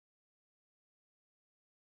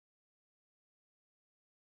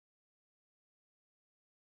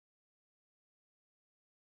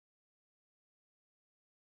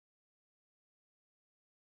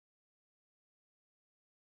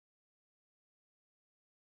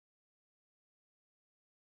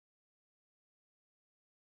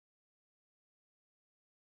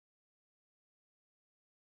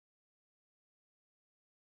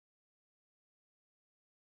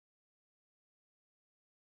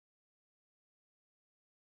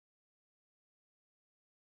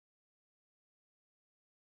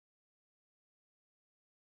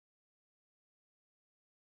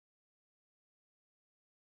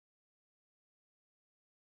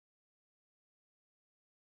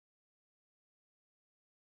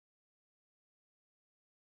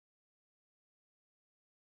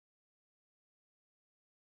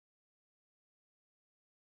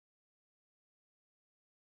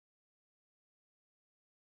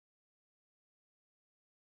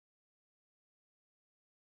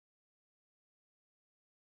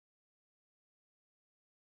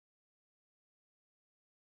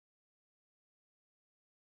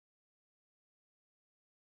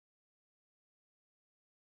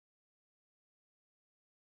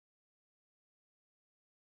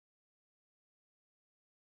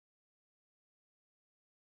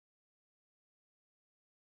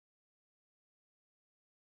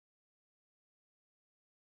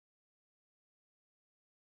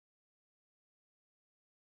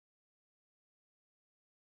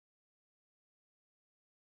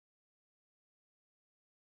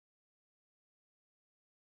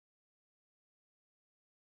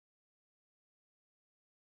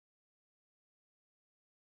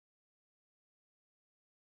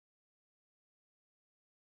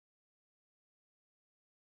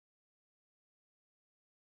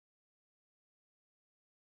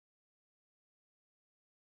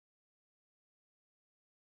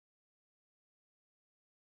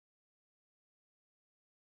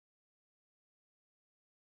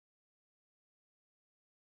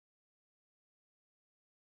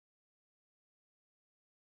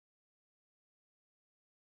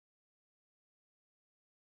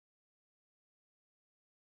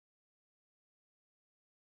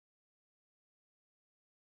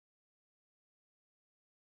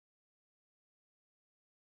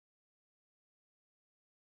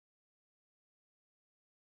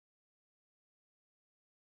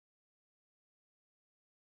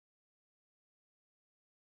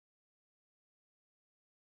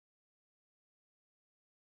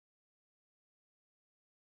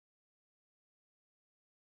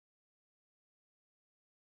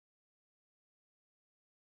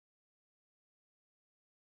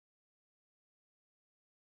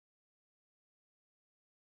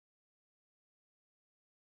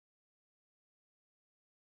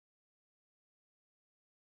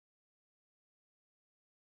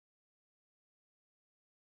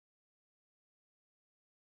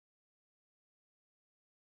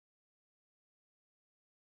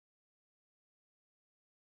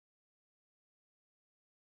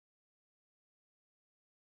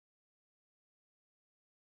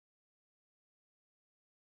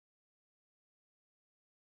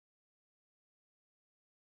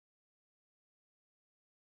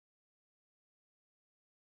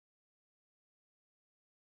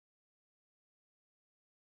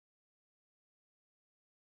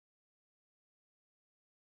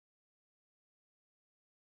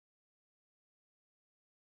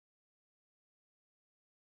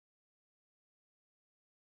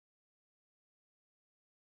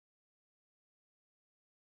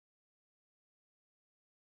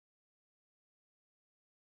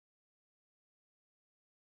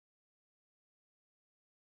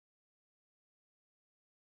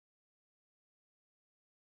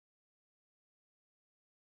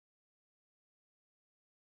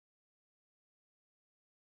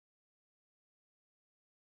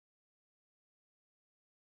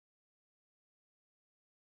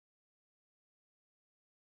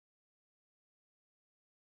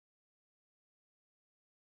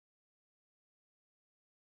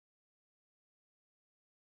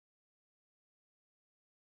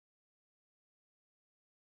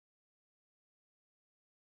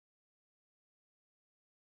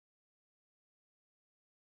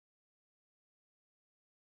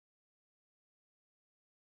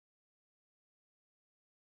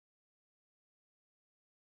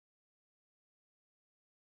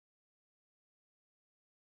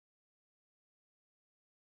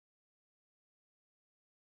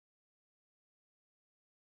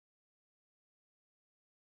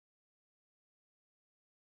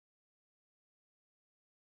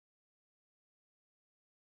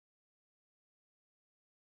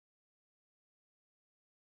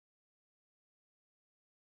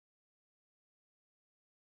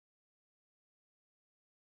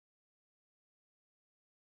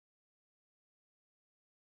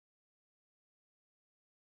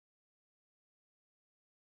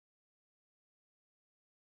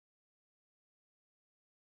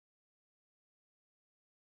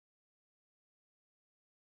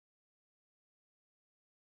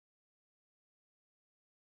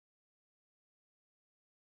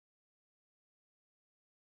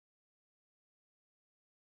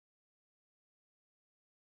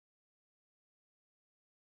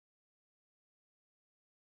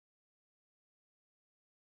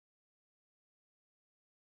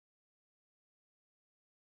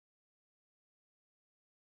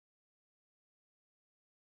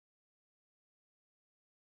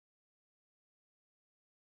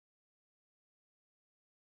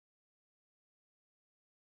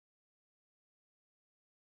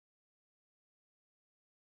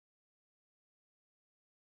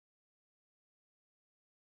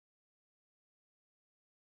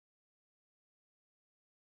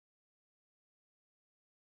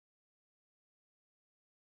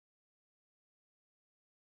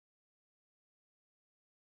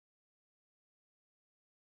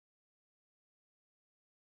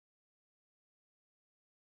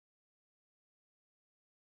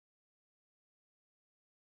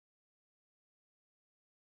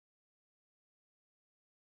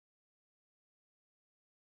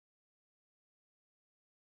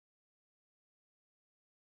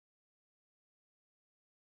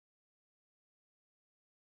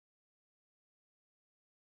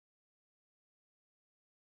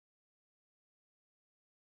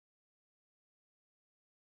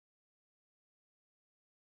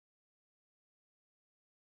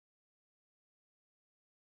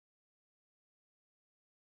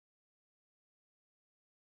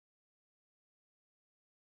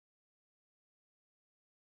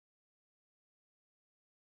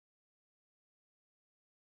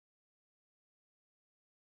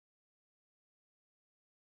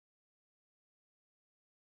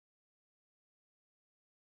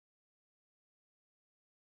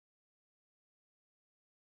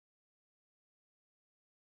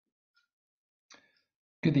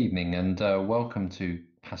Good evening and welcome to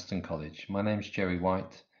Paston College. My name is Jerry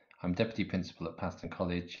White. I'm Deputy Principal at Paston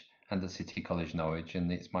College and at City College Norwich,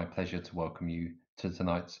 and it's my pleasure to welcome you to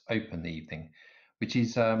tonight's open evening, which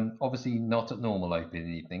is obviously not a normal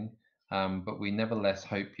open evening, but we nevertheless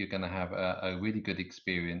hope you're going to have a really good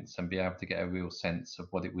experience and be able to get a real sense of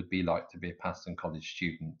what it would be like to be a Paston College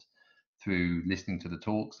student through listening to the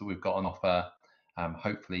talks that we've got on offer,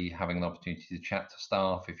 hopefully having an opportunity to chat to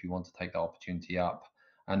staff if you want to take the opportunity up,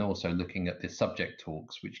 and also looking at the subject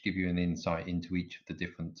talks, which give you an insight into each of the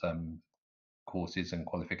different courses and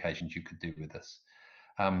qualifications you could do with us.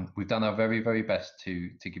 We've done our very, very best to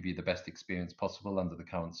give you the best experience possible under the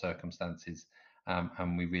current circumstances,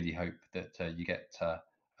 and we really hope that you get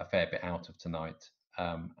a fair bit out of tonight.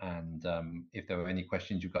 If there are any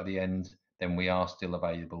questions you've got at the end, then we are still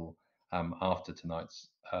available after tonight's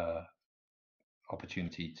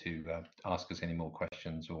opportunity to ask us any more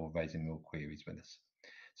questions or raise any more queries with us.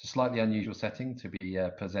 It's a slightly unusual setting to be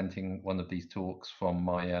presenting one of these talks from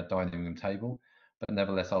my dining room table, but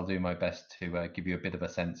nevertheless, I'll do my best to give you a bit of a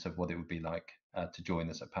sense of what it would be like to join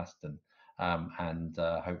us at Paston, and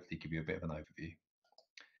hopefully give you a bit of an overview.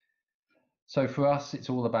 So for us, it's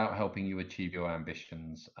all about helping you achieve your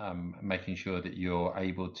ambitions, making sure that you're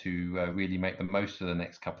able to really make the most of the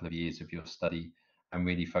next couple of years of your study and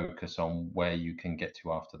really focus on where you can get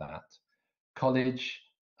to after that. College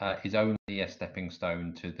is only a stepping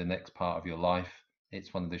stone to the next part of your life.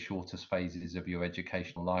 It's one of the shortest phases of your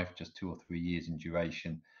educational life, just 2 or 3 years in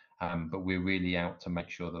duration. But we're really out to make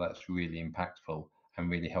sure that that's really impactful and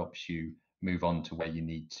really helps you move on to where you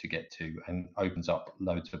need to get to and opens up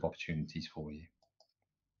loads of opportunities for you.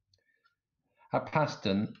 At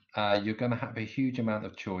Paston, you're going to have a huge amount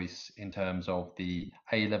of choice in terms of the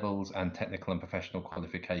A-levels and technical and professional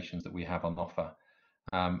qualifications that we have on offer.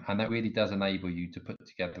 And that really does enable you to put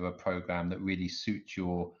together a program that really suits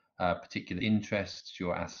your particular interests,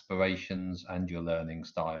 your aspirations, and your learning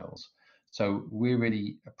styles. So we're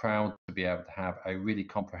really proud to be able to have a really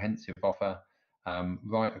comprehensive offer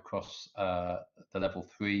right across the level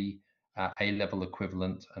 3, A-level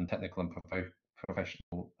equivalent and technical and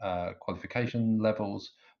professional qualification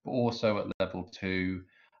levels, but also at level 2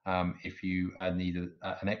 if you need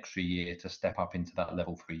an extra year to step up into that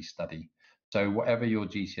level 3 study. So whatever your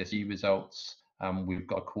GCSE results, we've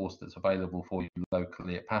got a course that's available for you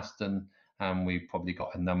locally at Paston, and we've probably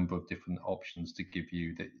got a number of different options to give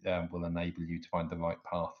you that will enable you to find the right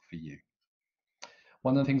path for you.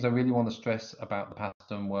 One of the things I really want to stress about the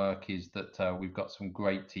Paston work is that we've got some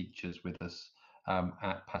great teachers with us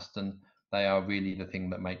at Paston. They are really the thing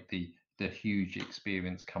that make the huge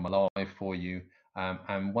experience come alive for you.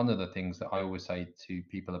 And one of the things that I always say to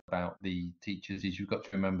people about the teachers is you've got to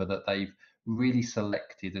remember that they've really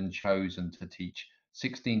selected and chosen to teach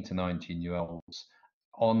 16 to 19-year-olds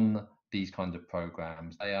on these kind of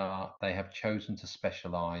programs. They have chosen to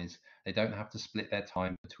specialize. They don't have to split their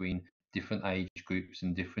time between different age groups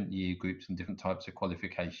and different year groups and different types of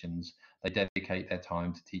qualifications. They dedicate their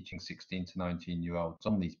time to teaching 16 to 19-year-olds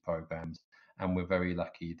on these programs, and we're very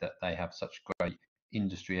lucky that they have such great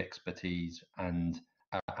industry expertise and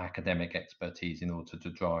academic expertise in order to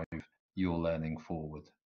drive your learning forward.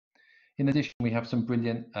 In addition, we have some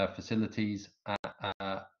brilliant facilities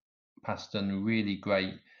at Paston, really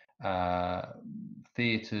great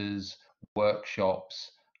theatres,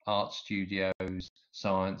 workshops, art studios,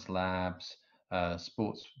 science labs,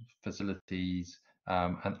 sports facilities,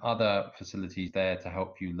 and other facilities there to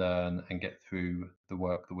help you learn and get through the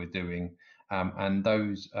work that we're doing. And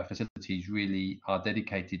those facilities really are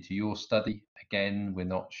dedicated to your study. Again, we're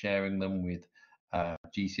not sharing them with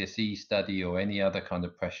GCSE study or any other kind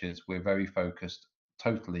of pressures. We're very focused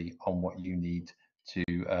totally on what you need to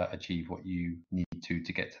achieve what you need to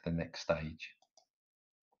get to the next stage.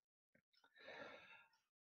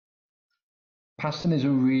 Paston is a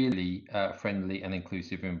really friendly and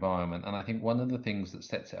inclusive environment, and I think one of the things that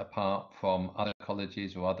sets it apart from other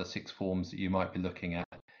colleges or other sixth forms that you might be looking at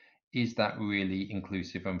is that really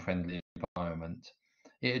inclusive and friendly environment.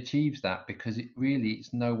 It achieves that because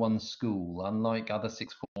it's no one's school, unlike other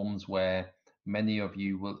sixth forms where many of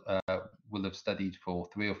you will have studied for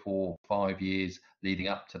 3 or 4 or 5 years leading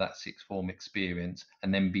up to that sixth form experience,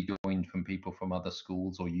 and then be joined from people from other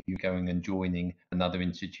schools, or you going and joining another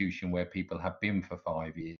institution where people have been for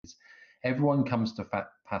 5 years. Everyone comes to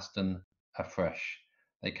Paston afresh.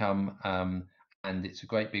 They come and it's a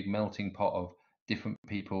great big melting pot of different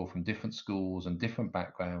people from different schools and different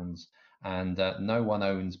backgrounds, and no one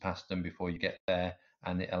owns Paston before you get there,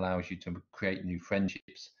 and it allows you to create new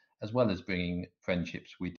friendships as well as bringing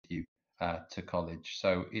friendships with you to college.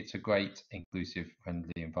 So it's a great, inclusive,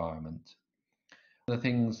 friendly environment. The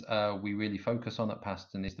things we really focus on at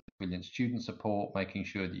Paston is the brilliant student support, making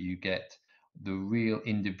sure that you get the real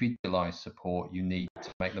individualized support you need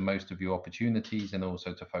to make the most of your opportunities and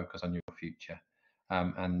also to focus on your future.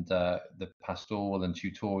 The pastoral and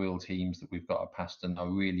tutorial teams that we've got at Paston are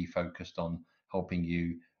really focused on helping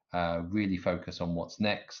you really focus on what's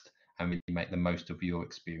next and really make the most of your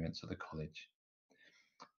experience at the college.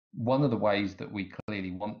 One of the ways that we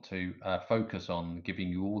clearly want to focus on giving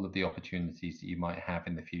you all of the opportunities that you might have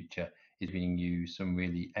in the future is giving you some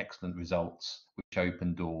really excellent results which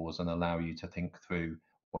open doors and allow you to think through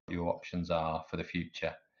what your options are for the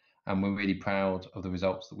future. And we're really proud of the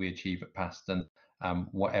results that we achieve at Paston.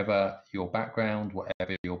 Whatever your background,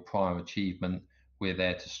 whatever your prior achievement, we're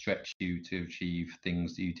there to stretch you to achieve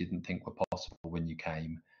things that you didn't think were possible when you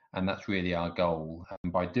came. And that's really our goal.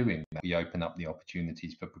 And by doing that, we open up the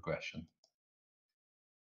opportunities for progression.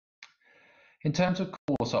 In terms of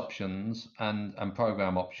course options and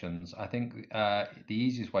program options, I think the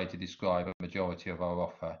easiest way to describe a majority of our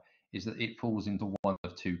offer is that it falls into one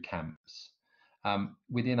of two camps.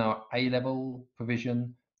 Within our A-level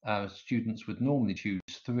provision, students would normally choose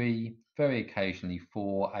 3, very occasionally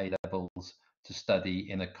 4 A-levels to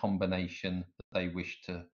study in a combination that they wish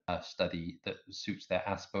to study that suits their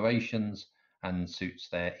aspirations and suits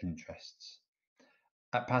their interests.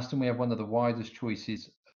 At Paston, we have one of the widest choices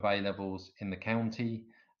of A-levels in the county,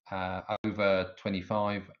 over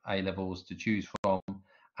 25 A-levels to choose from.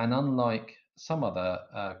 And unlike some other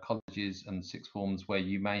colleges and sixth forms where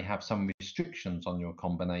you may have some restrictions on your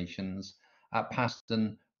combinations, at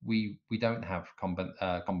Paston, we don't have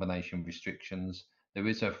combination restrictions. There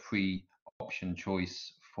is a free option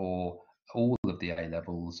choice for all of the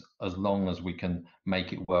A-levels as long as we can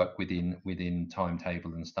make it work within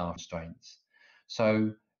timetable and staff constraints.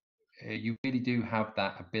 So you really do have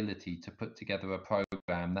that ability to put together a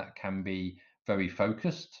program that can be very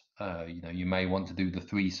focused. You may want to do the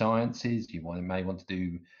 3 sciences, may want to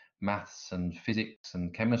do maths and physics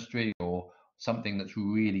and chemistry, or something that's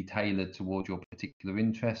really tailored towards your particular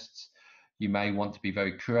interests. You may want to be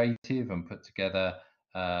very creative and put together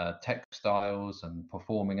textiles and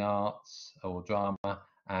performing arts or drama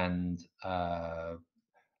and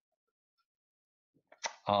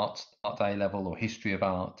art A level or history of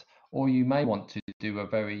art, or you may want to do a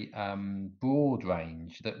very broad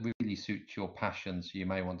range that really suits your passion. So you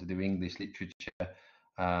may want to do English literature,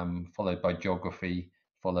 followed by geography,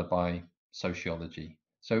 followed by sociology.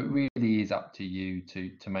 So it really is up to you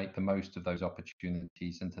to make the most of those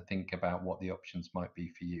opportunities and to think about what the options might be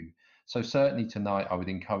for you. So certainly tonight, I would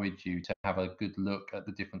encourage you to have a good look at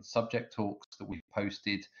the different subject talks that we've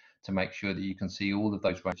posted to make sure that you can see all of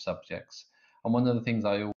those range of subjects. And one of the things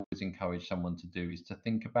I always encourage someone to do is to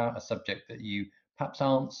think about a subject that you perhaps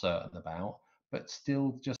aren't certain about, but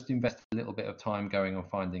still just invest a little bit of time going and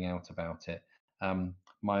finding out about it.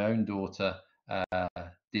 My own daughter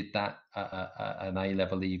did that an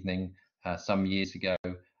A-level evening some years ago,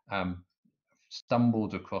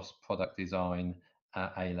 stumbled across product design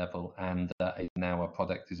at A-level and is now a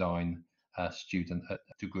product design student at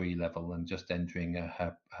degree level and just entering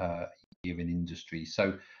her year in industry.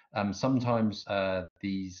 So sometimes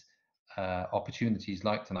these opportunities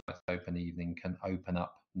like tonight's open evening can open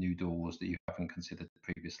up new doors that you haven't considered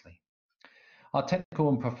previously. Our technical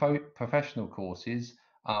and professional courses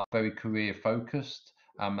are very career focused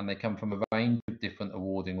and they come from a range of different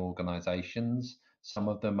awarding organisations. Some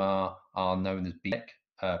of them are known as BTEC,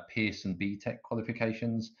 Pearson BTEC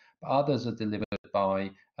qualifications, but others are delivered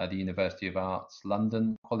by the University of Arts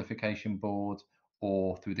London Qualification Board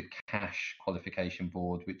or through the CASH Qualification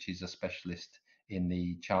Board, which is a specialist in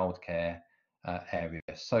the childcare area.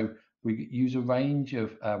 So we use a range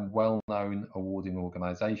of well-known awarding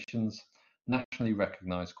organisations, nationally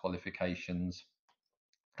recognised qualifications,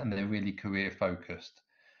 and they're really career focused.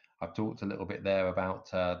 I've talked a little bit there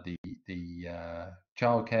about the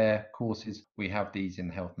childcare courses. We have these in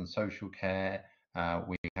health and social care.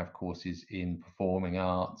 We have courses in performing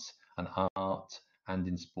arts and art and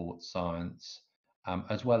in sports science,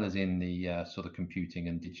 as well as in the sort of computing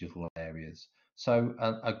and digital areas. So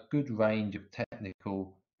a good range of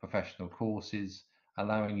technical professional courses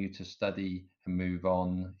allowing you to study and move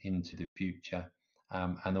on into the future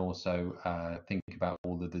and also think about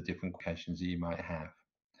all of the different qualifications that you might have.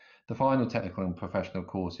 The final technical and professional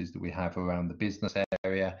courses that we have around the business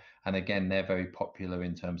area, and again, they're very popular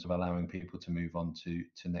in terms of allowing people to move on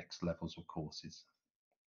to next levels of courses.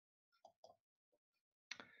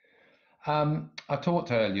 I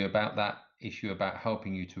talked earlier about that issue about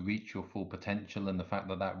helping you to reach your full potential and the fact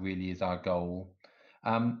that that really is our goal.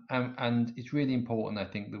 And it's really important, I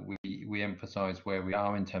think, that we emphasize where we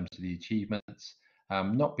are in terms of the achievements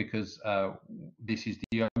not because this is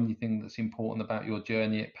the only thing that's important about your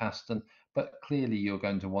journey at Paston, but clearly you're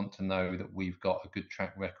going to want to know that we've got a good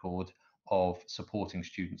track record of supporting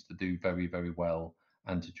students to do very, very well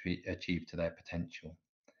and to achieve to their potential.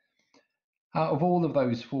 Out of all of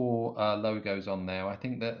those four logos on there, I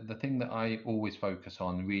think that the thing that I always focus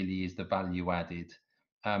on really is the value added.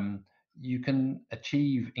 You can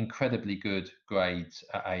achieve incredibly good grades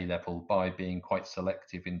at A level by being quite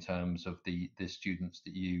selective in terms of the students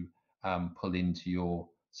that you pull into your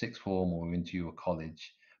sixth form or into your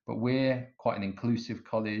college. But we're quite an inclusive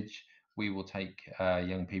college. We will take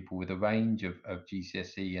young people with a range of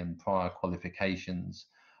GCSE and prior qualifications.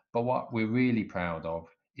 But what we're really proud of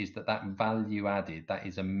is that value added, that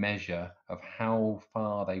is a measure of how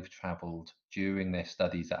far they've travelled during their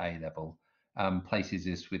studies at A level, places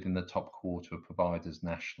us within the top quarter of providers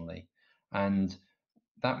nationally. And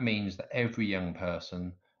that means that every young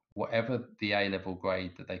person, whatever the A level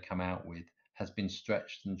grade that they come out with, has been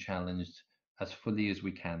stretched and challenged as fully as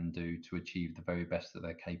we can do to achieve the very best that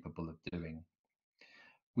they're capable of doing.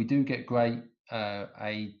 We do get great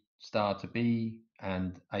A star to B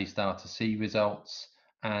and A star to C results,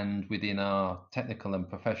 and within our technical and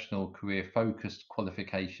professional career focused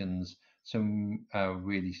qualifications, some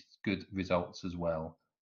really good results as well.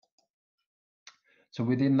 So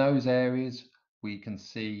within those areas, we can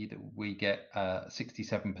see that we get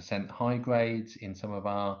 67% high grades in some of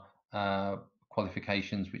our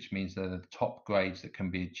qualifications, which means they're the top grades that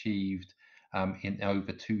can be achieved in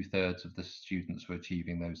over 2/3 of the students who are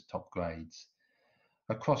achieving those top grades.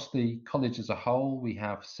 Across the college as a whole, we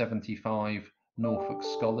have 75 Norfolk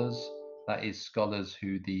Scholars. That is scholars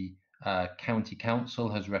who the County Council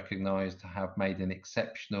has recognised to have made an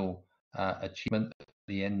exceptional achievement at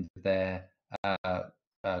the end of their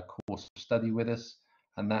course of study with us,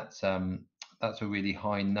 and that's a really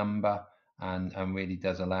high number, and really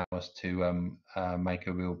does allow us to make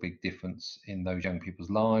a real big difference in those young people's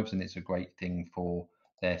lives, and it's a great thing for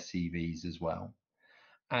their CVs as well.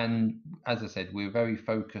 And as I said, we're very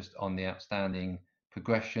focused on the outstanding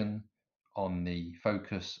progression, on the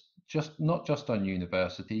focus not just on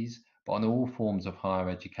universities, but on all forms of higher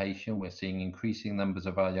education. We're seeing increasing numbers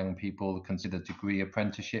of our young people consider degree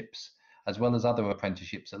apprenticeships, as well as other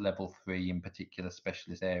apprenticeships at level 3 in particular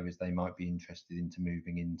specialist areas they might be interested into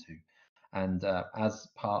moving into. And as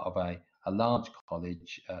part of a large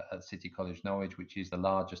college at City College Norwich, which is the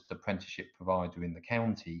largest apprenticeship provider in the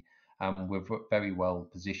county, we're very well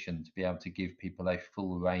positioned to be able to give people a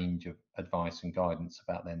full range of advice and guidance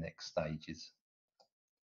about their next stages.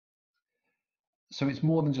 So it's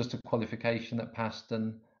more than just a qualification at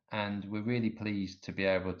Paston, and we're really pleased to be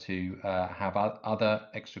able to have other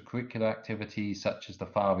extracurricular activities such as the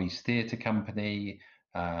Far East Theatre Company,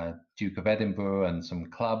 Duke of Edinburgh, and some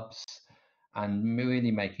clubs, and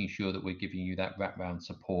really making sure that we're giving you that wraparound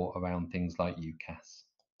support around things like UCAS.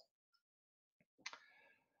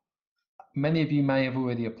 Many of you may have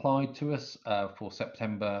already applied to us for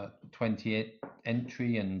September 20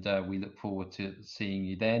 entry, and we look forward to seeing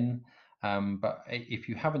you then. But if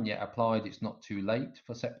you haven't yet applied, it's not too late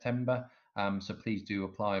for September. So please do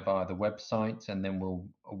apply via the website, and then we'll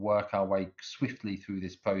work our way swiftly through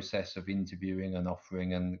this process of interviewing and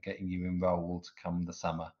offering and getting you enrolled come the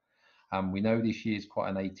summer. We know this year is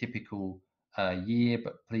quite an atypical year,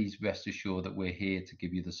 but please rest assured that we're here to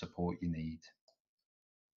give you the support you need.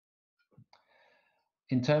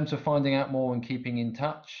 In terms of finding out more and keeping in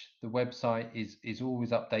touch, the website is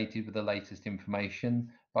always updated with the latest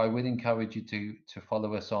information, but I would encourage you to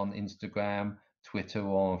follow us on Instagram, Twitter,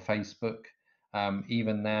 or on Facebook.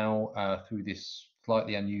 Even now, through this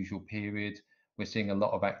slightly unusual period, we're seeing a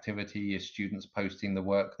lot of activity as students posting the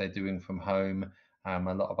work they're doing from home,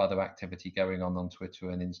 a lot of other activity going on Twitter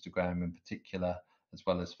and Instagram in particular, as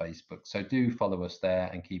well as Facebook. So do follow us there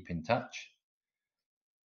and keep in touch.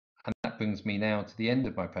 And that brings me now to the end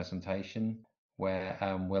of my presentation, where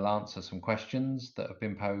we'll answer some questions that have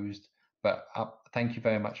been posed. But thank you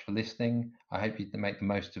very much for listening. I hope you make the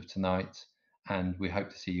most of tonight, and we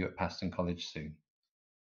hope to see you at Paston College soon.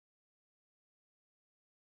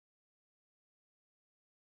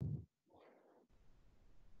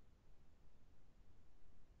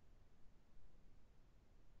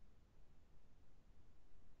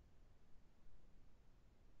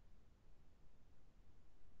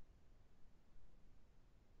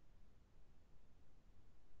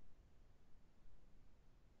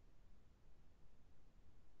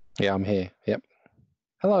 Yeah, I'm here. Yep.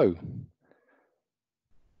 Hello.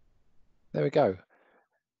 There we go.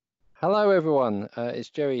 Hello, everyone. It's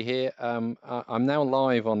Jerry here. I'm now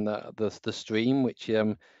live on the stream, which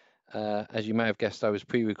As you may have guessed, I was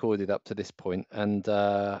pre-recorded up to this point, and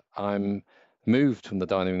I'm moved from the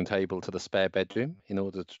dining room table to the spare bedroom in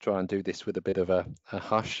order to try and do this with a bit of a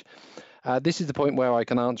hush. This is the point where I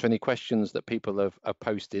can answer any questions that people have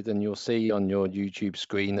posted, and you'll see on your YouTube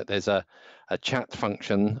screen that there's a chat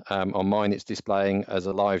function. On mine, it's displaying as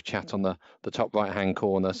a live chat on the top right-hand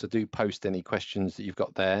corner, so do post any questions that you've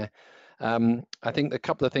got there. I think a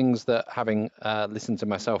couple of things that, having listened to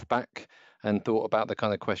myself back and thought about the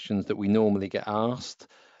kind of questions that we normally get asked,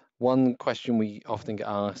 one question we often get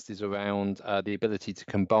asked is around the ability to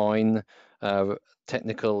combine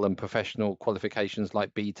technical and professional qualifications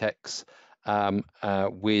like BTECs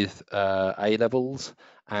with A levels,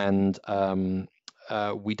 and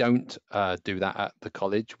we don't do that at the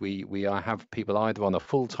college. We have people either on a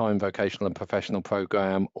full-time vocational and professional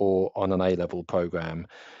program or on an A level program.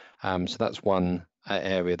 So that's one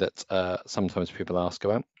area that sometimes people ask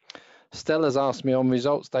about. Stella's asked me on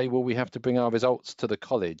results day, will we have to bring our results to the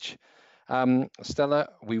college? Stella,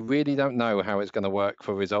 we really don't know how it's going to work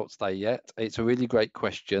for results day yet. It's a really great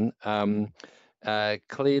question.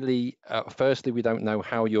 Clearly, firstly, we don't know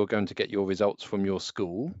how you're going to get your results from your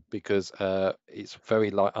school, because it's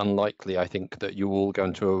very unlikely, I think, that you're all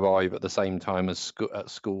going to arrive at the same time as at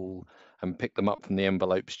school and pick them up from the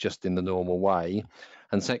envelopes just in the normal way.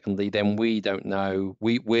 And secondly, then we don't know,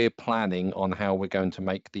 we're planning on how we're going to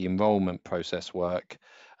make the enrolment process work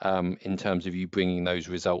in terms of you bringing those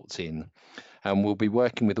results in. And we'll be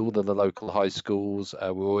working with all of the local high schools.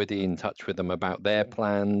 We're already in touch with them about their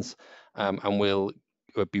plans, and we'll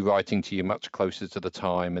be writing to you much closer to the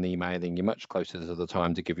time and emailing you much closer to the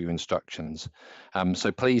time to give you instructions.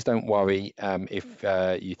 So please don't worry if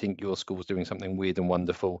you think your school's doing something weird and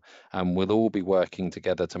wonderful. We'll all be working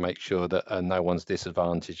together to make sure that no one's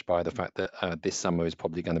disadvantaged by the fact that this summer is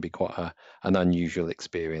probably going to be quite an unusual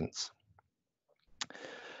experience.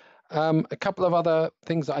 A couple of other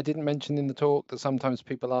things that I didn't mention in the talk that sometimes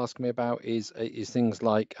people ask me about is things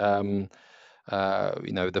like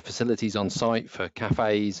the facilities on site for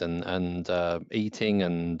cafes and eating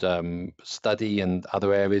and study and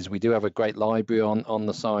other areas. We do have a great library on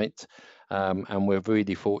the site, and we're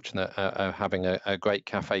really fortunate having a great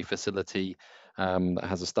cafe facility that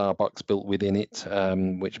has a Starbucks built within it,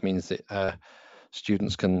 which means that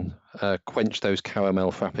students can quench those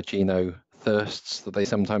caramel frappuccino thirsts that they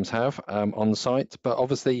sometimes have on site. But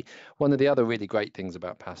obviously, one of the other really great things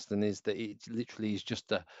about Paston is that it literally is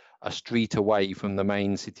just a street away from the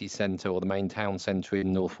main city centre or the main town centre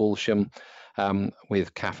in North Walsham,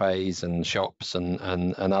 with cafes and shops and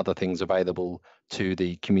other things available to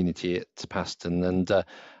the community at Paston.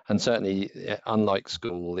 And certainly, unlike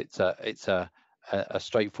school, it's a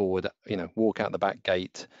straightforward, walk out the back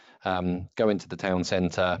gate, go into the town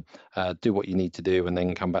centre, do what you need to do, and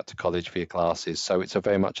then come back to college for your classes. So it's a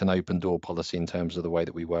very much an open door policy in terms of the way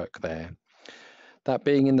that we work there. That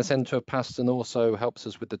being in the centre of Paston also helps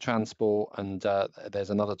us with the transport, and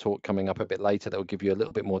there's another talk coming up a bit later that will give you a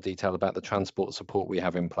little bit more detail about the transport support we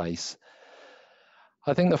have in place.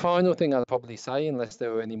 I think the final thing I'd probably say, unless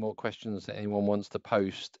there are any more questions that anyone wants to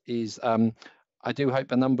post, is I do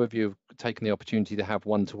hope a number of you have taken the opportunity to have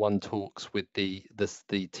one-to-one talks with the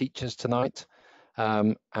teachers tonight.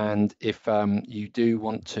 And if you do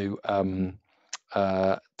want to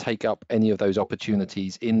take up any of those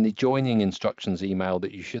opportunities, in the joining instructions email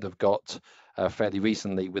that you should have got fairly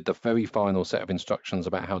recently with the very final set of instructions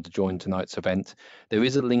about how to join tonight's event, there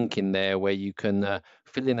is a link in there where you can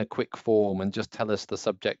fill in a quick form and just tell us the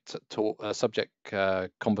subject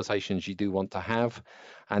conversations you do want to have.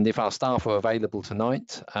 And if our staff are available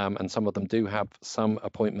tonight, and some of them do have some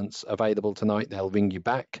appointments available tonight, they'll ring you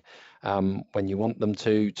back when you want them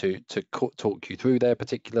to talk you through their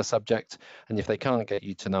particular subject. And if they can't get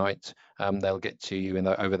you tonight, they'll get to you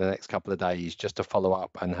over the next couple of days just to follow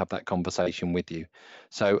up and have that conversation with you.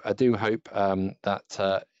 So I do hope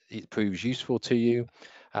that it proves useful to you.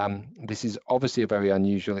 This is obviously a very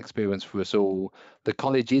unusual experience for us all. The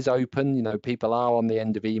college is open, people are on the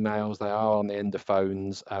end of emails, they are on the end of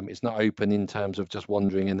phones. It's not open in terms of just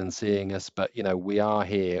wandering in and seeing us, but we are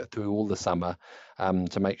here through all the summer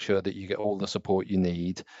to make sure that you get all the support you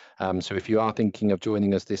need. So if you are thinking of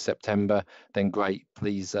joining us this September, then great,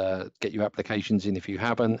 please get your applications in if you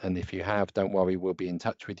haven't, and if you have, don't worry, we'll be in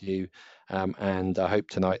touch with you. And I hope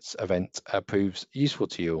tonight's event proves useful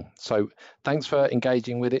to you all. So thanks for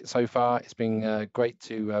engaging with it so far. It's been great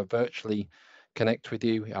to virtually connect with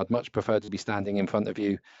you. I'd much prefer to be standing in front of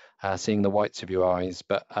you, seeing the whites of your eyes,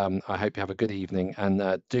 but I hope you have a good evening,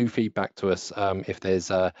 and do feedback to us if there's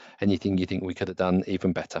anything you think we could have done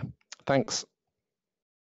even better. Thanks.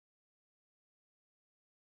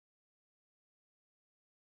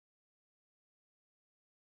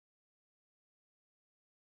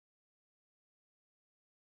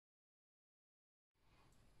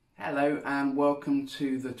 Hello and welcome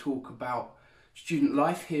to the talk about student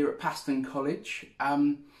life here at Paston College.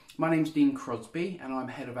 My name's Dean Crosby and I'm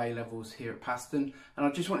Head of A-Levels here at Paston, and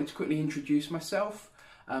I just wanted to quickly introduce myself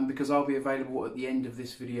because I'll be available at the end of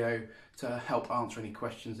this video to help answer any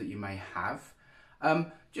questions that you may have.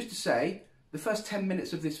 Just to say, the first 10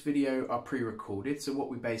 minutes of this video are pre-recorded, so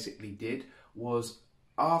what we basically did was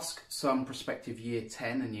ask some prospective Year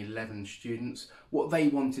 10 and Year 11 students what they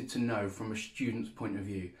wanted to know from a student's point of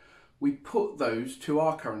view. We put those to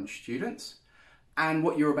our current students, and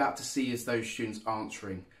what you're about to see is those students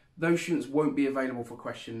answering. Those students won't be available for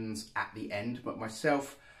questions at the end, but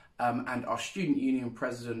myself and our Student Union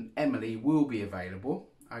President Emily will be available,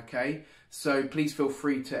 okay? So please feel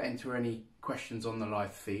free to enter any questions on the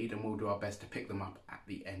live feed and we'll do our best to pick them up at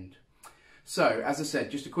the end. So, as I said,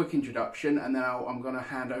 just a quick introduction, and then I'm going to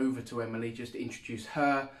hand over to Emily just to introduce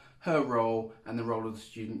her role and the role of the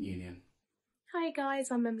Student Union. Hi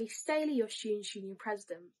guys, I'm Emily Staley, your Students' Union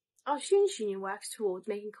President. Our Students' Union works towards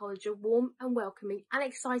making college a warm and welcoming and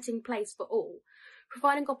exciting place for all,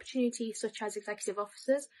 providing opportunities such as executive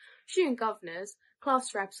officers, student governors,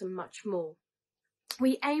 class reps and much more.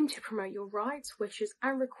 We aim to promote your rights, wishes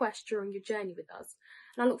and requests during your journey with us,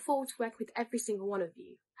 and I look forward to working with every single one of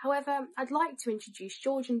you. However, I'd like to introduce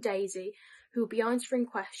George and Daisy, who will be answering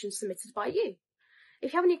questions submitted by you.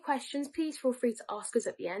 If you have any questions, please feel free to ask us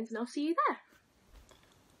at the end and I'll see you there.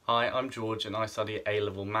 Hi, I'm George and I study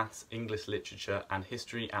A-Level Maths, English Literature and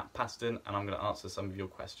History at Paston, and I'm going to answer some of your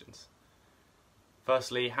questions.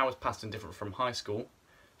 Firstly, how is Paston different from high school?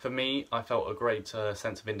 For me, I felt a great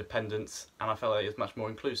sense of independence and I felt that it was much more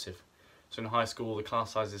inclusive. So in high school the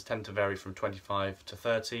class sizes tend to vary from 25 to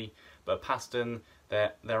 30, but at Paston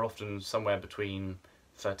they're often somewhere between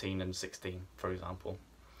 13 and 16, for example.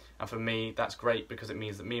 And for me that's great because it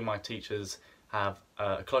means that me and my teachers have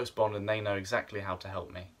a close bond and they know exactly how to help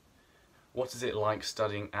me. What is it like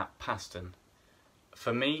studying at Paston?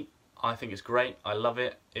 For me, I think it's great, I love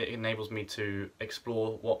it. It enables me to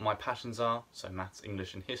explore what my passions are, so maths,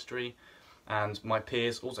 English and history, and my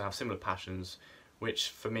peers also have similar passions,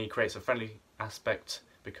 which for me creates a friendly aspect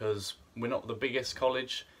because we're not the biggest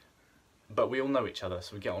college, but we all know each other,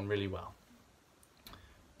 so we get on really well.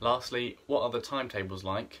 Lastly, what are the timetables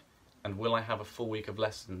like, and will I have a full week of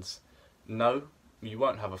lessons? No, you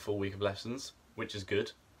won't have a full week of lessons, which is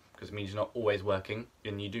good, because it means you're not always working,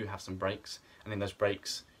 and you do have some breaks, and in those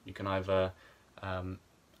breaks you can either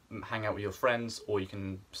hang out with your friends or you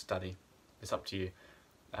can study. It's up to you.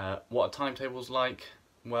 What are timetables like?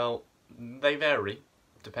 Well, they vary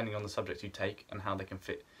depending on the subject you take and how they can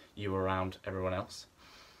fit you around everyone else.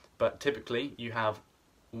 But typically you have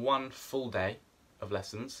one full day of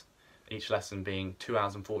lessons, each lesson being 2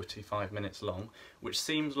 hours and 45 minutes long, which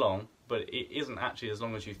seems long, but it isn't actually as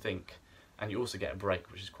long as you think, and you also get a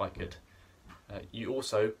break, which is quite good. You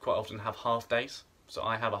also quite often have half days, so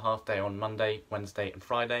I have a half day on Monday, Wednesday and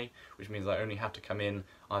Friday, which means I only have to come in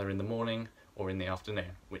either in the morning or in the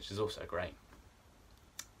afternoon, which is also great.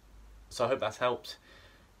 So I hope that's helped.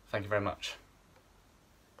 Thank you very much.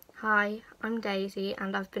 Hi, I'm Daisy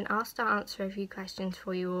and I've been asked to answer a few questions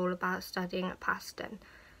for you all about studying at Paston.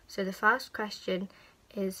 So the first question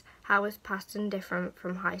is, how is Paston different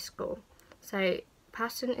from high school? So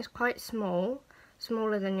Paston is quite small,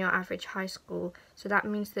 smaller than your average high school, so that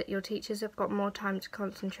means that your teachers have got more time to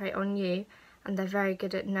concentrate on you and they're very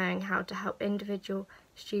good at knowing how to help individual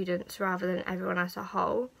students rather than everyone as a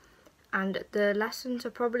whole. And the lessons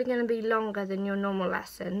are probably going to be longer than your normal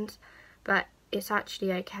lessons, but it's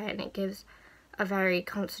actually okay and it gives a very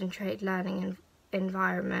concentrated learning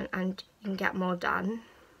environment and you can get more done.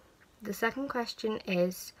 The second question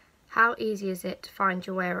is, how easy is it to find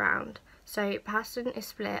your way around? So Paston is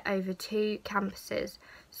split over 2 campuses,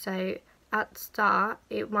 so at the start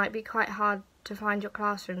it might be quite hard to find your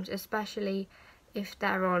classrooms, especially if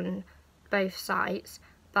they're on both sites,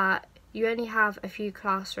 but you only have a few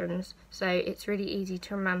classrooms, so it's really easy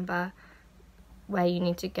to remember where you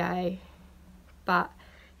need to go, but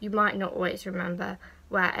you might not always remember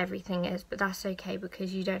where everything is, but that's okay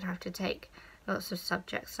because you don't have to take lots of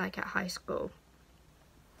subjects like at high school.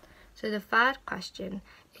 So the third question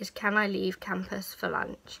is, can I leave campus for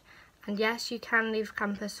lunch? And yes, you can leave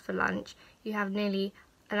campus for lunch. You have nearly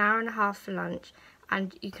an hour and a half for lunch,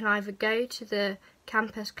 and you can either go to the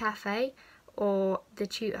campus cafe or the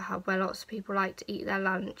tutor hub where lots of people like to eat their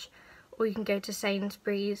lunch, or you can go to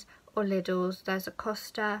Sainsbury's or Lidl's. There's a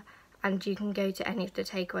Costa, and you can go to any of the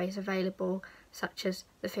takeaways available, such as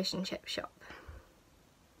the fish and chip shop.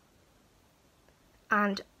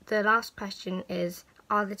 And the last question is,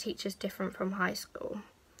 are the teachers different from high school?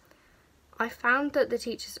 I found that the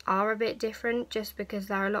teachers are a bit different just because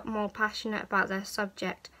they're a lot more passionate about their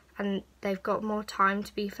subject and they've got more time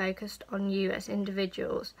to be focused on you as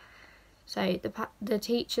individuals. So the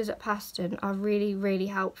teachers at Paston are really, really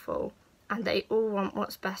helpful and they all want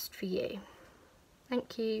what's best for you.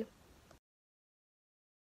 Thank you.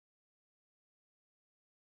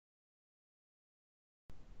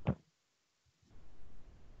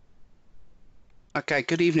 Okay,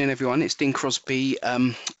 good evening everyone, it's Dean Crosby.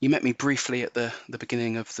 You met me briefly at the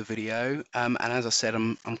beginning of the video, and as I said,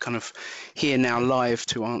 I'm kind of here now live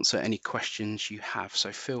to answer any questions you have,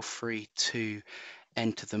 so feel free to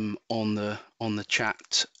enter them on the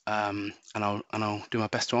chat, and I'll do my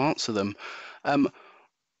best to answer them.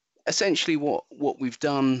 Essentially what we've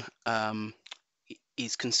done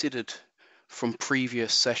is considered from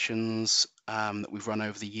previous sessions that we've run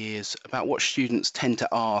over the years about what students tend to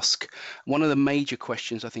ask. One of the major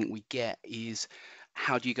questions I think we get is,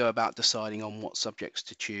 how do you go about deciding on what subjects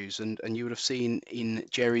to choose? And you would have seen in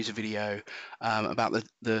Jerry's video about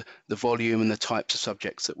the volume and the types of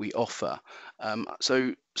subjects that we offer.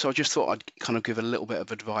 So I just thought I'd kind of give a little bit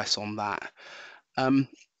of advice on that.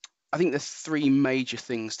 I think there's three major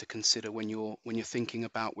things to consider when you're thinking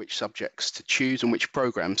about which subjects to choose and which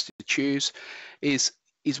programs to choose. Is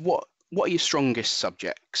what are your strongest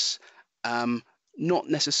subjects? Not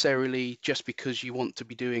necessarily just because you want to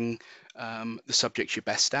be doing the subjects you're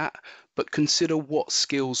best at, but consider what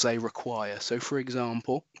skills they require. So, for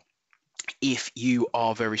example, if you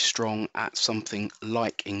are very strong at something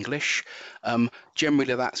like English,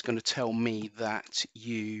 generally that's going to tell me that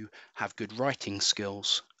you have good writing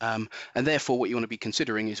skills, and therefore what you want to be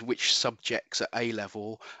considering is which subjects at A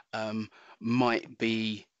level might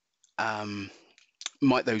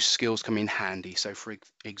those skills come in handy. So for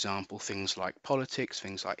example, things like politics,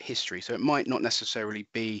 things like history. So it might not necessarily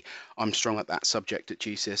be I'm strong at that subject at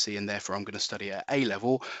GCSE and therefore I'm going to study at A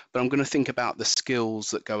level, but I'm going to think about the skills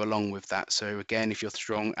that go along with that. So again, if you're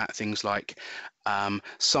strong at things like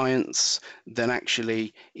science, then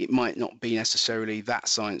actually it might not be necessarily that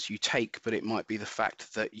science you take, but it might be the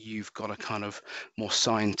fact that you've got a kind of more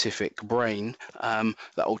scientific brain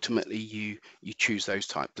that ultimately you choose those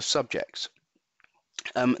types of subjects.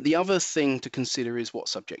 The other thing to consider is what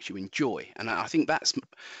subjects you enjoy, and I think that's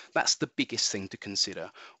the biggest thing to consider.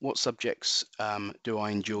 What subjects do I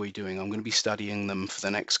enjoy doing? I'm going to be studying them for the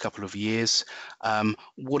next couple of years.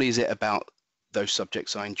 What is it about those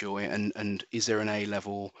subjects I enjoy, and is there an A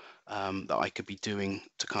level that I could be doing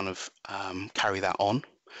to kind of carry that on?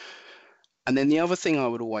 And then the other thing I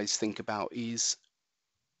would always think about is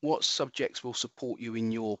what subjects will support you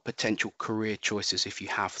in your potential career choices if you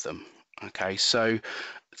have them. Okay, so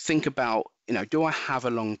think about, do I have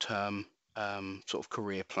a long-term sort of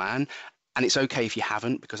career plan? And it's okay if you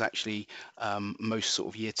haven't, because actually most sort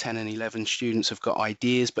of year 10 and 11 students have got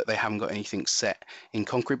ideas, but they haven't got anything set in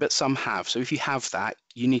concrete, but some have. So if you have that,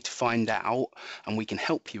 you need to find out, and we can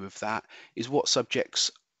help you with that, is what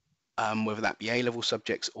subjects, whether that be A-level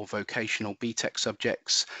subjects or vocational BTEC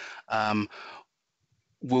subjects,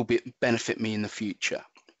 will benefit me in the future.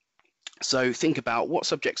 So think about what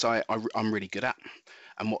subjects I'm really good at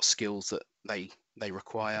and what skills that they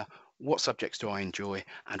require, what subjects do I enjoy,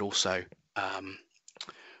 and also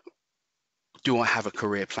do I have a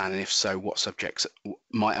career plan, and if so, what subjects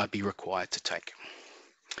might I be required to take?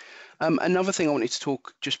 Another thing I wanted to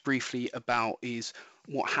talk just briefly about is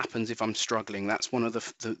what happens if I'm struggling. That's one of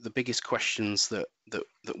the biggest questions that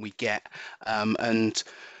we get, and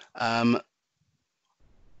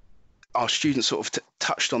our students sort of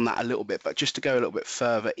touched on that a little bit, but just to go a little bit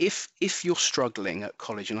further, if you're struggling at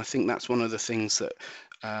college, and I think that's one of the things that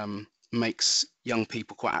makes young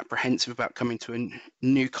people quite apprehensive about coming to a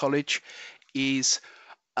new college, is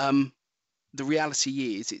the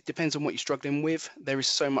reality is it depends on what you're struggling with. There is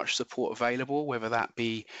so much support available, whether that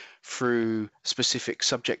be through specific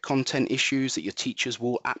subject content issues that your teachers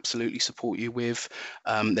will absolutely support you with.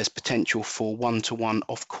 There's potential for one-to-one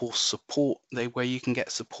off-course support where you can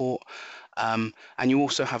get support. And you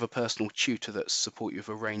also have a personal tutor that support you with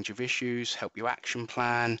a range of issues, help you action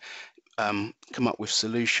plan, come up with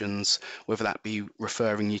solutions, whether that be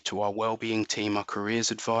referring you to our wellbeing team, our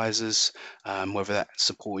careers advisors, whether that's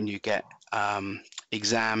supporting you get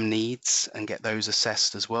exam needs and get those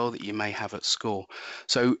assessed as well that you may have at school.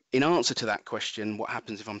 So in answer to that question, what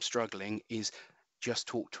happens if I'm struggling, is just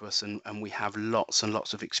talk to us, and we have lots and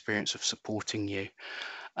lots of experience of supporting you.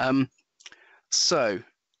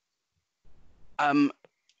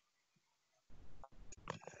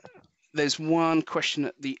 There's one question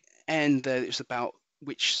at the end there that's about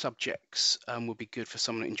which subjects would be good for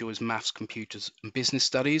someone who enjoys maths, computers and business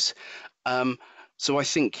studies. So I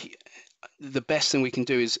think the best thing we can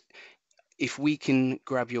do is, if we can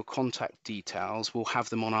grab your contact details, we'll have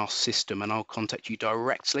them on our system and I'll contact you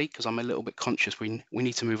directly, because I'm a little bit conscious we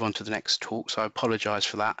need to move on to the next talk, so I apologise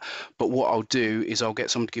for that. But what I'll do is I'll get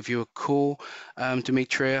someone to give you a call,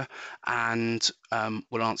 Demetria, and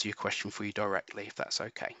we'll answer your question for you directly, if that's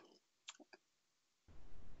okay.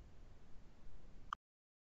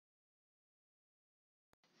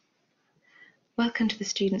 Welcome to the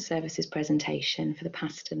Student Services presentation for the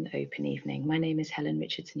Paston Open Evening. My name is Helen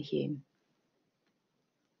Richardson-Hume.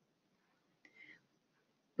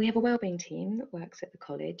 We have a wellbeing team that works at the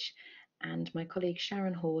college, and my colleague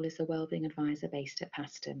Sharon Hall is a wellbeing advisor based at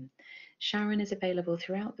Paston. Sharon is available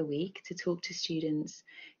throughout the week to talk to students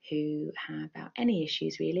who have about any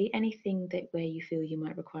issues really, anything that where you feel you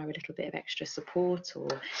might require a little bit of extra support, or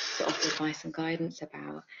to offer advice and guidance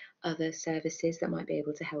about other services that might be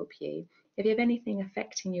able to help you. If you have anything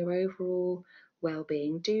affecting your overall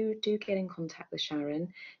wellbeing, do get in contact with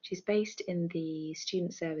Sharon. She's based in the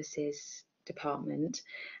Student Services department,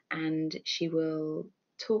 and she will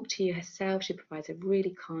talk to you herself. She provides a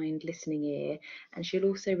really kind listening ear, and she'll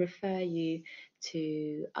also refer you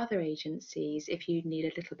to other agencies if you need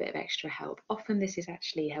a little bit of extra help. Often this is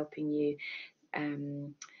actually helping you,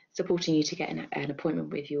 supporting you to get an appointment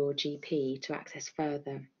with your GP to access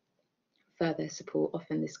further support.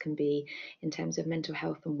 Often this can be in terms of mental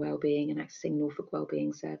health and wellbeing and accessing Norfolk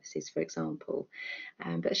Wellbeing Services, for example.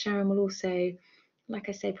 But Sharon will also, like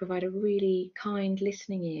I say, provide a really kind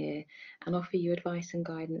listening ear and offer you advice and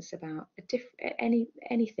guidance about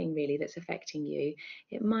anything really that's affecting you.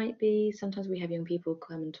 It might be, sometimes we have young people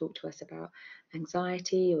come and talk to us about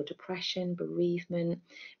anxiety or depression, bereavement,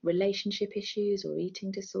 relationship issues or eating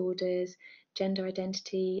disorders, gender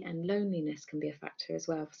identity, and loneliness can be a factor as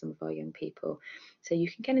well for some of our young people. So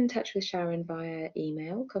you can get in touch with Sharon via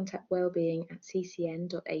email, contact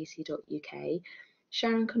wellbeing@ccn.ac.uk.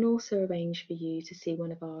 Sharon can also arrange for you to see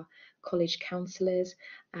one of our college counsellors,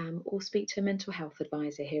 or speak to a mental health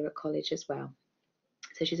advisor here at college as well.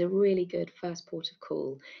 So she's a really good first port of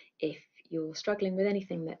call if you're struggling with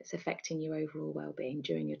anything that's affecting your overall wellbeing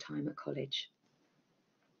during your time at college.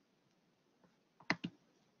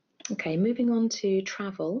 Okay, moving on to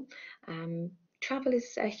travel. Travel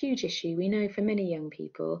is a huge issue, we know, for many young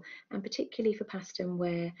people, and particularly for Paston,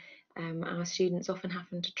 where our students often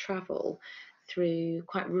happen to travel through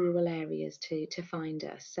quite rural areas to find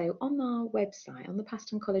us. So on our website, on the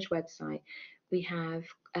Paston College website, we have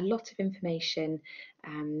a lot of information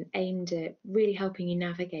aimed at really helping you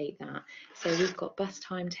navigate that. So we've got bus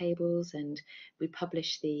timetables, and we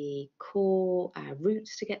publish the core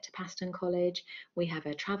routes to get to Paston College. We have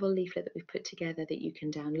a travel leaflet that we've put together that you can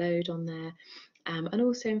download on there, and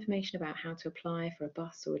also information about how to apply for a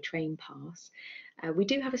bus or a train pass. We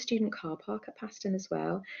do have a student car park at Paston as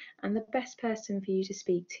well, and the best person for you to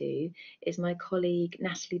speak to is my colleague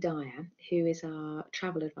Natalie Dyer, who is our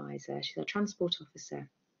travel advisor. She's our transport officer,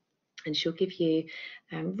 and she'll give you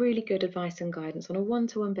really good advice and guidance on a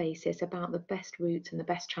one-to-one basis about the best routes and the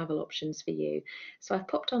best travel options for you. So I've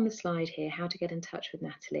popped on the slide here how to get in touch with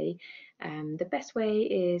Natalie. The best way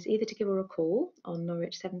is either to give her a call on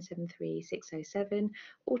Norwich 773 607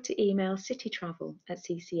 or to email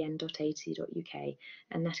citytravel@ccn.ac.uk,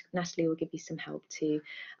 and Natalie will give you some help to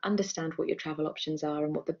understand what your travel options are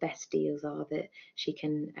and what the best deals are that she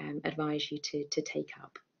can advise you to take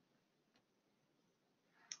up.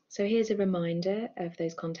 So here's a reminder of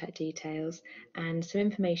those contact details and some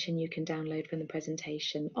information you can download from the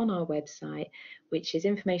presentation on our website, which is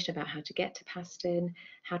information about how to get to Paston,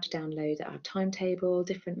 how to download our timetable,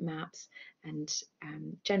 different maps, and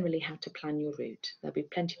generally how to plan your route. There'll be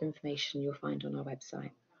plenty of information you'll find on our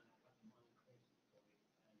website.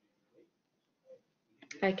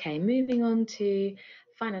 Okay, moving on to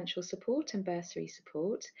financial support and bursary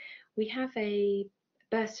support. We have a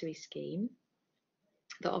bursary scheme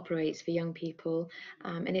that operates for young people,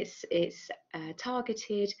 and it's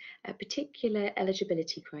targeted at particular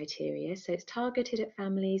eligibility criteria. So it's targeted at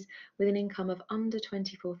families with an income of under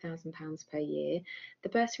 £24,000 per year. The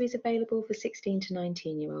bursary is available for 16 to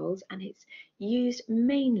 19-year-olds, and it's used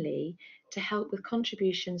mainly to help with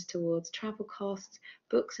contributions towards travel costs,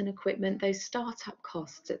 books and equipment, those start-up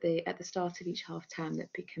costs at the start of each half term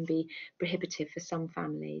that can be prohibitive for some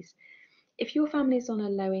families. If your family is on a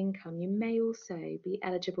low income, you may also be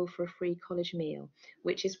eligible for a free college meal,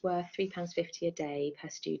 which is worth £3.50 a day per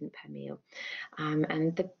student per meal.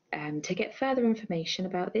 To get further information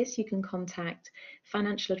about this, you can contact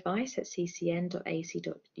financial advice at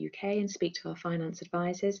ccn.ac.uk and speak to our finance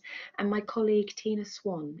advisors. And my colleague Tina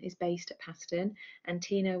Swan is based at Paston, and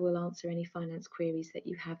Tina will answer any finance queries that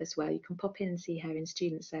you have as well. You can pop in and see her in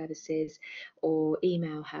student services or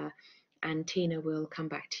email her, and Tina will come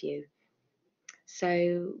back to you.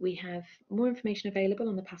 So we have more information available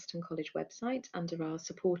on the Paston College website under our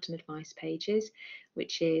support and advice pages,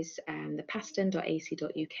 which is the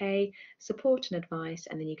paston.ac.uk, support and advice,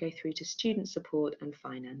 and then you go through to student support and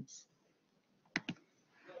finance.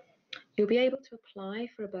 You'll be able to apply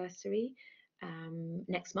for a bursary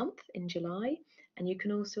next month in July, and you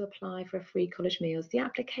can also apply for a free college meals. The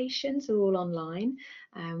applications are all online.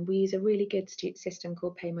 We use a really good system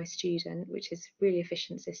called Pay My Student, which is a really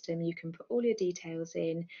efficient system. You can put all your details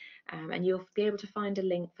in, and you'll be able to find a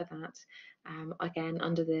link for that again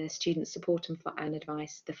under the student support and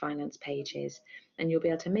advice, the finance pages, and you'll be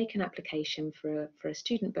able to make an application for a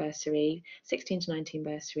student bursary, 16 to 19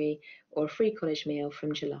 bursary, or a free college meal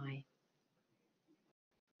from July.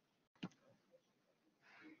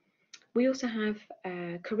 We also have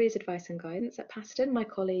careers advice and guidance at Paston. My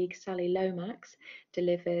colleague Sally Lomax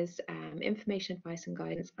delivers information, advice and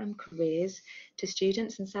guidance and careers to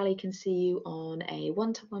students, and Sally can see you on a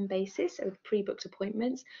one-to-one basis with pre-booked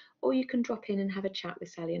appointments, or you can drop in and have a chat with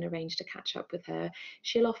Sally and arrange to catch up with her.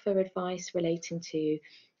 She'll offer advice relating to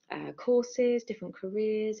courses, different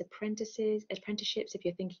careers, apprenticeships if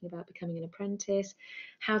you're thinking about becoming an apprentice,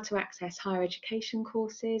 how to access higher education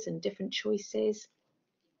courses and different choices,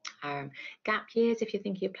 gap years if you're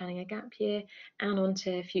thinking of planning a gap year, and on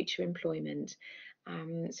to future employment.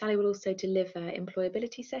 Sally will also deliver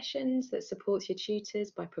employability sessions that supports your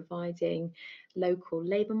tutors by providing local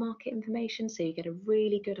labour market information, so you get a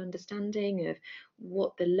really good understanding of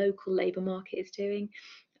what the local labour market is doing,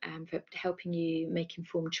 for helping you make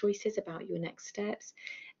informed choices about your next steps.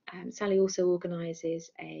 Sally also organises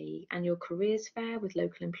an annual careers fair with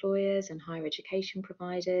local employers and higher education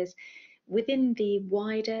providers. Within the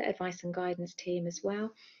wider advice and guidance team as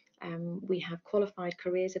well, we have qualified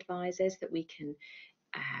careers advisors that we can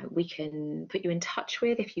put you in touch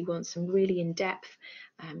with if you want some really in-depth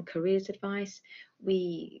careers advice.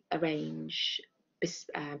 We arrange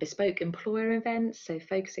bespoke employer events, so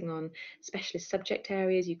focusing on specialist subject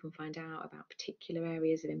areas. You can find out about particular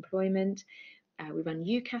areas of employment. We run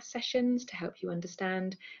UCAS sessions to help you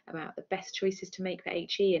understand about the best choices to make for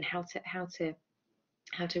HE and how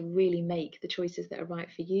to really make the choices that are right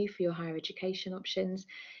for you for your higher education options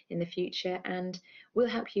in the future. And we'll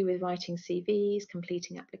help you with writing CVs,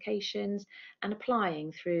 completing applications, and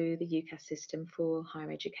applying through the UCAS system for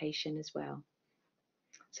higher education as well.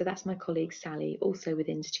 So that's my colleague Sally, also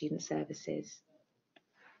within student services.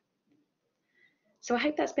 So I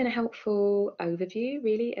hope that's been a helpful overview,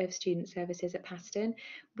 really, of student services at Paston.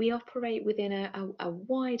 We operate within a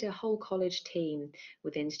wider whole college team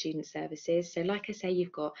within student services. So like I say,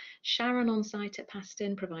 you've got Sharon on site at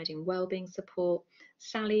Paston providing wellbeing support,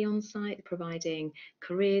 Sally on site providing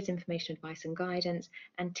careers, information, advice and guidance,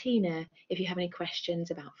 and Tina if you have any questions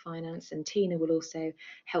about finance, and Tina will also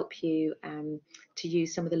help you to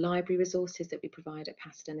use some of the library resources that we provide at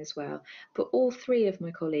Paston as well. But all three of my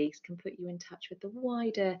colleagues can put you in touch with the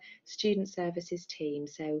wider student services team,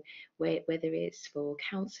 so whether it's for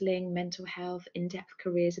counselling, mental health, in-depth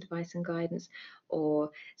careers advice and guidance, or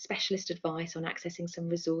specialist advice on accessing some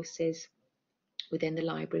resources within the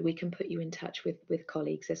library, we can put you in touch with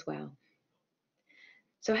colleagues as well.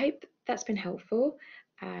 So I hope that's been helpful.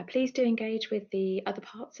 Please do engage with the other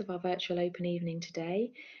parts of our virtual open evening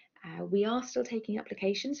today. We are still taking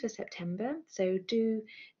applications for September, so do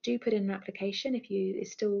put in an application if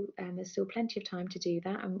there's still plenty of time to do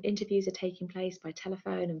that. And interviews are taking place by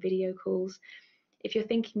telephone and video calls. If you're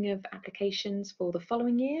thinking of applications for the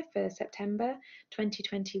following year, for September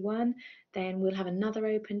 2021, then we'll have another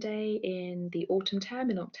open day in the autumn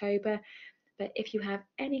term in October. But if you have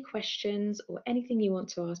any questions or anything you want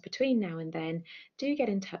to ask between now and then, do get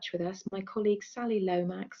in touch with us. My colleague Sally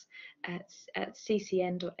Lomax at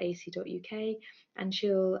ccn.ac.uk, and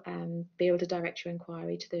she'll be able to direct your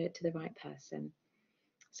inquiry to the right person.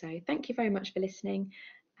 So thank you very much for listening,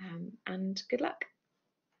 and good luck.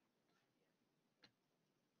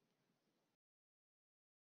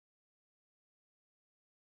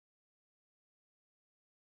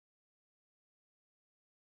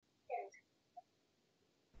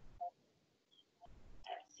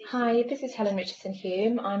 Hi, this is Helen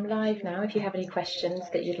Richardson-Hume. I'm live now if you have any questions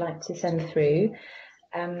that you'd like to send through.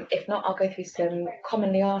 If not, I'll go through some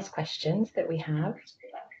commonly asked questions that we have.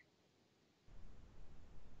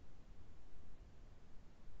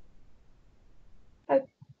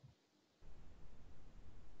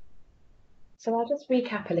 So I'll just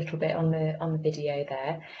recap a little bit on the video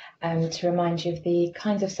there to remind you of the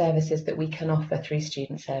kinds of services that we can offer through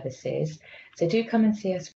student services. So do come and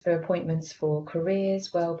see us for appointments for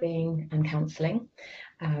careers, wellbeing and counselling.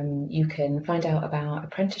 You can find out about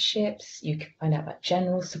apprenticeships, you can find out about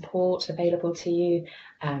general support available to you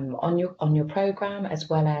on your programme, as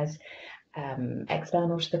well as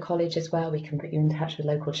external to the college as well. We can put you in touch with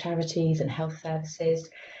local charities and health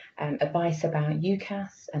services. Advice about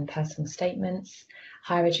UCAS and personal statements,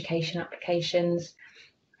 higher education applications,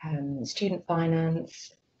 student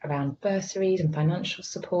finance, around bursaries and financial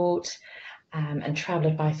support, and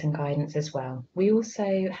travel advice and guidance as well. We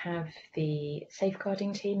also have the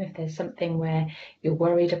safeguarding team if there's something where you're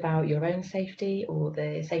worried about your own safety or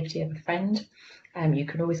the safety of a friend. You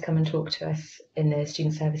can always come and talk to us in the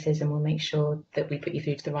student services, and we'll make sure that we put you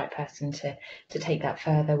through to the right person to take that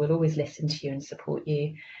further. We'll always listen to you and support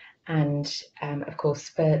you. And of course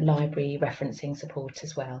for library referencing support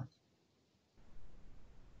as well.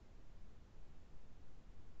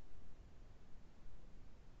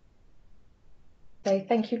 So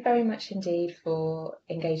thank you very much indeed for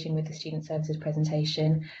engaging with the Student Services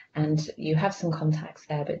presentation, and you have some contacts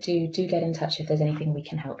there, but do get in touch if there's anything we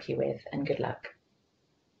can help you with, and good luck.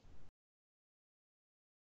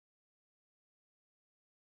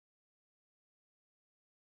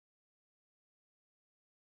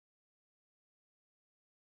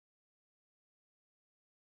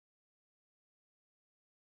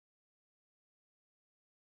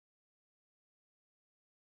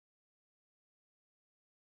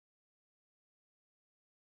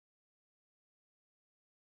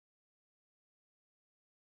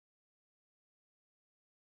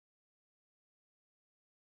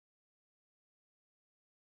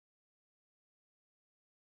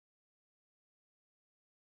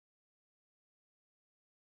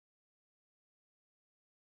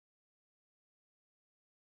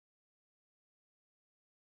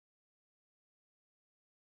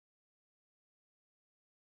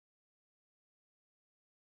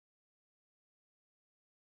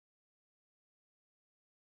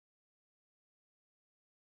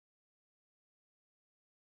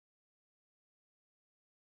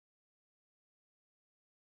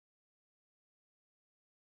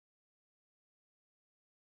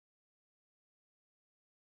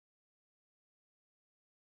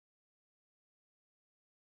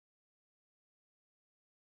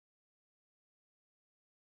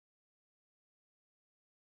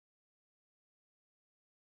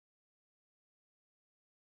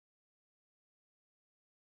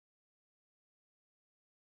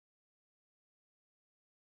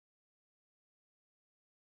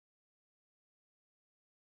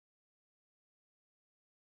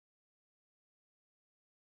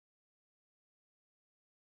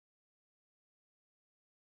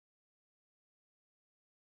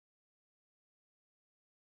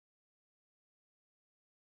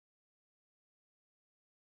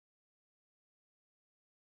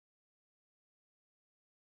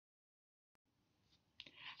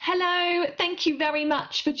 Hello, thank you very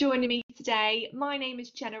much for joining me today. My name is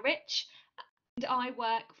Jenna Rich and I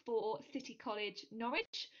work for City College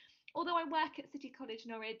Norwich. Although I work at City College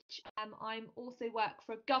Norwich, I also work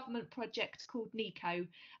for a government project called NICO,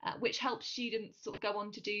 which helps students sort of go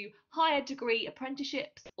on to do higher degree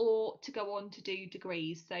apprenticeships or to go on to do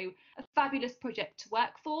degrees. So a fabulous project to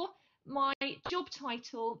work for. My job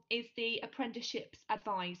title is the Apprenticeships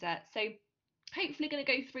Advisor. So hopefully going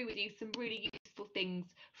to go through with you some really useful things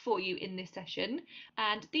for you in this session.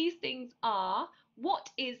 And these things are, what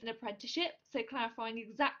is an apprenticeship? So clarifying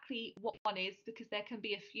exactly what one is, because there can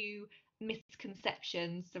be a few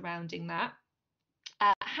misconceptions surrounding that.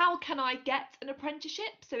 How can I get an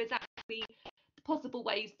apprenticeship? So exactly the possible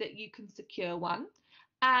ways that you can secure one.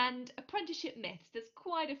 And apprenticeship myths. There's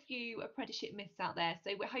quite a few apprenticeship myths out there,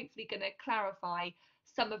 so we're hopefully going to clarify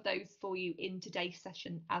some of those for you in today's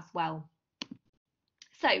session as well.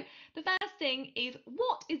 So the first thing is,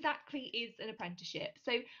 what exactly is an apprenticeship?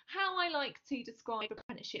 So how I like to describe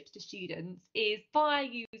apprenticeships to students is by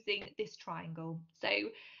using this triangle. So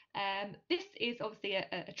this is obviously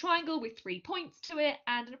a triangle with 3 points to it,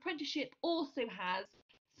 and an apprenticeship also has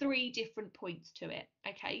 3 different points to it.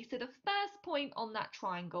 Okay, so the first point on that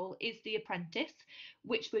triangle is the apprentice,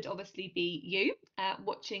 which would obviously be you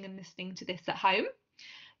watching and listening to this at home.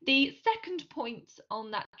 The second point on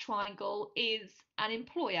that triangle is an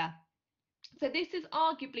employer. So this is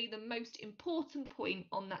arguably the most important point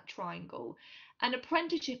on that triangle. An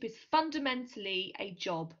apprenticeship is fundamentally a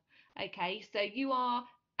job. Okay, so you are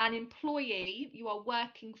an employee, you are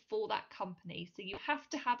working for that company. So you have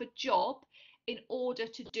to have a job in order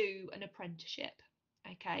to do an apprenticeship.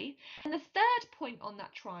 Okay, and the third point on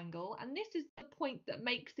that triangle, and this is the point that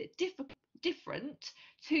makes it different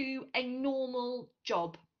to a normal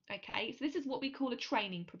job. Okay, so this is what we call a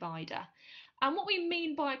training provider. And what we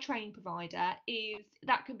mean by a training provider is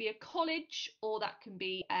that can be a college or that can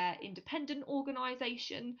be an independent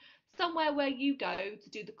organisation, somewhere where you go to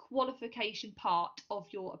do the qualification part of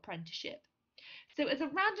your apprenticeship. So as a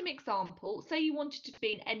random example, say you wanted to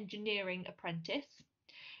be an engineering apprentice,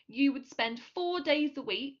 you would spend 4 days a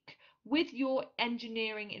week with your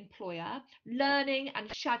engineering employer, learning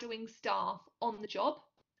and shadowing staff on the job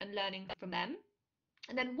and learning from them.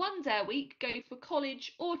 And then 1 day a week, go for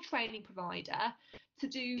college or training provider to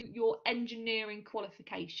do your engineering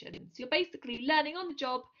qualification. So you're basically learning on the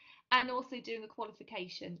job and also doing a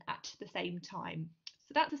qualification at the same time.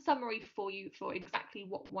 So that's a summary for you for exactly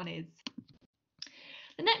what one is.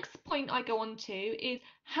 The next point I go on to is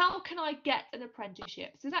how can I get an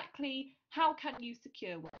apprenticeship? So exactly how can you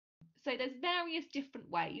secure one? So there's various different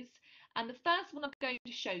ways, and the first one I'm going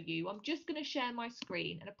to show you, I'm just going to share my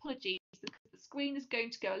screen, and apologies because the screen is going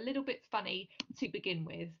to go a little bit funny to begin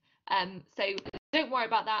with. So don't worry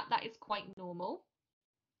about that, that is quite normal.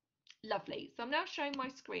 Lovely, so I'm now showing my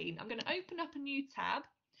screen. I'm going to open up a new tab,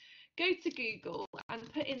 go to Google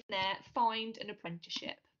and put in there, find an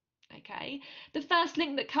apprenticeship. Okay, the first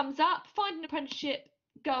link that comes up, find an apprenticeship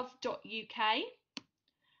gov.uk.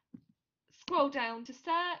 Scroll down to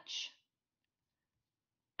search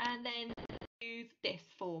and then use this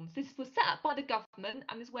form. So this was set up by the government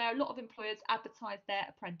and is where a lot of employers advertise their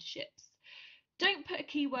apprenticeships. Don't put a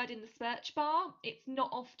keyword in the search bar, it's not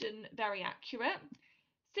often very accurate.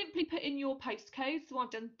 Simply put in your postcode, so I've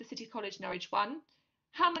done the City College Norwich one,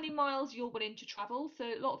 how many miles you're willing to travel, so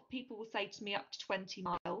a lot of people will say to me up to 20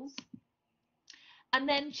 miles. And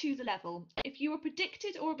then choose a level. If you were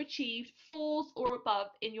predicted or have achieved 4s or above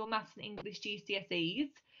in your Maths and English GCSEs,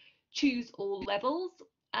 choose all levels.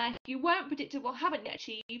 If you weren't predicted or haven't yet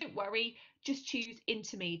achieved, don't worry, just choose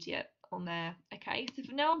intermediate on there. Okay, so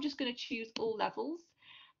for now I'm just going to choose all levels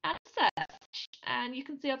and search. And you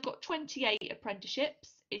can see I've got 28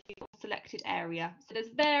 apprenticeships in your selected area. So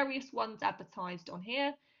there's various ones advertised on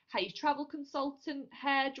here. How you travel consultant,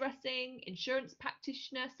 hairdressing, insurance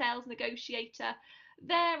practitioner, sales negotiator,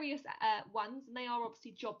 various ones, and they are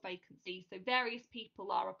obviously job vacancies, so various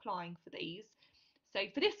people are applying for these. So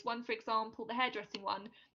for this one, for example, the hairdressing one,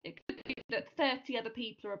 it could be that 30 other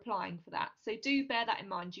people are applying for that, so do bear that in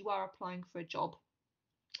mind, you are applying for a job.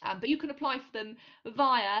 But you can apply for them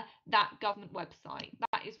via that government website.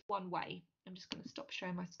 That is one way. I'm just going to stop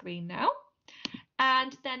sharing my screen now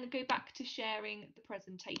and then go back to sharing the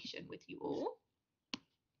presentation with you all.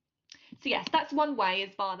 So yes, that's one way,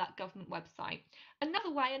 is via that government website.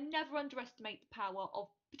 Another way, and never underestimate the power of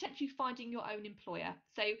potentially finding your own employer.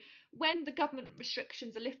 So when the government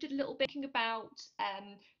restrictions are lifted a little bit, thinking about,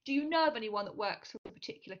 do you know of anyone that works for a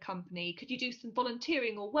particular company? Could you do some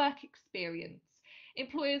volunteering or work experience?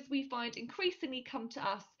 Employers, we find, increasingly come to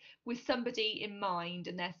us with somebody in mind,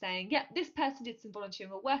 and they're saying, yeah, this person did some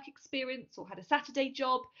volunteering or work experience or had a Saturday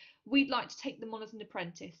job, we'd like to take them on as an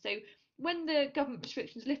apprentice. So when the government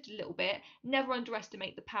restrictions lifted a little bit, never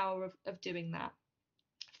underestimate the power of doing that.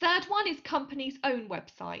 Third one is companies' own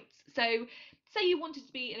websites. So say you wanted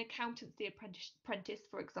to be an accountancy apprentice,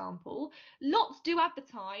 for example, lots do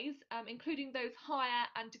advertise, including those higher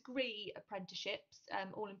and degree apprenticeships,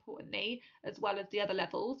 all importantly, as well as the other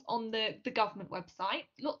levels, on the government website.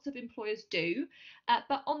 Lots of employers do,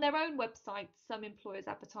 but on their own websites, some employers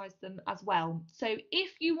advertise them as well. So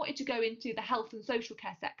if you wanted to go into the health and social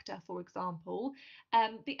care sector, for example,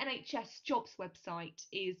 the NHS jobs website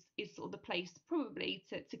is sort of the place probably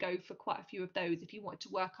to go for quite a few of those if you wanted to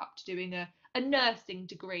work up to doing a nursing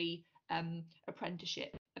degree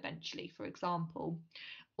apprenticeship eventually, for example.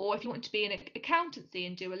 Or if you want to be in accountancy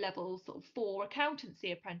and do a level sort of 4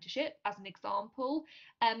 accountancy apprenticeship, as an example,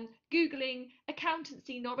 Googling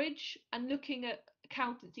accountancy Norwich and looking at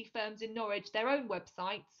accountancy firms in Norwich, their own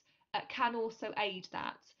websites, can also aid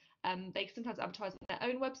that. They sometimes advertise on their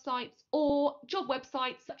own websites or job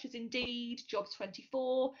websites such as Indeed,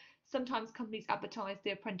 Jobs24. Sometimes companies advertise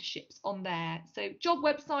the apprenticeships on there. So job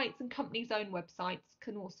websites and companies' own websites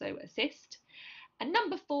can also assist. And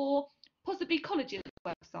number 4, possibly colleges'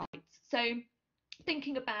 websites. So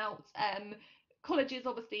thinking about colleges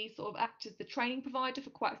obviously sort of act as the training provider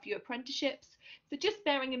for quite a few apprenticeships. So just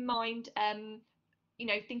bearing in mind you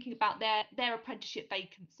know, thinking about their apprenticeship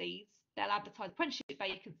vacancies. They'll advertise apprenticeship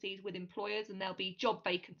vacancies with employers, and there'll be job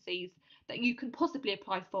vacancies that you can possibly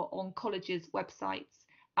apply for on colleges' websites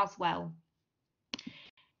as well.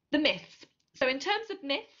 The myths. So in terms of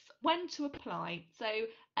myths, when to apply. So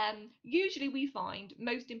usually we find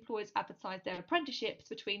most employers advertise their apprenticeships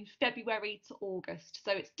between February to August.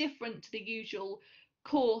 So it's different to the usual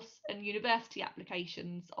course and university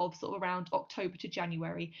applications of sort of around October to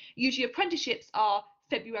January. Usually apprenticeships are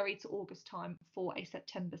February to August time for a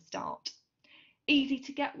September start. Easy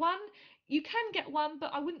to get one. You can get one,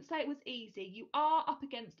 but I wouldn't say it was easy. You are up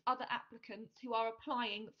against other applicants who are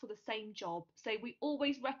applying for the same job. So we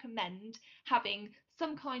always recommend having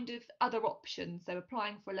some kind of other option. So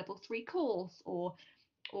applying for a level 3 course or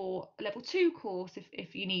a level 2 course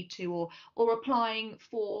if you need to, or applying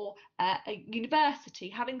for a university,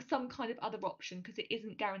 having some kind of other option, because it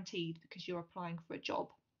isn't guaranteed because you're applying for a job.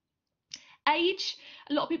 Age,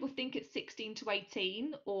 a lot of people think it's 16 to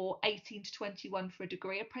 18 or 18 to 21 for a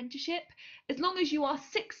degree apprenticeship. As long as you are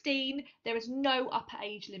 16, there is no upper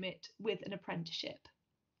age limit with an apprenticeship.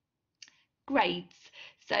 Grades.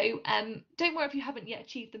 So don't worry if you haven't yet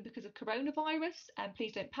achieved them because of coronavirus, and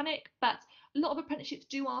please don't panic, but a lot of apprenticeships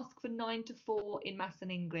do ask for 9 to 4 in maths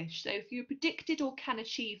and English. So if you're predicted or can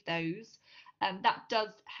achieve those, that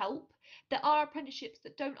does help. There are apprenticeships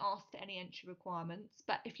that don't ask for any entry requirements,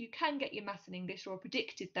 but if you can get your maths and English or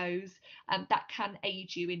predicted those, that can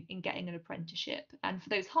aid you in getting an apprenticeship. And for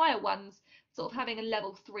those higher ones, sort of having a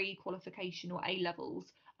level 3 qualification or A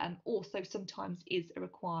levels also sometimes is a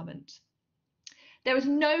requirement. There is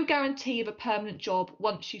no guarantee of a permanent job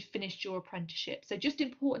once you've finished your apprenticeship. So just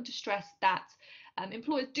important to stress that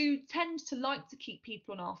employers do tend to like to keep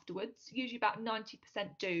people on afterwards, usually about 90%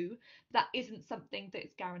 do. That isn't something that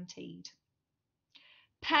is guaranteed.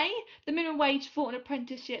 Pay, the minimum wage for an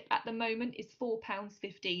apprenticeship at the moment is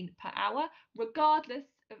 £4.15 per hour, regardless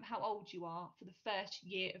of how old you are for the first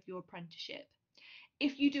year of your apprenticeship.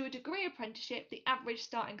 If you do a degree apprenticeship, the average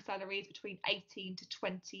starting salary is between £18,000 to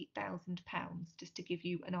 £20,000, just to give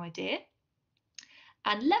you an idea.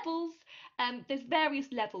 And levels, there's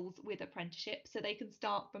various levels with apprenticeships. So they can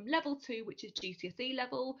start from level 2, which is GCSE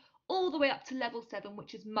level, all the way up to level 7,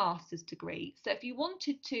 which is master's degree. So if you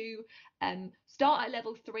wanted to start at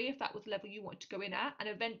level 3, if that was the level you wanted to go in at, and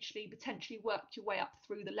eventually potentially work your way up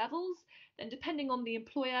through the levels, then depending on the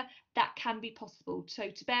employer, that can be possible. So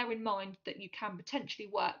to bear in mind that you can potentially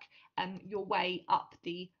work your way up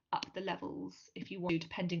the levels if you want to,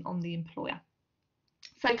 depending on the employer.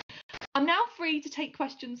 So I'm now free to take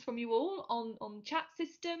questions from you all on the chat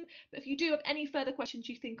system, but if you do have any further questions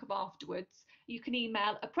you think of afterwards, you can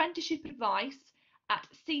email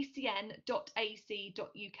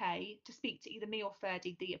apprenticeshipadvice@ccn.ac.uk to speak to either me or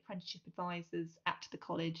Ferdy, the apprenticeship advisors at the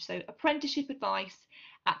college. So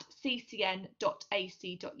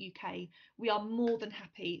apprenticeshipadvice@ccn.ac.uk. We are more than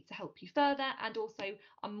happy to help you further, and also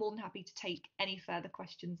I'm more than happy to take any further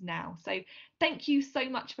questions now. So thank you so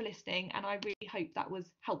much for listening, and I really hope that was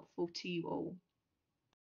helpful to you all.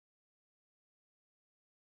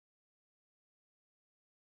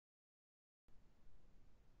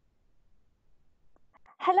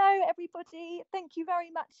 Hello everybody, thank you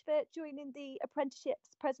very much for joining the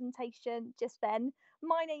apprenticeships presentation just then.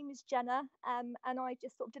 My name is Jenna and I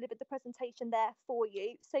just sort of delivered the presentation there for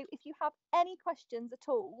you. So if you have any questions at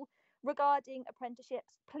all regarding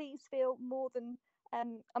apprenticeships, please feel I'm more than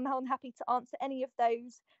happy to answer any of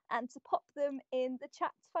those, and to pop them in the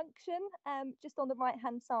chat function just on the right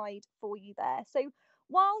hand side for you there. So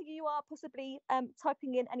while you are possibly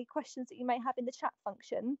typing in any questions that you may have in the chat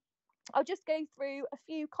function, I'll just go through a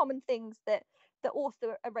few common things that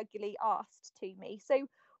also are regularly asked to me. So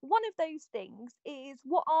one of those things is,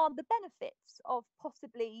 what are the benefits of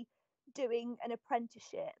possibly doing an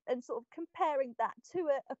apprenticeship, and sort of comparing that to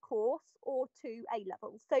a course or to A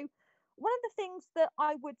levels. So one of the things that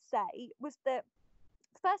I would say was that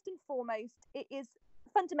first and foremost, it is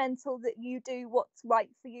fundamental that you do what's right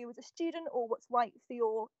for you as a student, or what's right for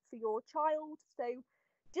your child. So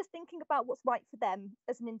just thinking about what's right for them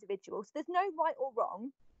as an individual. So there's no right or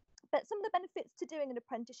wrong, but some of the benefits to doing an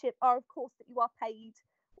apprenticeship are, of course, that you are paid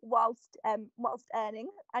whilst earning,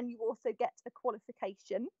 and you also get a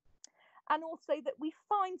qualification. And also that we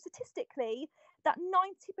find statistically that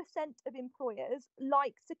 90% of employers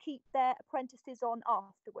like to keep their apprentices on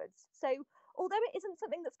afterwards. So although it isn't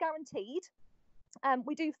something that's guaranteed,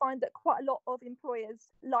 we do find that quite a lot of employers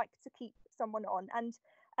like to keep someone on. And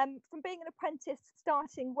from being an apprentice,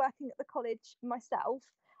 starting working at the college myself,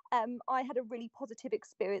 I had a really positive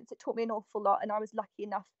experience. It taught me an awful lot, and I was lucky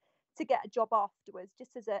enough to get a job afterwards,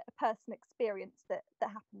 just as a personal experience that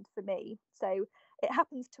happened for me. So it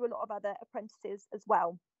happens to a lot of other apprentices as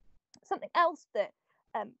well. Something else that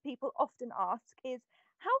people often ask is,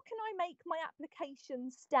 how can I make my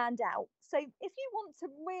application stand out? So if you want to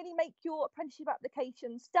really make your apprenticeship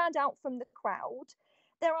application stand out from the crowd,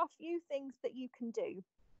 there are a few things that you can do.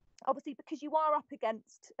 Obviously, because you are up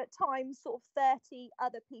against, at times, sort of 30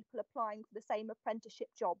 other people applying for the same apprenticeship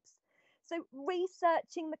jobs. So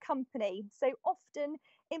researching the company. So often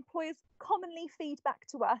employers commonly feed back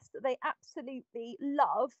to us that they absolutely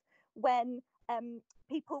love when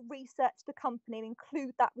people research the company and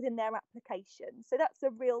include that within their application. So that's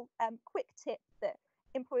a real quick tip that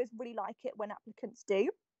employers really like it when applicants do.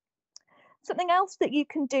 Something else that you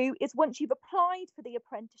can do is, once you've applied for the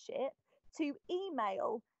apprenticeship, to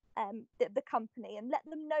email the company and let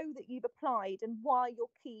them know that you've applied and why you're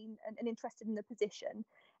keen and interested in the position.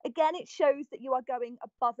 Again, it shows that you are going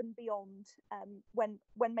above and beyond when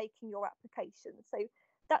making your application. So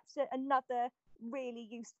that's another really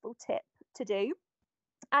useful tip to do.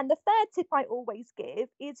 And the third tip I always give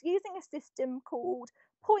is using a system called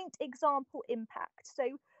Point Example Impact. So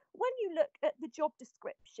when you look at the job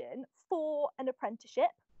description for an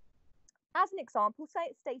apprenticeship, as an example, say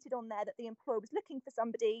it's stated on there that the employer was looking for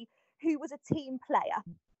somebody who was a team player.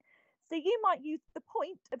 So you might use the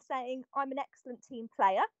point of saying, I'm an excellent team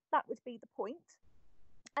player. That would be the point.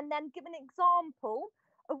 And then give an example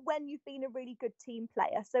of when you've been a really good team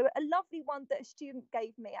player. So a lovely one that a student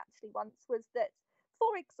gave me actually once was that,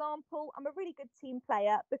 for example, I'm a really good team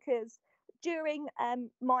player because during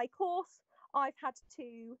my course, I've had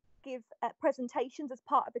to give presentations as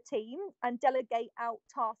part of a team and delegate out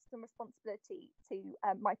tasks and responsibility to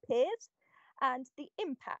my peers. And the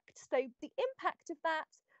impact. So the impact of that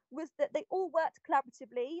was that they all worked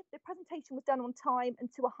collaboratively. The presentation was done on time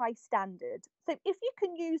and to a high standard. So if you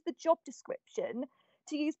can use the job description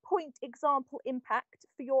to use point example impact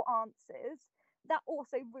for your answers, that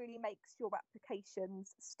also really makes your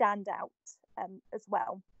applications stand out as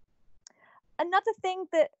well. Another thing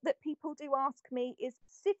that people do ask me is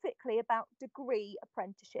specifically about degree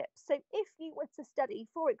apprenticeships. So if you were to study,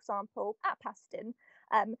 for example, at Paston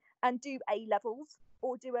and do A-levels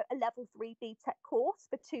or do a level 3 BTEC course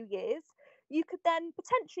for 2 years, you could then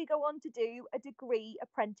potentially go on to do a degree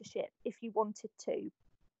apprenticeship if you wanted to.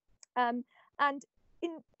 And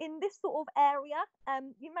in this sort of area,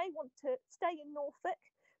 you may want to stay in Norfolk,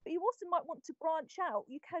 but you also might want to branch out.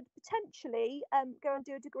 You could potentially go and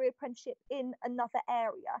do a degree apprenticeship in another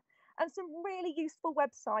area. And some really useful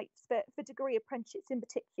websites for degree apprenticeships in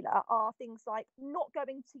particular are things like Not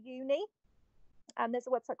Going to Uni, and there's a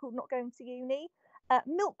website called Not Going to Uni,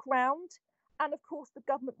 Milk Round, and of course the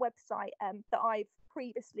government website that I've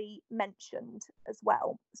previously mentioned as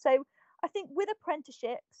well. So I think with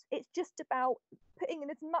apprenticeships, it's just about putting in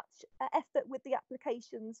as much effort with the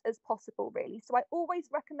applications as possible, really. So I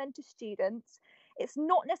always recommend to students, it's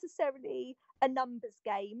not necessarily a numbers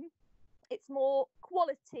game. It's more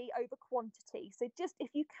quality over quantity. So just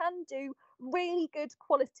if you can do really good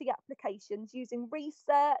quality applications using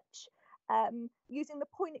research, using the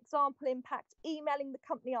point example impact, emailing the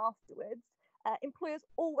company afterwards, employers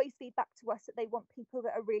always feed back to us that they want people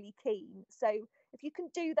that are really keen. So if you can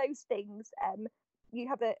do those things, you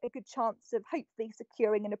have a good chance of hopefully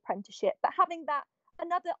securing an apprenticeship. But having that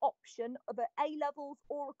another option of an A-levels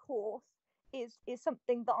or a course is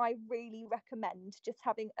something that I really recommend, just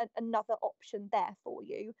having another option there for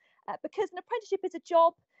you, because an apprenticeship is a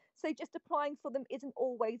job, so just applying for them isn't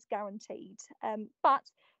always guaranteed.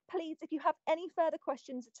 But please, if you have any further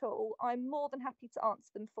questions at all, I'm more than happy to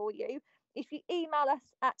answer them for you. If you email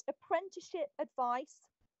us at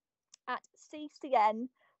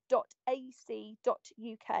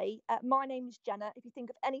apprenticeshipadvice@ccn.ac.uk. My name is Jenna. If you think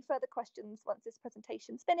of any further questions once this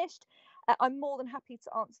presentation's finished, I'm more than happy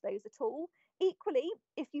to answer those at all. Equally,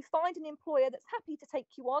 if you find an employer that's happy to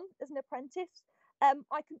take you on as an apprentice,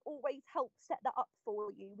 I can always help set that up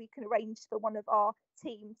for you. We can arrange for one of our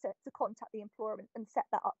team to contact the employer and set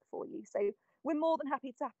that up for you. So we're more than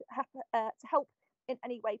happy to help in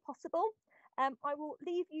any way possible. I will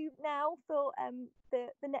leave you now for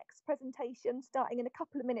the next presentation starting in a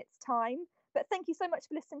couple of minutes' time. But thank you so much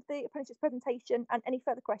for listening to the apprenticeship presentation, and any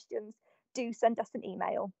further questions, do send us an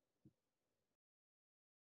email.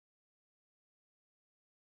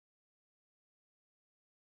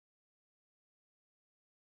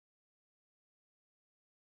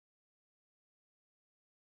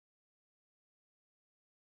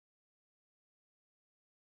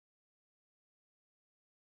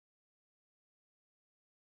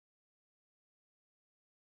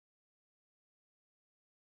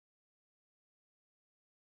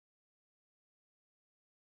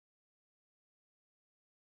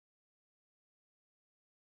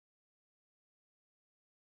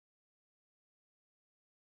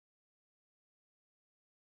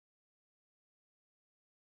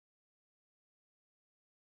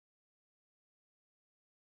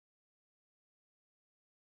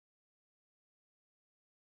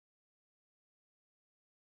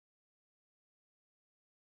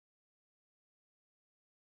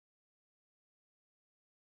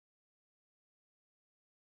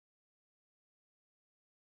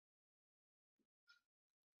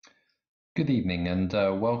 Good evening and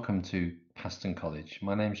welcome to Paston College.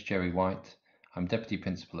 My name's Jerry White. I'm Deputy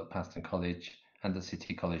Principal at Paston College and at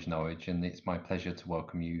City College Norwich, and it's my pleasure to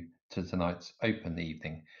welcome you to tonight's open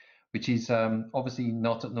evening, which is obviously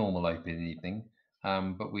not a normal open evening,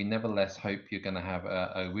 but we nevertheless hope you're going to have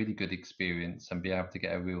a really good experience and be able to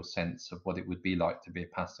get a real sense of what it would be like to be a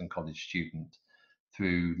Paston College student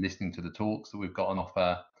through listening to the talks that we've got on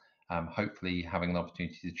offer, hopefully having an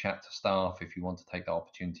opportunity to chat to staff if you want to take that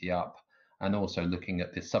opportunity up, and also looking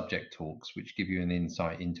at the subject talks, which give you an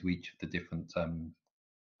insight into each of the different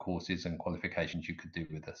courses and qualifications you could do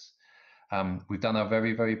with us. We've done our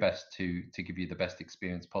very, very best to give you the best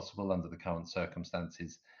experience possible under the current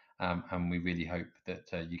circumstances, and we really hope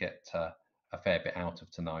that you get a fair bit out of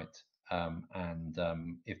tonight.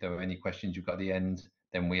 If there are any questions you've got at the end,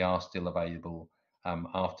 then we are still available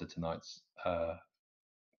after tonight's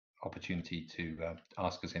opportunity to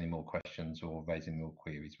ask us any more questions or raise any more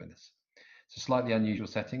queries with us. It's a slightly unusual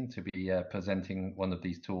setting to be presenting one of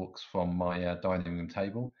these talks from my dining room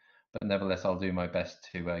table, but nevertheless I'll do my best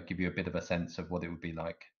to give you a bit of a sense of what it would be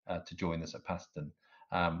like to join us at Paston,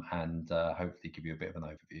 and hopefully give you a bit of an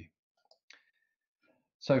overview.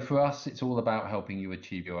 So for us, it's all about helping you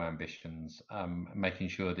achieve your ambitions, making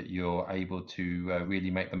sure that you're able to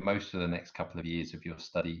really make the most of the next couple of years of your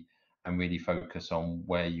study and really focus on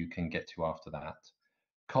where you can get to after that.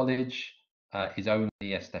 College is only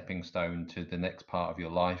a stepping stone to the next part of your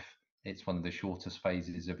life. It's one of the shortest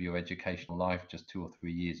phases of your educational life, just 2 or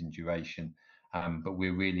 3 years in duration. But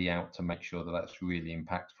we're really out to make sure that that's really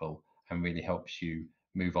impactful and really helps you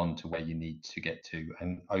move on to where you need to get to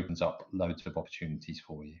and opens up loads of opportunities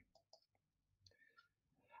for you.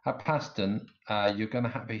 At Paston, you're going to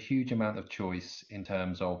have a huge amount of choice in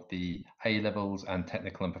terms of the A-levels and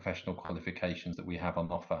technical and professional qualifications that we have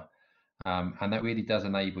on offer. And that really does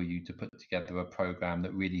enable you to put together a program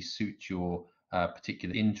that really suits your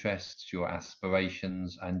particular interests, your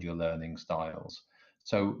aspirations, and your learning styles.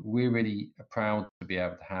 So we're really proud to be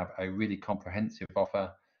able to have a really comprehensive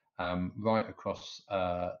offer right across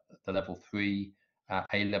the level 3,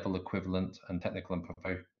 A-level equivalent and technical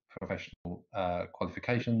and professional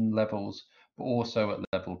qualification levels, but also at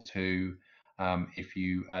level 2 if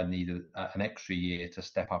you need an extra year to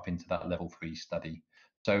step up into that level 3 study.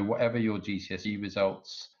 So whatever your GCSE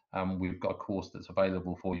results, we've got a course that's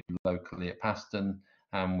available for you locally at Paston,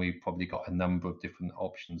 and we've probably got a number of different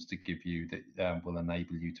options to give you that will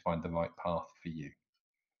enable you to find the right path for you.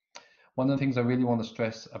 One of the things I really want to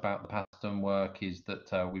stress about the Paston work is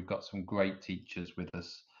that we've got some great teachers with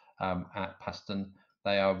us at Paston.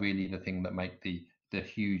 They are really the thing that make the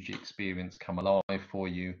huge experience come alive for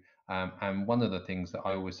you. And one of the things that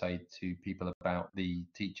I always say to people about the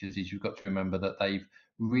teachers is you've got to remember that they've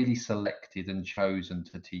really selected and chosen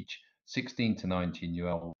to teach 16 to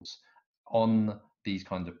 19-year-olds on these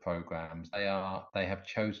kinds of programs. They have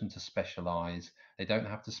chosen to specialize. They don't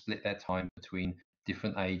have to split their time between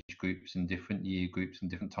different age groups and different year groups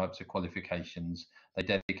and different types of qualifications. They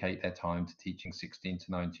dedicate their time to teaching 16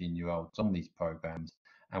 to 19-year-olds on these programs,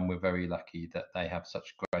 and we're very lucky that they have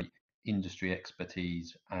such great industry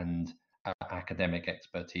expertise and academic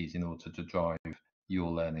expertise in order to drive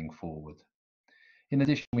your learning forward. In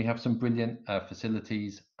addition, we have some brilliant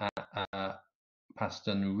facilities at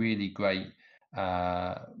Paston, really great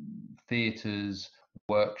theatres,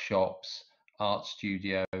 workshops, art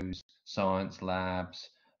studios, science labs,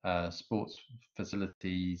 sports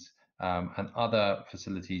facilities, and other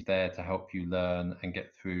facilities there to help you learn and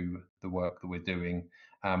get through the work that we're doing.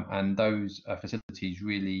 And those facilities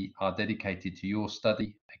really are dedicated to your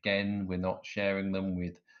study. Again, we're not sharing them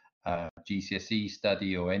with GCSE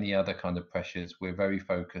study or any other kind of pressures. We're very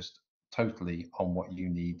focused totally on what you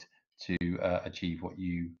need to achieve what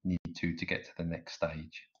you need to get to the next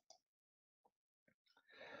stage.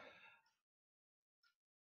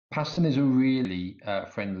 Paston is a really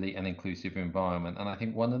friendly and inclusive environment, and I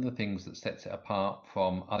think one of the things that sets it apart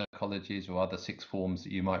from other colleges or other sixth forms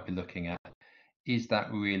that you might be looking at is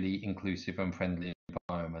that really inclusive and friendly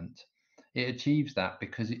environment. It achieves that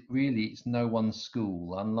because it's no one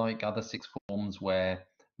school, unlike other sixth forms where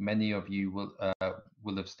many of you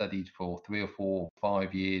will have studied for 3 or 4 or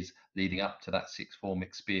 5 years leading up to that sixth form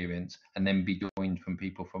experience, and then be joined from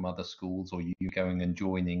people from other schools, or you going and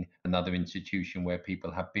joining another institution where people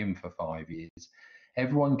have been for 5 years.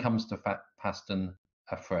 Everyone comes to Paston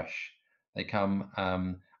afresh. They come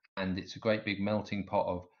and it's a great big melting pot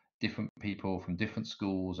of different people from different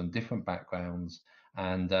schools and different backgrounds,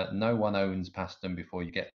 and no one owns Paston before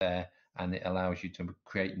you get there, and it allows you to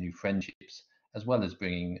create new friendships as well as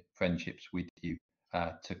bringing friendships with you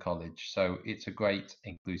to college. So it's a great,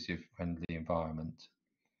 inclusive, friendly environment.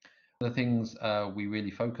 of the things we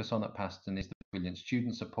really focus on at Paston is the brilliant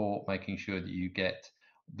student support, making sure that you get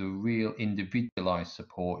the real individualized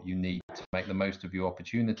support you need to make the most of your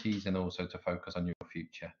opportunities and also to focus on your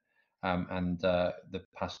future. The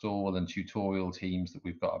pastoral and tutorial teams that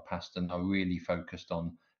we've got at Paston are really focused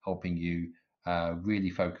on helping you really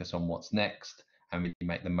focus on what's next and really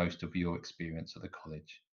make the most of your experience at the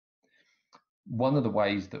college. One of the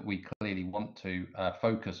ways that we clearly want to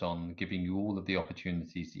focus on giving you all of the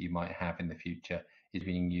opportunities that you might have in the future is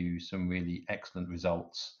giving you some really excellent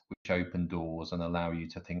results which open doors and allow you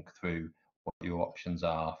to think through what your options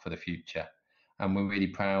are for the future. And we're really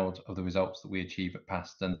proud of the results that we achieve at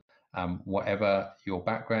Paston. Whatever your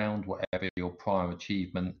background, whatever your prior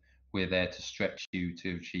achievement, we're there to stretch you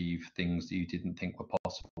to achieve things that you didn't think were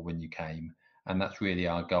possible when you came. And that's really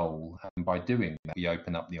our goal. And by doing that, we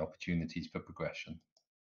open up the opportunities for progression.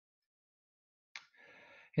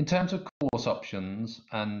 In terms of course options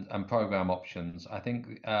and program options, I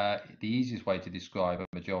think the easiest way to describe a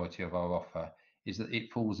majority of our offer is that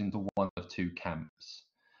it falls into one of two camps.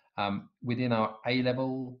 Within our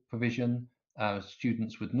A-level provision,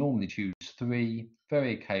 students would normally choose 3,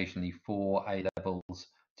 very occasionally 4 A-levels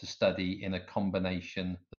to study in a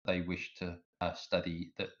combination that they wish to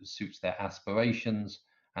study that suits their aspirations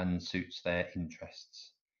and suits their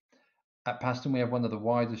interests. At Paston, we have one of the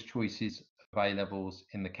widest choices of A-levels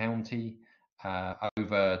in the county,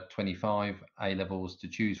 over 25 A-levels to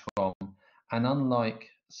choose from. And unlike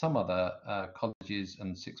some other colleges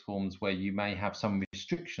and sixth forms where you may have some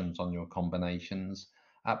restrictions on your combinations,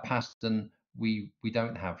 at Paston, we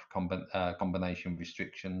don't have combination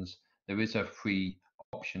restrictions. There is a free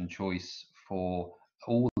option choice for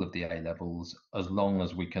all of the A-levels as long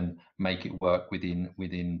as we can make it work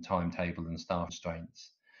within timetable and staff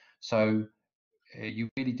constraints. So you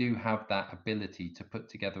really do have that ability to put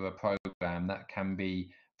together a program that can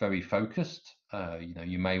be very focused.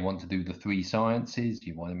 You may want to do the 3 sciences,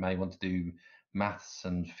 may want to do maths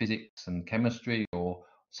and physics and chemistry, or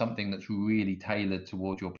something that's really tailored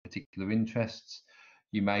towards your particular interests.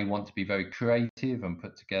 You may want to be very creative and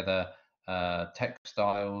put together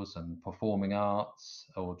textiles and performing arts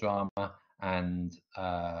or drama and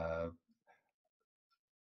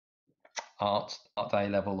art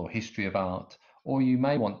A-level or history of art, or you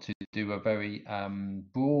may want to do a very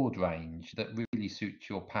broad range that really suits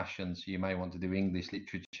your passions. So you may want to do English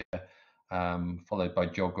literature, followed by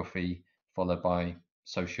geography, followed by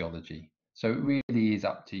sociology. So it really is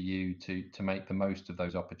up to you to make the most of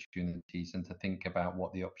those opportunities and to think about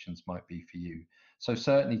what the options might be for you. So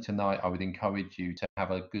certainly tonight, I would encourage you to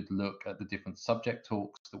have a good look at the different subject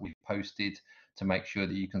talks that we've posted to make sure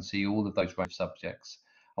that you can see all of those range of subjects.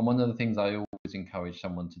 And one of the things I always encourage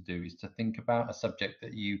someone to do is to think about a subject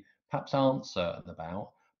that you perhaps aren't certain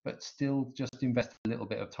about, but still just invest a little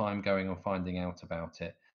bit of time going and finding out about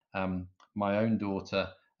it. My own daughter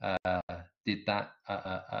did that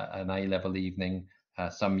an A-level evening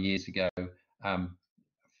some years ago,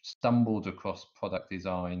 stumbled across product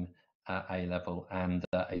design at A-level and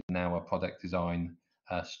is now a product design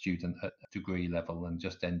student at degree level and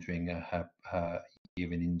just entering her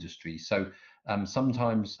year in industry. So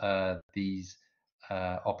sometimes these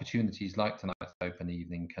opportunities like tonight's open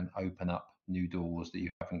evening can open up new doors that you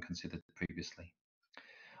haven't considered previously.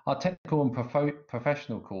 Our technical and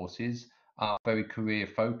professional courses are very career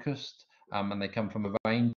focused and they come from a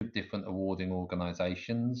range of different awarding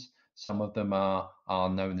organisations. Some of them are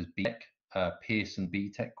known as BTEC, Pearson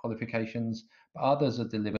BTEC qualifications, but others are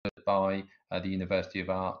delivered by the University of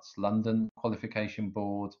Arts London Qualification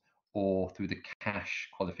Board or through the CASH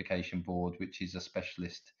Qualification Board, which is a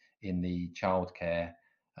specialist in the childcare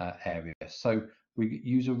area. So we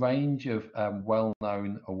use a range of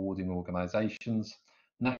well-known awarding organisations,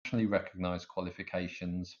 nationally recognised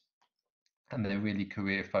qualifications, and they're really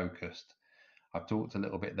career focused. I've talked a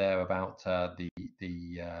little bit there about the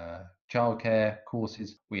childcare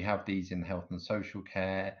courses. We have these in health and social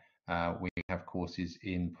care. We have courses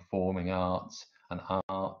in performing arts and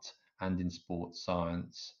art and in sports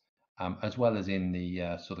science, as well as in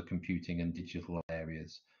the sort of computing and digital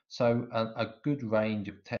areas. So a good range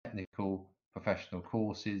of technical professional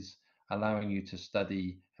courses allowing you to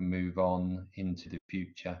study and move on into the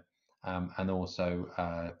future, and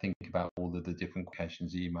also think about all of the different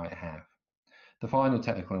qualifications that you might have. The final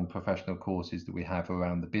technical and professional courses that we have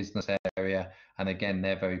around the business area, and again,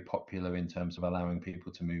 they're very popular in terms of allowing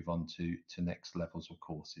people to move on to next levels of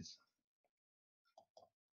courses.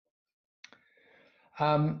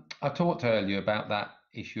 I talked earlier about that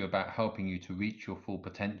issue about helping you to reach your full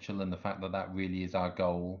potential and the fact that that really is our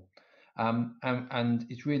goal. And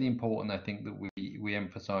it's really important, I think, that we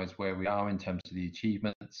emphasise where we are in terms of the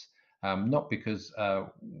achievements not because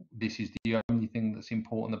this is the only thing that's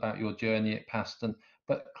important about your journey at Paston,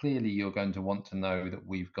 but clearly you're going to want to know that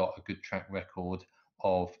we've got a good track record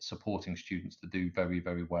of supporting students to do very,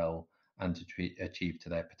 very well and to achieve to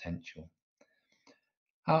their potential.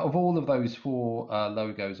 Out of all of those four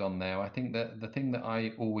logos on there, I think that the thing that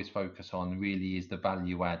I always focus on really is the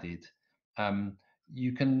value added.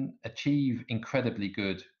 You can achieve incredibly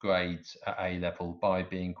good grades at A level by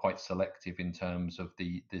being quite selective in terms of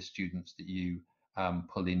the students that you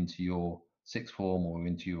pull into your sixth form or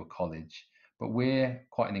into your college. But we're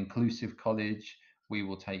quite an inclusive college. We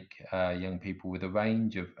will take young people with a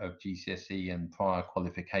range of GCSE and prior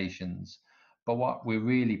qualifications. But what we're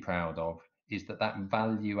really proud of is that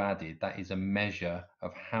value added, that is a measure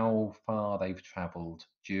of how far they've travelled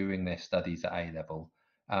during their studies at A level.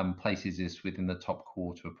 Places this within the top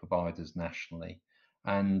quarter of providers nationally.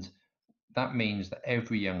 And that means that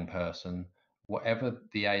every young person, whatever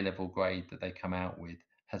the A-level grade that they come out with,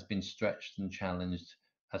 has been stretched and challenged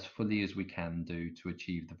as fully as we can do to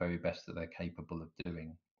achieve the very best that they're capable of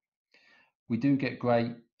doing. We do get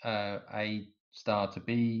great A star to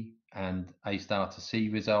B and A star to C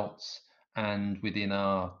results, and within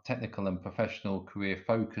our technical and professional career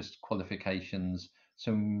focused qualifications,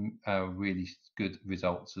 some really good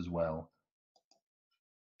results as well.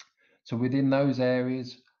 So within those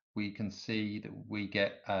areas, we can see that we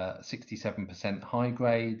get 67% high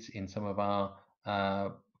grades in some of our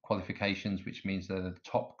qualifications, which means they're the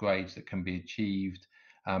top grades that can be achieved.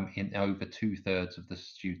 In over 2/3 of the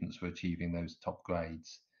students who are achieving those top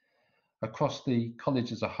grades. Across the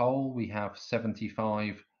college as a whole, we have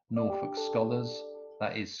 75 Norfolk Scholars.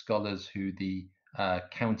 That is scholars who the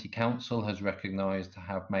County Council has recognised to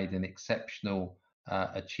have made an exceptional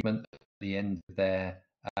achievement at the end of their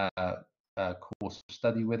course of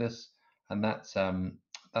study with us, and that's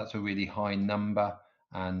a really high number,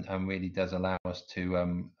 and really does allow us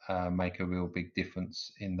to make a real big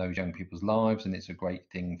difference in those young people's lives, and it's a great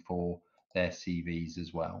thing for their CVs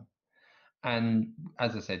as well. And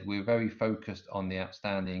as I said, we're very focused on the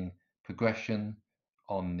outstanding progression,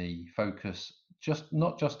 on the focus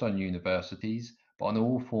not just on universities, but on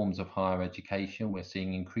all forms of higher education. We're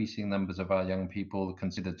seeing increasing numbers of our young people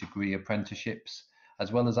consider degree apprenticeships,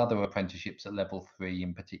 as well as other apprenticeships at level 3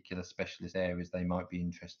 in particular specialist areas they might be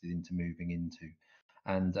interested into moving into.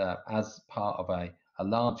 And as part of a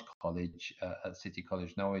large college at City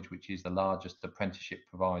College Norwich, which is the largest apprenticeship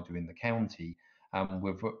provider in the county,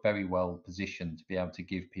 we're very well positioned to be able to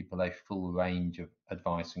give people a full range of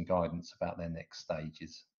advice and guidance about their next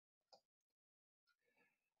stages.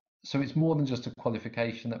 So it's more than just a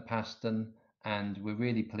qualification at Paston, and we're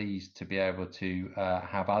really pleased to be able to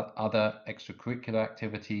have other extracurricular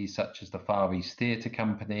activities such as the Far East Theatre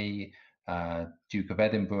Company, Duke of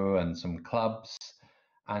Edinburgh, and some clubs,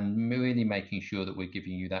 and really making sure that we're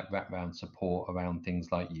giving you that wraparound support around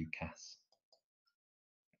things like UCAS.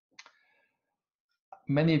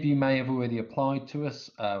 Many of you may have already applied to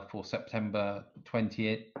us for September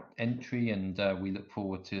 20 entry, and we look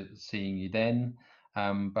forward to seeing you then.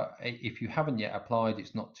 But if you haven't yet applied,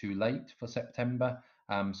 it's not too late for September.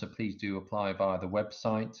 So please do apply via the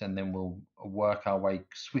website, and then we'll work our way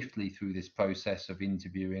swiftly through this process of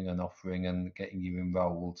interviewing and offering and getting you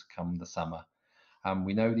enrolled come the summer.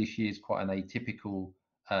 We know this year is quite an atypical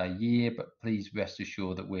year, but please rest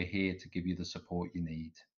assured that we're here to give you the support you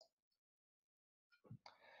need.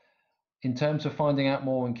 In terms of finding out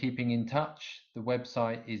more and keeping in touch, the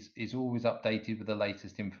website is always updated with the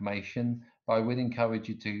latest information, but I would encourage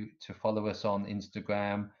you to follow us on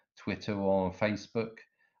Instagram, Twitter, or on Facebook.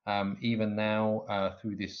 Even now,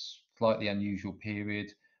 through this slightly unusual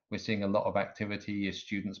period, we're seeing a lot of activity as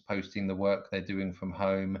students posting the work they're doing from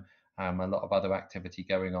home, a lot of other activity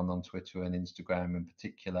going on Twitter and Instagram in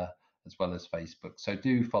particular, as well as Facebook. So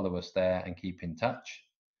do follow us there and keep in touch.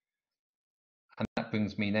 And that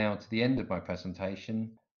brings me now to the end of my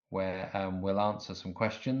presentation, where we'll answer some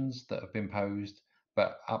questions that have been posed.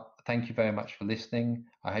 But thank you very much for listening.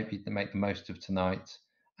 I hope you make the most of tonight,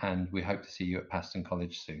 and we hope to see you at Paston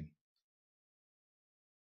College soon.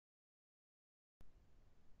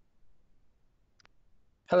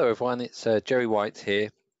 Hello everyone, it's Jerry White here.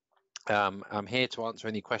 I'm here to answer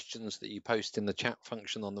any questions that you post in the chat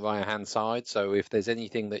function on the right hand side. So if there's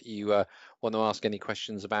anything that you want to ask any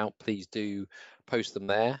questions about, please do post them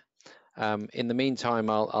there. In the meantime,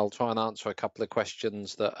 I'll try and answer a couple of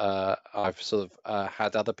questions that I've sort of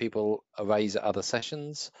had other people raise at other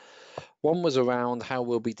sessions. One was around how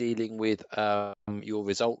we'll be dealing with your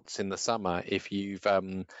results in the summer if you've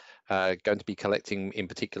going to be collecting, in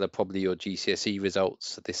particular, probably your GCSE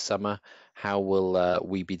results this summer. How will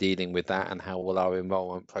we be dealing with that, and how will our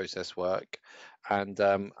enrolment process work? And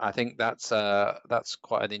I think that's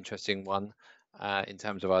quite an interesting one in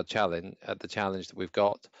terms of our challenge, the challenge that we've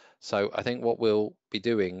got. So I think what we'll be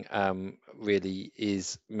doing really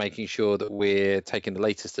is making sure that we're taking the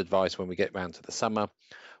latest advice when we get round to the summer,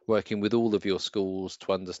 working with all of your schools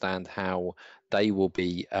to understand how they will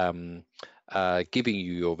be giving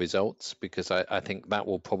you your results, because I think that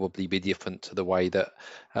will probably be different to the way that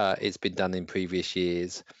it's been done in previous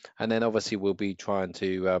years. And then obviously we'll be trying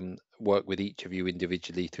to work with each of you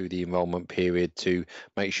individually through the enrolment period to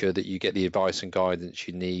make sure that you get the advice and guidance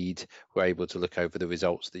you need. We're able to look over the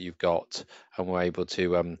results that you've got, and we're able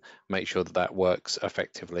to make sure that that works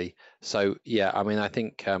effectively. So yeah, I mean, I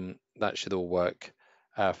think that should all work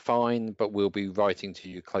fine, but we'll be writing to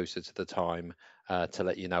you closer to the time to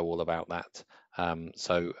let you know all about that.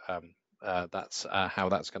 That's how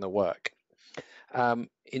that's going to work.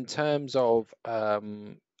 In terms of a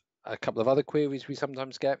couple of other queries we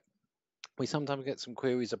sometimes get some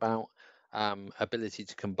queries about ability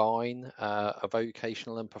to combine a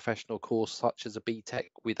vocational and professional course such as a BTEC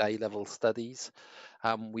with A-level studies.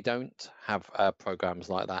 We don't have programs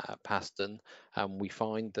like that at Paston. We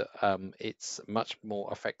find that it's much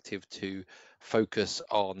more effective to focus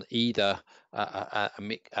on either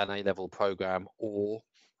an A-level program or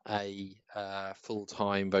a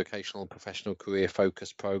full-time vocational and professional career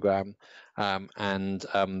focused program, and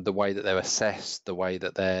the way that they're assessed, the way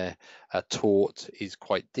that they're taught is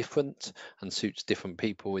quite different and suits different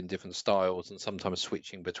people in different styles, and sometimes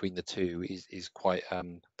switching between the two is quite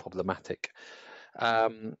problematic.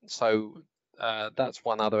 So that's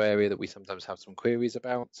one other area that we sometimes have some queries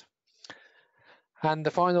about. And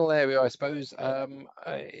the final area, I suppose,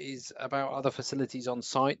 is about other facilities on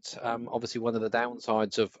site. Obviously, one of the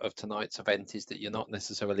downsides of tonight's event is that you're not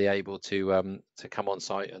necessarily able to come on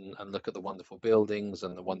site and look at the wonderful buildings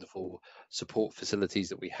and the wonderful support facilities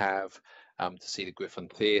that we have, to see the Griffin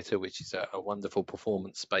Theatre, which is a wonderful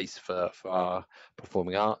performance space for our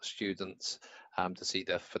performing arts students, to see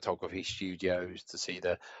the photography studios, to see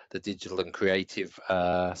the digital and creative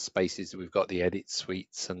spaces that we've got, the edit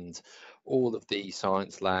suites, and all of the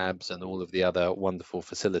science labs and all of the other wonderful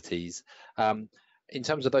facilities. In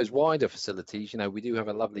terms of those wider facilities, we do have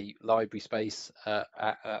a lovely library space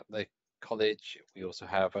at the college. We also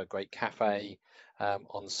have a great cafe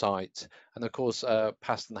on site, and of course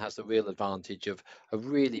Paston has the real advantage of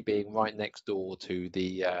really being right next door to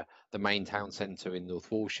the main town centre in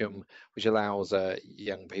North Walsham, which allows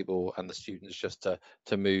young people and the students just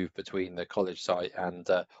to move between the college site and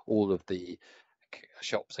all of the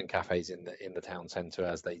shops and cafes in the town centre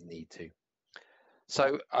as they need to.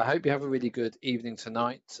 So I hope you have a really good evening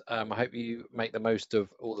tonight. I hope you make the most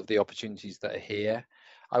of all of the opportunities that are here.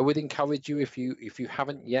 I would encourage you, if you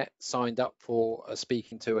haven't yet signed up for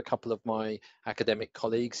speaking to a couple of my academic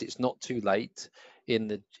colleagues, it's not too late. In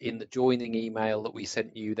the joining email that we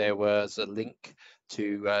sent you, there was a link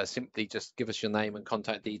to simply just give us your name and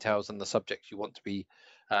contact details and the subject you want to be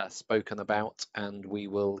spoken about, and we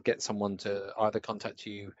will get someone to either contact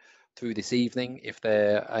you through this evening if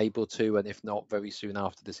they're able to, and if not, very soon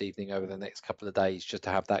after this evening, over the next couple of days, just to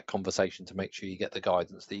have that conversation to make sure you get the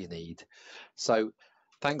guidance that you need. So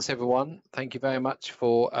thanks everyone, thank you very much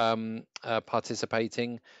for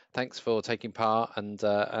participating, thanks for taking part, and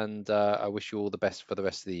I wish you all the best for the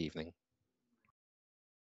rest of the evening.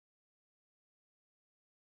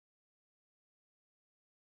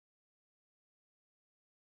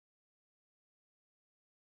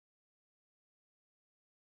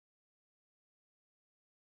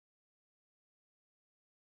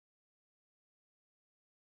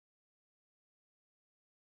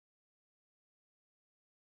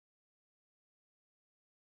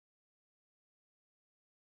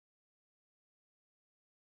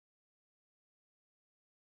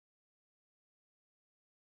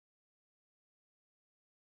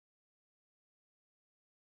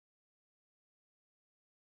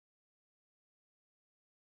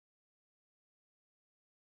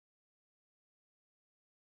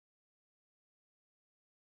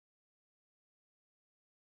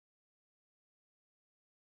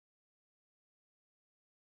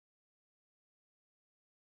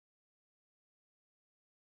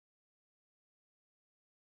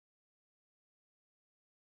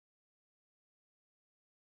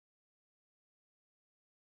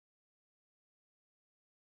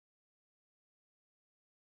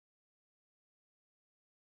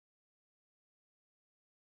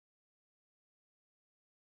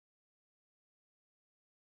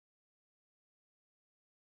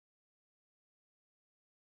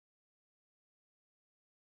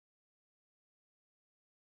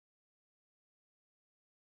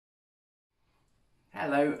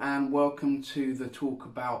 Hello and welcome to the talk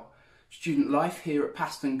about student life here at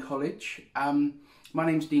Paston College. My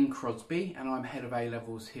name's Dean Crosby and I'm Head of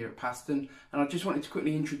A-Levels here at Paston, and I just wanted to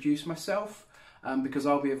quickly introduce myself because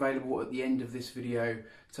I'll be available at the end of this video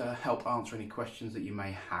to help answer any questions that you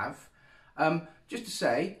may have. Just to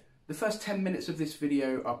say, the first 10 minutes of this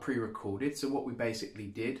video are pre-recorded, so what we basically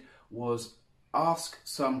did was ask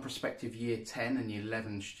some prospective Year 10 and Year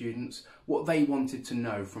 11 students what they wanted to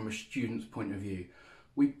know from a student's point of view.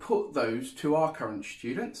 We put those to our current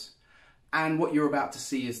students, and what you're about to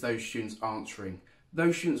see is those students answering.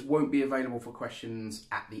 Those students won't be available for questions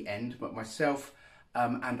at the end, but myself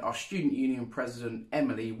and our Student Union President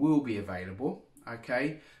Emily will be available,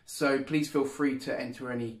 okay? So please feel free to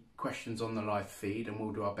enter any questions on the live feed and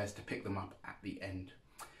we'll do our best to pick them up at the end.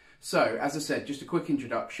 So, as I said, just a quick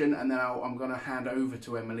introduction, and now I'm going to hand over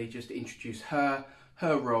to Emily just to introduce her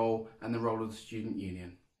role and the role of the Student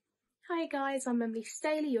Union. Hi guys, I'm Emily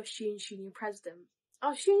Staley, your Students' Union President.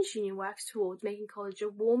 Our Students' Union works towards making college a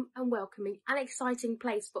warm and welcoming and exciting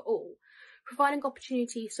place for all, providing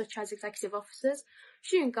opportunities such as executive officers,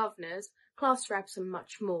 student governors, class reps and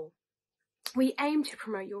much more. We aim to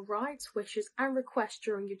promote your rights, wishes and requests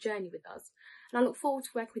during your journey with us, and I look forward to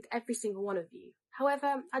working with every single one of you.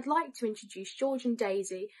 However, I'd like to introduce George and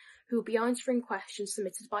Daisy, who will be answering questions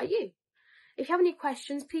submitted by you. If you have any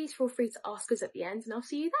questions, please feel free to ask us at the end and I'll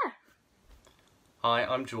see you there. Hi,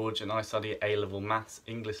 I'm George and I study A-Level Maths,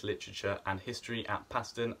 English Literature and History at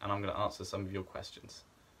Paston, and I'm going to answer some of your questions.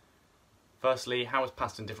 Firstly, how is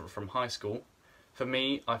Paston different from high school? For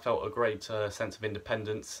me, I felt a great sense of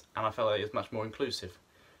independence and I felt that it is much more inclusive.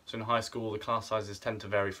 So in high school, the class sizes tend to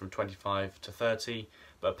vary from 25 to 30,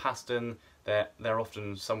 but at Paston, they're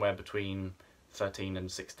often somewhere between 13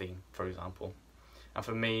 and 16, for example. And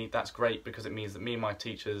for me, that's great because it means that me and my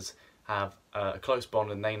teachers have a close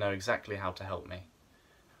bond and they know exactly how to help me.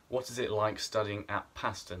 What is it like studying at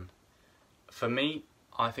Paston? For me,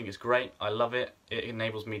 I think it's great. I love it. It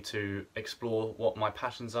enables me to explore what my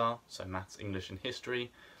passions are, so maths, English and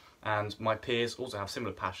history, and my peers also have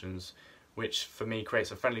similar passions, which for me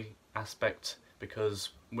creates a friendly aspect because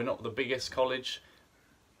we're not the biggest college,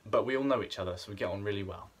 but we all know each other, so we get on really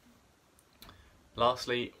well.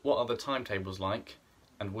 Lastly, what are the timetables like,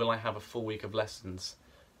 and will I have a full week of lessons?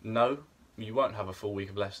 No, you won't have a full week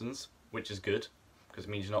of lessons, which is good, because it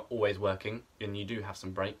means you're not always working, and you do have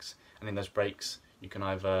some breaks, and in those breaks you can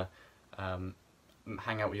either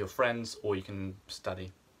hang out with your friends or you can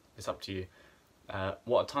study. It's up to you.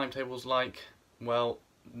 What are timetables like? Well,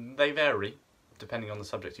 they vary depending on the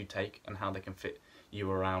subject you take and how they can fit you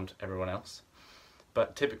around everyone else.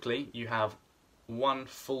 But typically you have one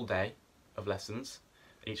full day of lessons,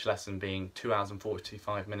 each lesson being 2 hours and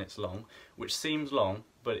 45 minutes long, which seems long,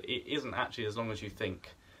 but it isn't actually as long as you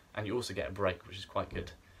think. And you also get a break, which is quite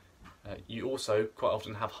good. You also quite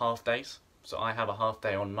often have half days. So I have a half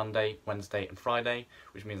day on Monday, Wednesday and Friday,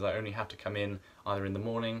 which means I only have to come in either in the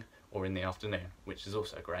morning or in the afternoon, which is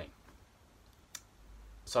also great.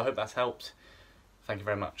 So I hope that's helped. Thank you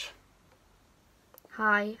very much.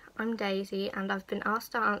 Hi, I'm Daisy and I've been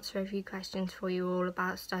asked to answer a few questions for you all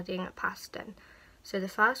about studying at Paston. So the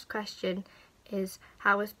first question is,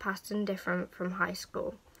 how is Paston different from high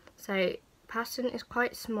school? So Paston is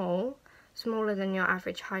quite small, smaller than your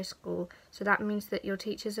average high school, so that means that your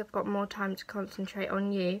teachers have got more time to concentrate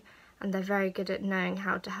on you and they're very good at knowing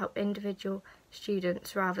how to help individual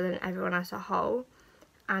students rather than everyone as a whole.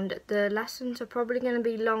 And the lessons are probably going to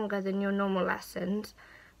be longer than your normal lessons,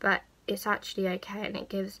 but it's actually okay and it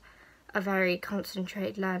gives a very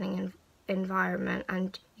concentrated learning environment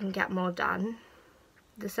and you can get more done.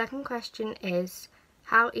 The second question is,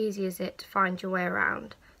 how easy is it to find your way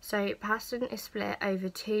around? So Paston is split over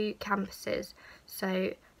 2 campuses,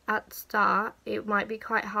 so at the start it might be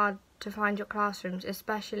quite hard to find your classrooms,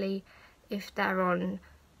 especially if they're on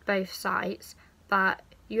both sites, but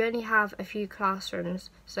you only have a few classrooms,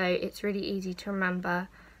 so it's really easy to remember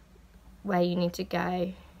where you need to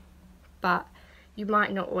go, but you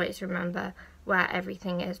might not always remember where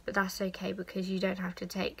everything is, but that's okay because you don't have to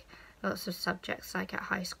take lots of subjects like at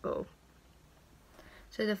high school.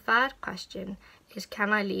 So the third question is,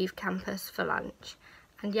 can I leave campus for lunch?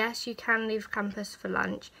 And yes, you can leave campus for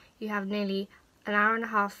lunch. You have nearly an hour and a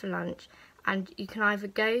half for lunch, and you can either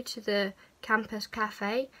go to the campus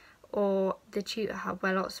cafe or the tutor hub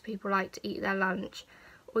where lots of people like to eat their lunch,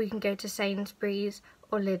 or you can go to Sainsbury's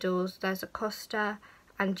or Lidl's. There's a Costa,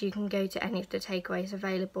 and you can go to any of the takeaways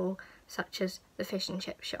available, such as the fish and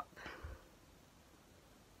chip shop.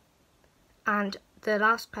 And the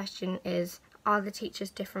last question is, are the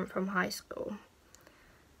teachers different from high school?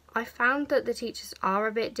 I found that the teachers are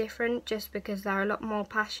a bit different just because they're a lot more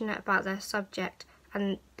passionate about their subject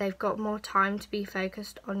and they've got more time to be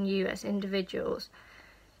focused on you as individuals.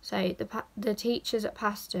 So the teachers at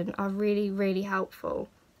Paston are really, really helpful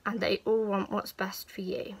and they all want what's best for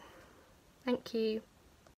you. Thank you.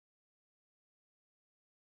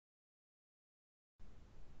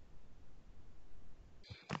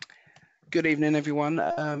 Good evening, everyone.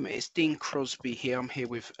 It's Dean Crosby here. I'm here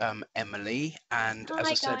with Emily, and Hi,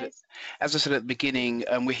 as I said at the beginning,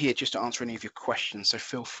 we're here just to answer any of your questions. So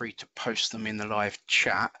feel free to post them in the live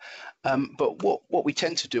chat. But what we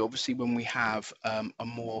tend to do, obviously, when we have a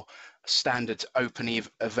more standard open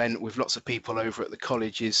event with lots of people over at the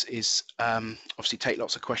college, is obviously take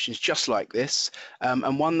lots of questions just like this.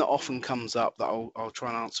 And one that often comes up that I'll try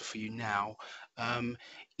and answer for you now.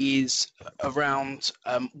 Is around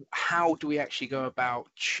how do we actually go about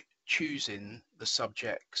choosing the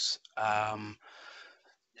subjects, in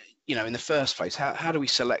the first place? How do we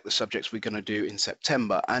select the subjects we're going to do in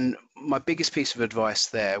September? And my biggest piece of advice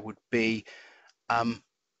there would be the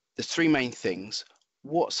three main things.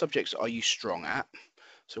 What subjects are you strong at?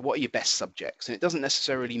 So what are your best subjects? And it doesn't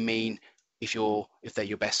necessarily mean if they're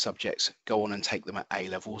your best subjects, go on and take them at A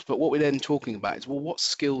levels. But what we're then talking about is, well, what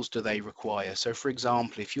skills do they require? So for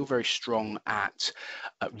example, if you're very strong at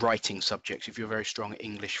writing subjects, if you're very strong at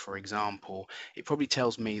English, for example, it probably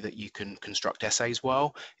tells me that you can construct essays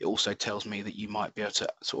well. It also tells me that you might be able to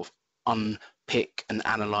sort of unpick and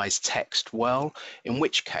analyze text well, in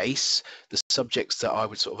which case the subjects that I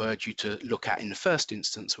would sort of urge you to look at in the first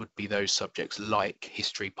instance would be those subjects like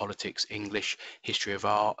history, politics, English, history of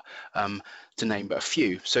art, to name but a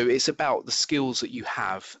few. So it's about the skills that you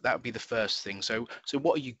have. That would be the first thing. So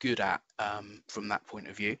what are you good at from that point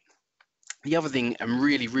of view? The other thing, and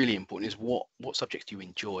really, really important, is what subjects do you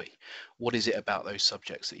enjoy? What is it about those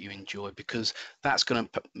subjects that you enjoy? Because that's going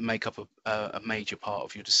to make up a major part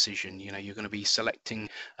of your decision. You're going to be selecting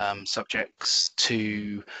subjects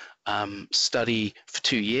to study for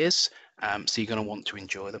 2 years, so you're going to want to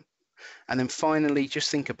enjoy them. And then finally, just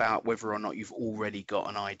think about whether or not you've already got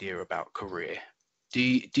an idea about career. Do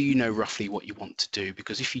you know roughly what you want to do?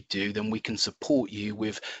 Because if you do, then we can support you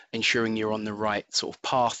with ensuring you're on the right sort of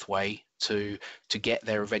pathway to get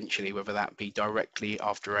there eventually, whether that be directly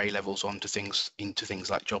after A levels into things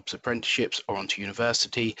like jobs, apprenticeships, or onto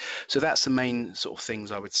university. So that's the main sort of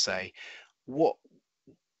things I would say. What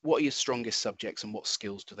are your strongest subjects and what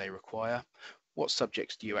skills do they require? What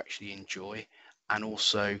subjects do you actually enjoy? And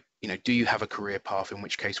also, do you have a career path, in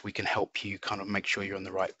which case we can help you kind of make sure you're on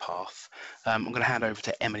the right path. I'm going to hand over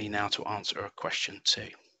to Emily now to answer a question too.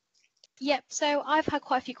 Yep, so I've had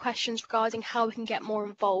quite a few questions regarding how we can get more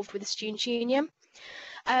involved with the Students' Union.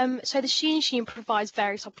 So the Students' Union provides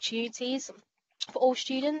various opportunities for all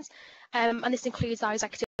students, and this includes our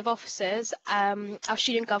executive officers, our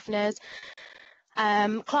student governors,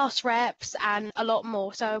 class reps, and a lot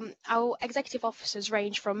more. So our executive officers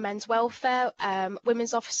range from men's welfare,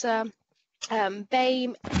 women's officer,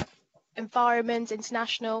 BAME, environment,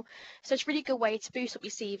 international. So it's a really good way to boost up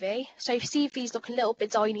your CV. So if your CV's look a little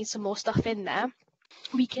bit dull, you need some more stuff in there,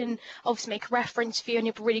 we can obviously make a reference for you, and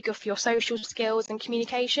you're really good for your social skills and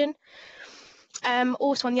communication.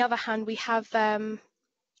 Also, on the other hand, we have sorry,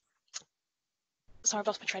 I've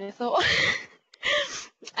lost my train of thought.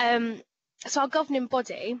 So our governing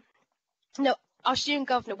body, our student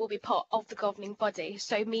governor will be part of the governing body,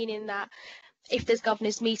 so meaning that if there's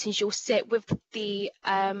governors meetings, you'll sit with the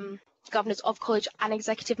governors of college and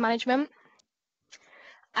executive management.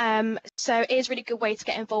 So it is a really good way to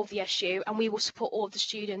get involved with the SU, and we will support all of the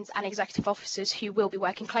students and executive officers who will be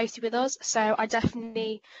working closely with us. So I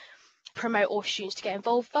definitely promote all students to get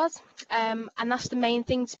involved with us, and that's the main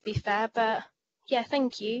thing, to be fair. But yeah,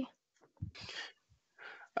 thank you.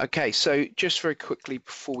 Okay, so just very quickly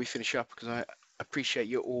before we finish up, because I appreciate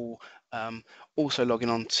you all also logging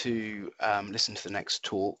on to listen to the next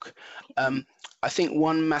talk. I think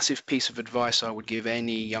one massive piece of advice I would give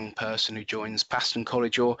any young person who joins Paston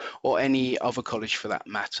College or any other college for that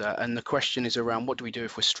matter, and the question is around what do we do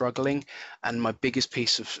if we're struggling? And my biggest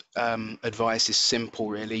piece of advice is simple,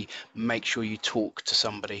 really. Make sure you talk to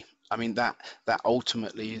somebody. I mean, that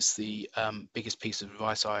ultimately is the biggest piece of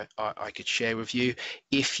advice I could share with you.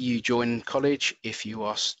 If you join college, if you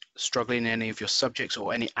are struggling in any of your subjects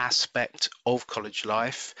or any aspect of college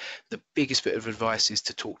life, the biggest bit of advice is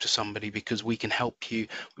to talk to somebody, because we can help you.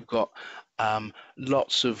 We've got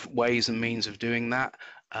lots of ways and means of doing that.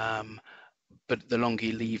 But the longer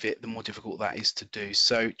you leave it, the more difficult that is to do.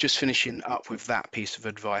 So just finishing up with that piece of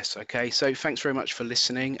advice. Okay, so thanks very much for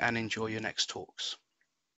listening, and enjoy your next talks.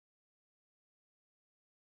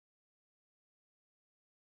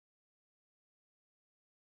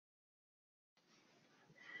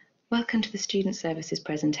 Welcome to the Student Services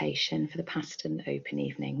presentation for the Paston Open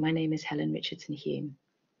Evening. My name is Helen Richardson-Hume.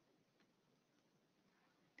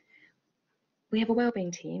 We have a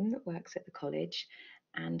wellbeing team that works at the college,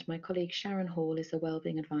 and my colleague Sharon Hall is the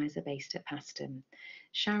wellbeing advisor based at Paston.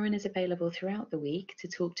 Sharon is available throughout the week to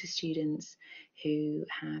talk to students who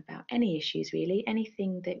have about any issues really,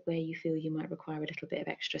 anything that where you feel you might require a little bit of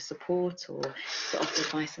extra support, or to offer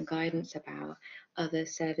advice and guidance about other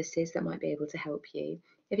services that might be able to help you.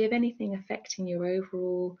 If you have anything affecting your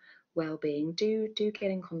overall wellbeing, do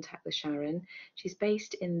get in contact with Sharon. She's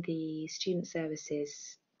based in the Student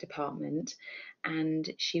Services department, and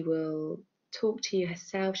she will talk to you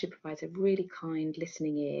herself. She provides a really kind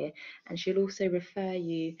listening ear, and she'll also refer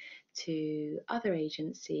you to other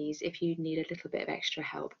agencies if you need a little bit of extra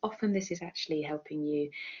help. Often this is actually helping you,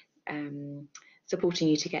 supporting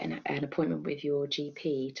you to get an appointment with your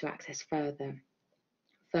GP to access further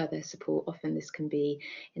support. Often this can be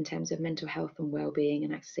in terms of mental health and wellbeing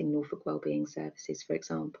and accessing Norfolk Wellbeing Services, for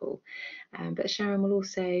example. But Sharon will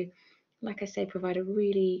also, like I say, provide a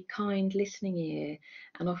really kind listening ear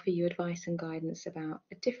and offer you advice and guidance about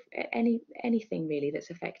anything really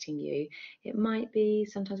that's affecting you. It might be,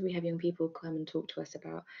 sometimes we have young people come and talk to us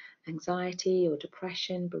about anxiety or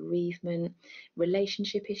depression, bereavement,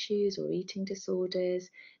 relationship issues or eating disorders,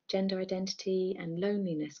 gender identity, and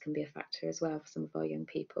loneliness can be a factor as well for some of our young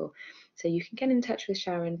people. So you can get in touch with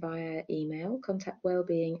Sharon via email, contact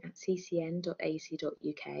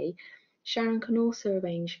wellbeing@ccn.ac.uk. Sharon can also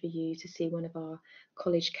arrange for you to see one of our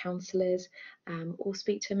college counsellors, or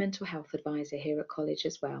speak to a mental health advisor here at college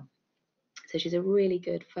as well. So she's a really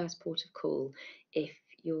good first port of call if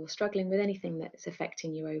you're struggling with anything that's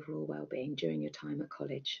affecting your overall wellbeing during your time at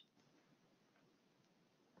college.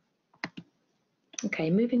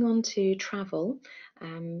 Okay, moving on to travel.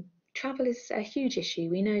 Travel is a huge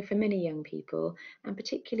issue, we know, for many young people, and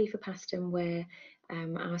particularly for Paston, where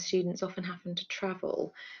our students often happen to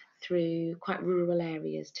travel through quite rural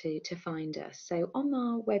areas to find us. So on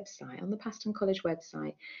our website, on the Paston College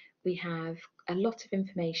website, we have a lot of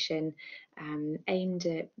information aimed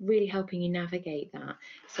at really helping you navigate that.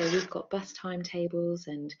 So we've got bus timetables,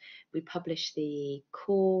 and we publish the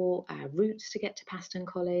core routes to get to Paston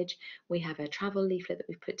College. We have a travel leaflet that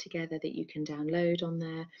we've put together that you can download on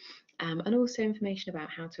there, and also information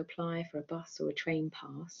about how to apply for a bus or a train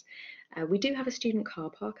pass. We do have a student car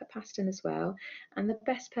park at Paston as well, and the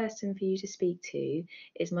best person for you to speak to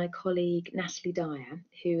is my colleague Natalie Dyer,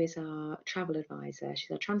 who is our travel advisor.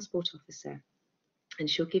 She's our transport officer, and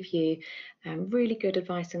she'll give you really good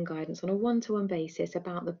advice and guidance on a one-to-one basis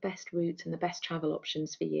about the best routes and the best travel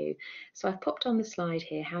options for you. So I've popped on the slide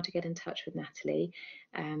here how to get in touch with Natalie.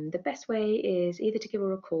 The best way is either to give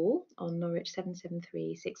her a call on Norwich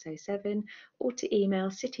 773 607 or to email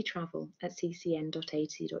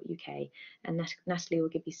citytravel@ccn.ac.uk, and Natalie will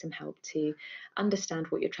give you some help to understand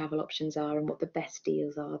what your travel options are and what the best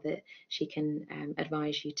deals are that she can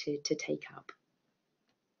advise you to take up.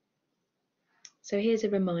 So here's a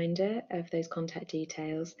reminder of those contact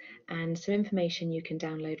details and some information you can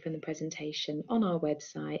download from the presentation on our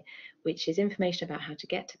website, which is information about how to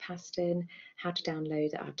get to Paston, how to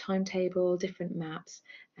download our timetable, different maps,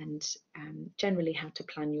 and generally how to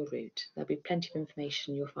plan your route. There'll be plenty of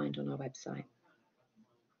information you'll find on our website.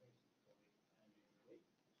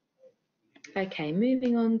 Okay,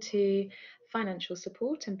 moving on to financial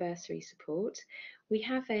support and bursary support. We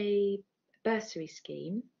have a bursary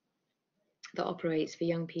scheme that operates for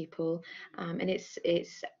young people, and it's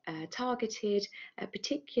targeted at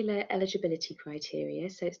particular eligibility criteria.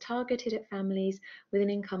 So it's targeted at families with an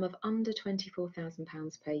income of under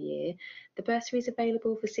 £24,000 per year. The bursary is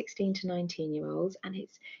available for 16 to 19-year-olds, and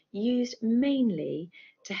it's used mainly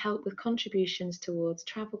to help with contributions towards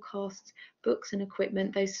travel costs, books and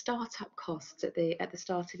equipment, those start-up costs at the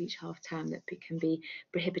start of each half term that can be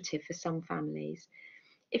prohibitive for some families.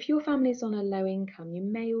 If your family is on a low income, you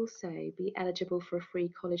may also be eligible for a free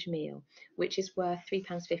college meal, which is worth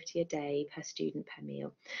 £3.50 a day per student per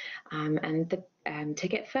meal. To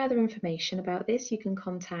get further information about this, you can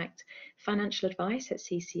contact financial advice at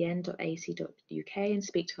ccn.ac.uk and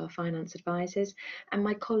speak to our finance advisors. And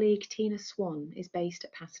my colleague Tina Swan is based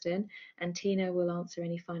at Paston, and Tina will answer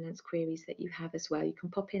any finance queries that you have as well. You can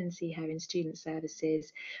pop in and see her in student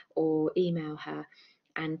services or email her,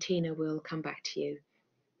 and Tina will come back to you.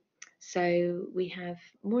 So we have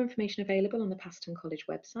more information available on the Paston College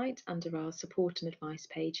website under our support and advice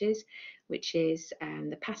pages, which is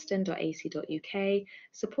the paston.ac.uk,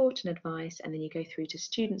 support and advice, and then you go through to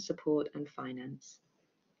student support and finance.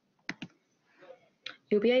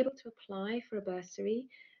 You'll be able to apply for a bursary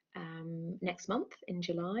next month in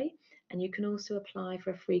July, and you can also apply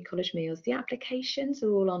for a free college meals. The applications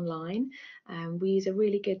are all online. We use a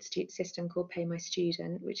really good system called Pay My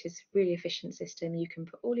Student, which is a really efficient system. You can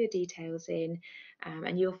put all your details in,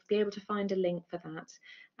 and you'll be able to find a link for that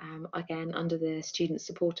again under the student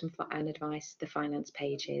support and advice, the finance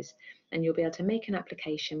pages, and you'll be able to make an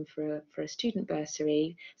application for a student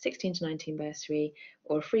bursary, 16 to 19 bursary,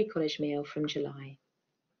 or a free college meal from July.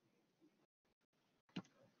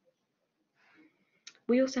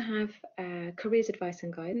 We also have careers advice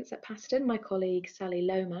and guidance at Paston. My colleague Sally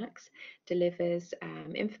Lomax delivers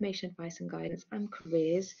information, advice and guidance and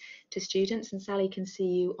careers to students, and Sally can see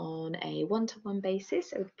you on a one-to-one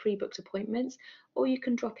basis with pre-booked appointments, or you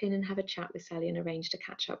can drop in and have a chat with Sally and arrange to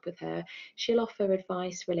catch up with her. She'll offer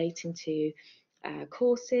advice relating to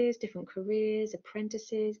courses, different careers,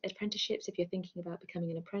 apprenticeships if you're thinking about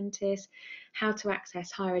becoming an apprentice, how to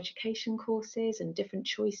access higher education courses and different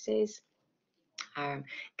choices,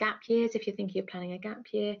 gap years if you're thinking of planning a gap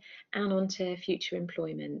year, and on to future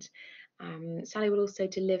employment. Sally will also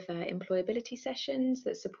deliver employability sessions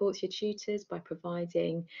that supports your tutors by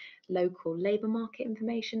providing local labour market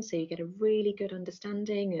information, so you get a really good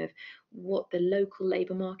understanding of what the local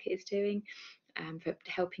labour market is doing, for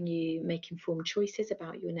helping you make informed choices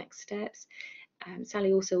about your next steps.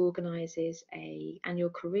 Sally also organises an annual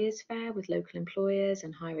careers fair with local employers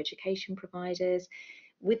and higher education providers.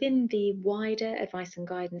 Within the wider advice and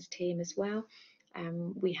guidance team as well,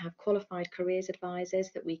 we have qualified careers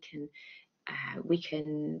advisors that we can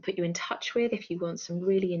put you in touch with if you want some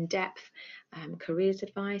really in-depth careers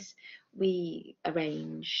advice. We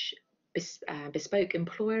arrange bespoke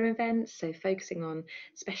employer events, so focusing on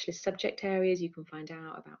specialist subject areas. You can find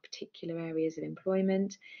out about particular areas of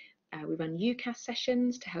employment. We run UCAS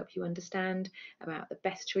sessions to help you understand about the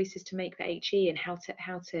best choices to make for HE and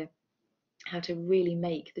how to really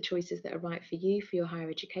make the choices that are right for you for your higher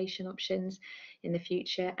education options in the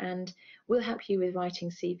future. And we'll help you with writing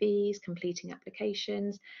CVs, completing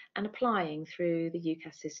applications and applying through the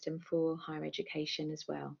UCAS system for higher education as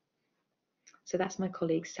well. So that's my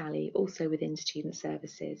colleague Sally, also within Student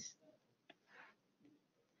Services.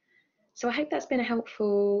 So I hope that's been a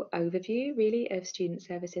helpful overview, really, of Student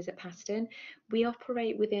Services at Paston. We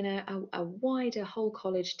operate within a wider whole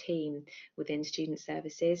college team within Student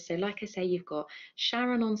Services. So like I say, you've got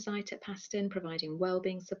Sharon on site at Paston providing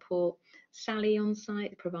wellbeing support, Sally on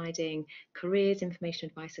site providing careers, information,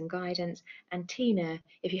 advice and guidance, and Tina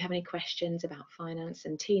if you have any questions about finance,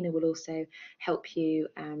 and Tina will also help you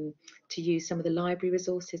to use some of the library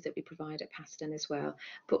resources that we provide at Paston as well.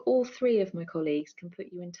 But all three of my colleagues can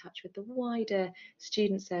put you in touch with the wider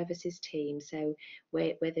Student Services team, so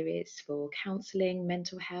whether it's for counselling,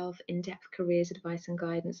 mental health, in-depth careers advice and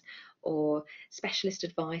guidance, or specialist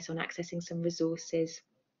advice on accessing some resources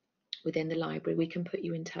within the library, we can put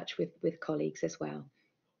you in touch with colleagues as well.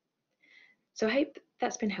 So I hope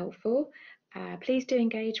that's been helpful. Please do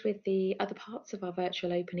engage with the other parts of our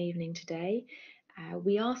virtual open evening today.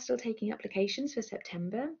 We are still taking applications for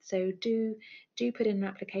September, so do put in an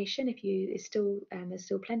application if there's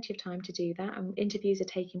still plenty of time to do that. Interviews are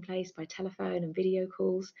taking place by telephone and video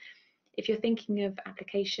calls. If you're thinking of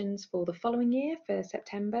applications for the following year, for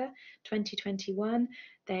September 2021,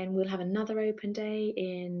 then we'll have another open day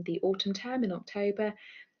in the autumn term in October.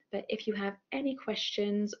 But if you have any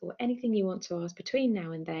questions or anything you want to ask between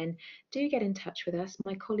now and then, do get in touch with us.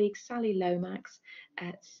 My colleague Sally Lomax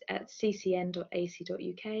at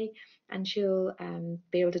ccn.ac.uk, and she'll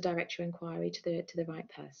be able to direct your inquiry to the right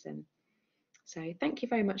person. So thank you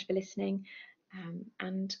very much for listening,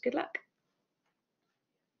 and good luck.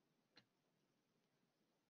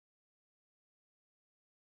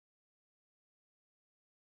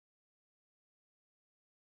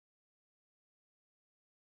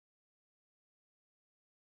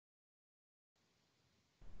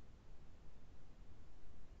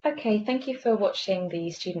 Okay, thank you for watching the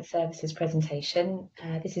Student Services presentation.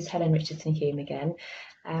 This is Helen Richardson-Hume again.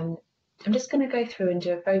 I'm just going to go through and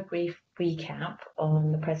do a very brief recap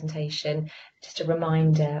on the presentation, just a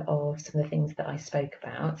reminder of some of the things that I spoke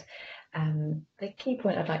about. The key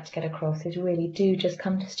point I'd like to get across is really do just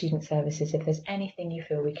come to Student Services if there's anything you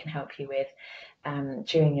feel we can help you with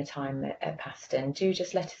during your time at Paston. Do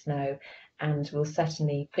just let us know, and we'll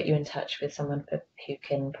certainly put you in touch with someone who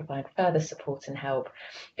can provide further support and help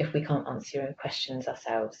if we can't answer your own questions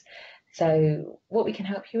ourselves. So what we can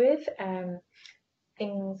help you with,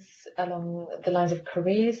 things along the lines of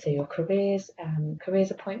careers, so your careers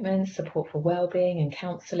appointments, support for wellbeing and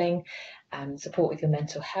counselling, support with your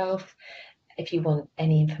mental health. If you want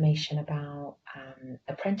any information about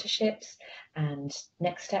apprenticeships and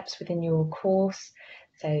next steps within your course,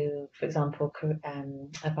 So, for example,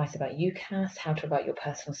 advice about UCAS, how to write your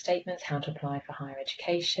personal statements, how to apply for higher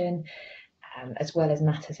education, as well as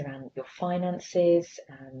matters around your finances,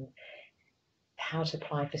 how to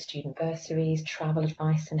apply for student bursaries, travel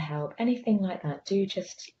advice and help, anything like that. Do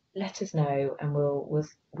just let us know, and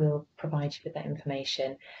we'll provide you with that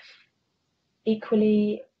information.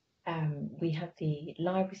 Equally, we have the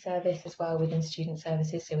library service as well within student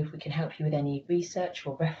services, so if we can help you with any research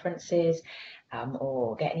or references,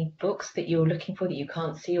 or get any books that you're looking for that you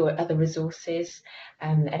can't see, or other resources,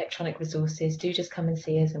 electronic resources, do just come and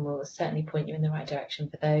see us and we'll certainly point you in the right direction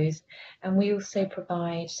for those. And we also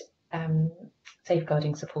provide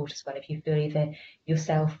safeguarding support as well. If you feel either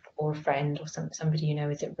yourself or a friend or somebody you know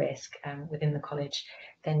is at risk within the college,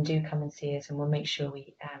 then do come and see us and we'll make sure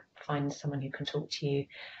we find someone who can talk to you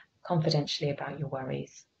confidentially about your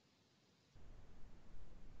worries.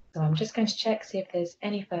 So I'm just going to check, see if there's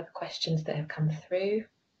any further questions that have come through.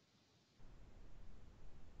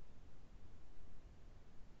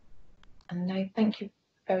 And no, thank you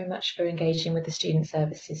very much for engaging with the Student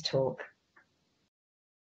Services talk.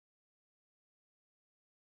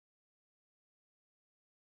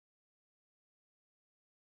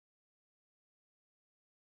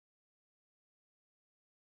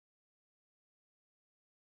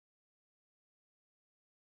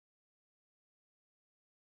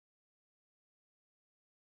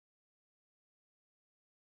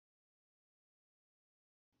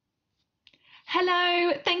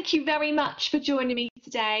 Hello, thank you very much for joining me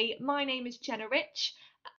today. My name is Jenna Rich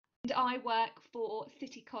and I work for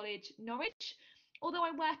City College Norwich. Although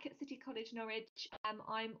I work at City College Norwich,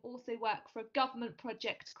 I also work for a government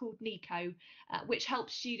project called NICO, which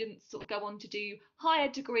helps students sort of go on to do higher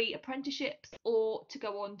degree apprenticeships or to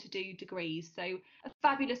go on to do degrees. So a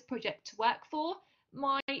fabulous project to work for.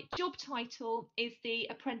 My job title is the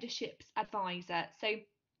Apprenticeships Advisor. So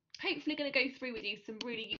hopefully going to go through with you some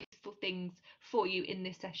really useful things for you in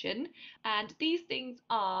this session. And these things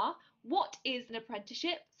are: what is an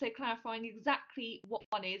apprenticeship? So clarifying exactly what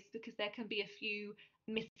one is, because there can be a few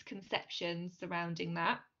misconceptions surrounding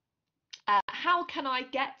that. How can I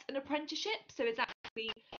get an apprenticeship? So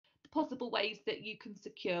exactly the possible ways that you can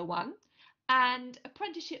secure one. And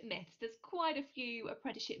apprenticeship myths. There's quite a few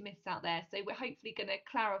apprenticeship myths out there, so we're hopefully going to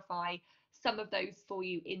clarify some of those for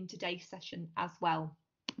you in today's session as well.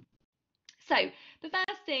 So the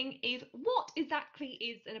first thing is, what exactly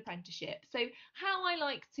is an apprenticeship? So how I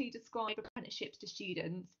like to describe apprenticeships to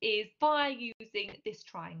students is by using this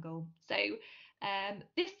triangle. So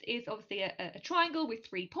this is obviously a triangle with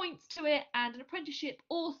 3 points to it, and an apprenticeship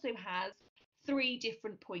also has 3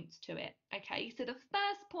 different points to it. Okay, so the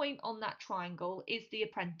first point on that triangle is the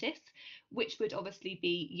apprentice, which would obviously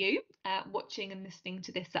be you watching and listening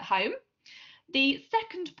to this at home. The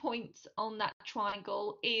second point on that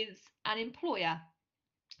triangle is an employer.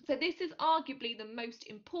 So this is arguably the most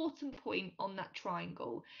important point on that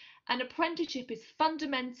triangle. An apprenticeship is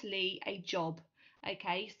fundamentally a job.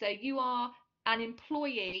 Okay, so you are an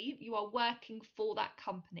employee, you are working for that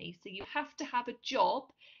company. So you have to have a job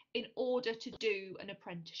in order to do an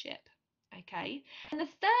apprenticeship. Okay, and the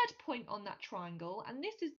third point on that triangle, and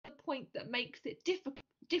this is the point that makes it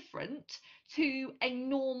different to a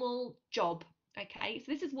normal job. Okay, so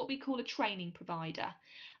this is what we call a training provider.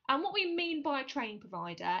 And what we mean by a training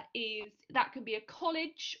provider is that can be a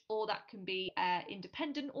college or that can be an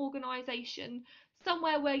independent organisation,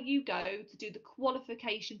 somewhere where you go to do the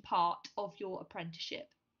qualification part of your apprenticeship.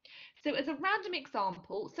 So as a random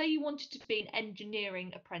example, say you wanted to be an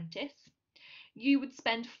engineering apprentice, you would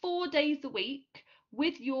spend 4 days a week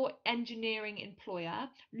with your engineering employer,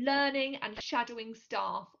 learning and shadowing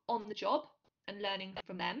staff on the job and learning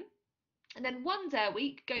from them. And then 1 day a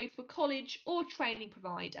week go to a college or training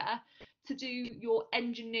provider to do your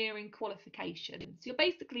engineering qualification. So you're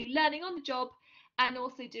basically learning on the job and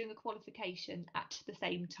also doing a qualification at the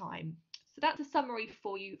same time. So that's a summary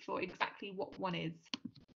for you for exactly what one is.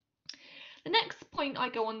 The next point I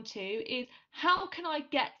go on to is, how can I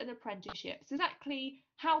get an apprenticeship? So exactly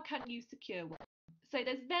how can you secure one? So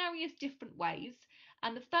there's various different ways,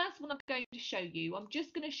 and the first one I'm going to show you, I'm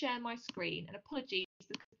just going to share my screen, and apologies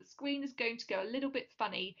because the screen is going to go a little bit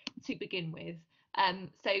funny to begin with.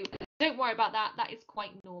 So don't worry about that, that is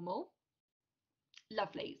quite normal.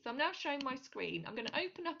 Lovely, so I'm now showing my screen. I'm going to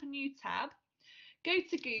open up a new tab, go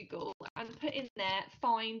to Google and put in there,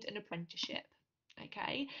 find an apprenticeship.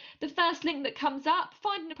 Okay, the first link that comes up,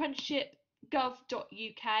 find an apprenticeship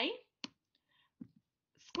gov.uk.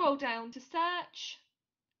 Scroll down to search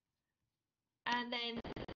and then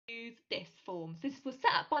use this form. So this was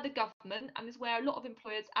set up by the government and is where a lot of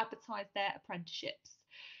employers advertise their apprenticeships.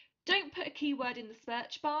 Don't put a keyword in the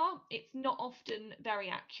search bar. It's not often very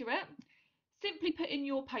accurate. Simply put in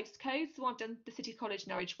your postcode. So I've done the City College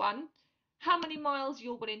Norwich one. How many miles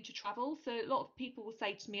you're willing to travel. So a lot of people will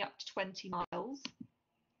say to me up to 20 miles.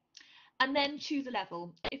 And then choose a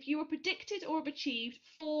level. If you were predicted or have achieved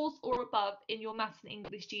 4s or above in your Maths and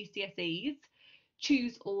English GCSEs,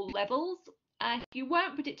 choose all levels. If you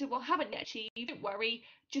weren't predicted or haven't yet achieved, don't worry,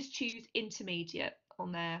 just choose intermediate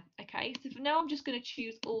on there. Okay, so for now I'm just going to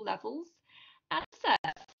choose all levels and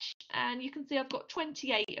search. And you can see I've got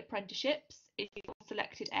 28 apprenticeships in your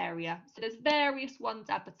selected area. So there's various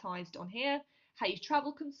ones advertised on here. How you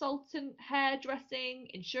travel consultant, hairdressing,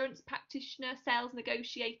 insurance practitioner, sales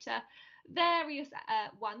negotiator, various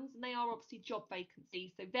ones, and they are obviously job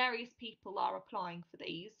vacancies, so various people are applying for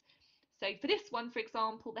these. So for this one, for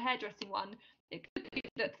example, the hairdressing one, it could be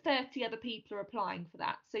that 30 other people are applying for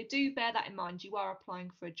that, so do bear that in mind. You are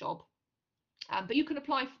applying for a job, but you can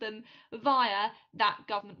apply for them via that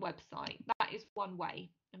government website. That is one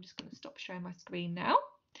way. I'm just going to stop sharing my screen now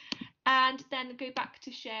and then go back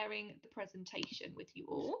to sharing the presentation with you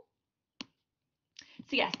all.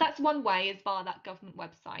 So yes, that's one way, is via that government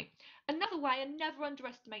website. Another way, and never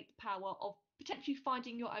underestimate the power of potentially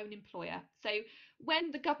finding your own employer. So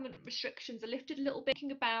when the government restrictions are lifted a little bit,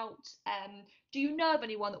 thinking about, do you know of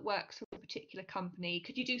anyone that works for a particular company?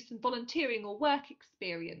 Could you do some volunteering or work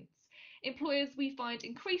experience? Employers, we find,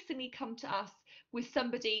 increasingly come to us with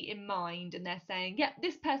somebody in mind, and they're saying, yep,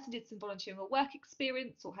 this person did some volunteering or work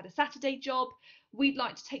experience or had a Saturday job. We'd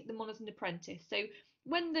like to take them on as an apprentice. So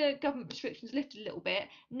when the government restrictions lifted a little bit,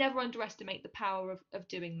 never underestimate the power of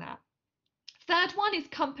doing that. Third one is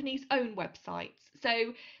companies' own websites.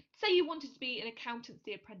 So say you wanted to be an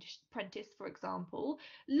accountancy apprentice, for example,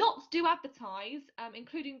 lots do advertise,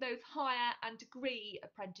 including those higher and degree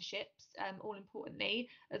apprenticeships, all importantly,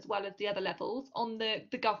 as well as the other levels, on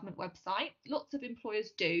the government website. Lots of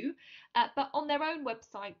employers do, but on their own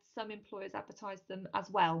websites, some employers advertise them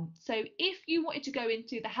as well. So if you wanted to go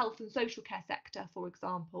into the health and social care sector, for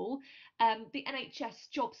example, the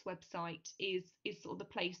NHS jobs website is sort of the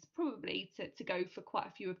place probably to go for quite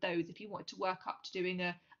a few of those if you want to work up to doing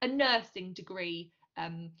a nursing degree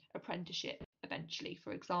apprenticeship eventually,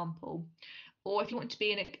 for example. Or if you want to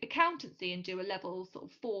be in accountancy and do a level sort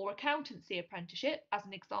of 4 accountancy apprenticeship, as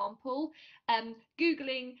an example,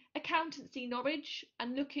 Googling accountancy Norwich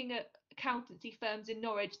and looking at accountancy firms in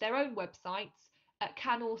Norwich, their own websites,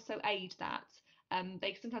 can also aid that.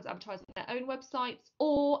 They sometimes advertise on their own websites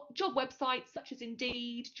or job websites such as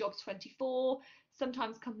Indeed, Jobs24.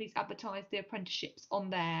 Sometimes companies advertise the apprenticeships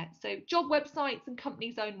on there. So job websites and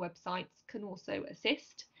companies' own websites can also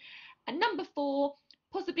assist. And number 4,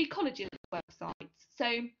 possibly colleges' websites. So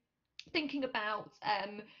thinking about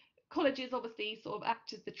colleges obviously sort of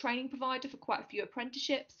act as the training provider for quite a few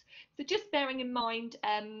apprenticeships. So just bearing in mind,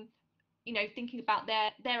 you know, thinking about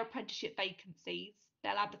their apprenticeship vacancies.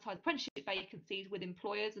 They'll advertise apprenticeship vacancies with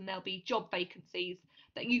employers, and there'll be job vacancies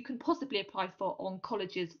that you can possibly apply for on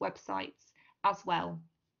colleges' websites as well.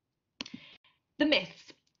 The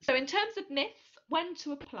myths. So in terms of myths, when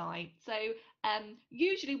to apply. So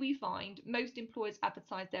usually we find most employers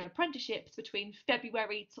advertise their apprenticeships between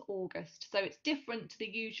February to August. So it's different to the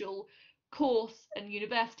usual course and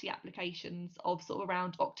university applications of sort of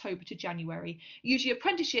around October to January. Usually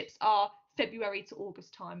apprenticeships are February to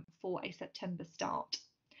August time for a September start.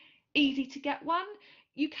 Easy to get one.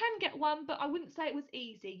 You can get one, but I wouldn't say it was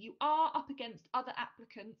easy. You are up against other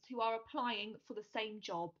applicants who are applying for the same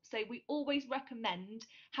job. So we always recommend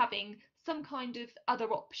having some kind of other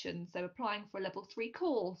option. So applying for a level 3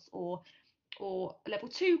 course or a level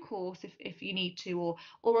 2 course if you need to,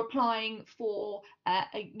 or applying for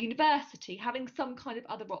a university, having some kind of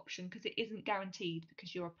other option, because it isn't guaranteed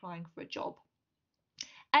because you're applying for a job.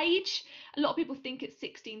 Age, a lot of people think it's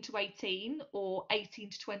 16 to 18 or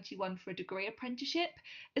 18 to 21 for a degree apprenticeship.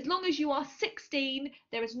 As long as you are 16,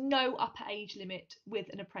 there is no upper age limit with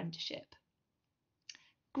an apprenticeship.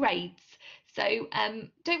 Grades. So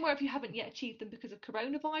don't worry if you haven't yet achieved them because of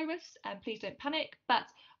coronavirus, and please don't panic, but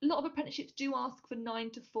a lot of apprenticeships do ask for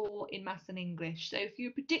 9 to 4 in Maths and English. So if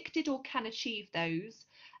you're predicted or can achieve those,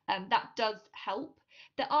 that does help.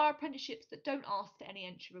 There are apprenticeships that don't ask for any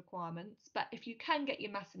entry requirements, but if you can get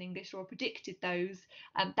your Maths and English or predicted those,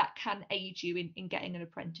 that can aid you in getting an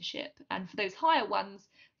apprenticeship. And for those higher ones,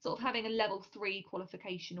 sort of having a level 3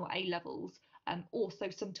 qualification or A levels also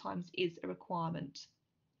sometimes is a requirement.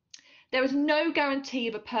 There is no guarantee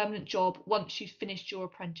of a permanent job once you've finished your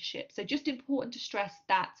apprenticeship. So just important to stress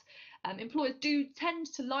that employers do tend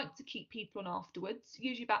to like to keep people on afterwards.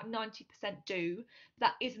 Usually about 90% do.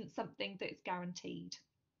 That isn't something that is guaranteed.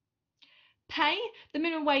 Pay, the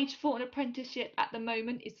minimum wage for an apprenticeship at the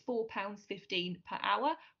moment is £4.15 per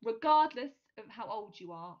hour, regardless of how old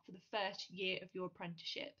you are for the first year of your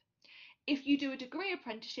apprenticeship. If you do a degree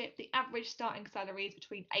apprenticeship, the average starting salary is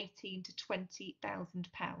between £18,000 to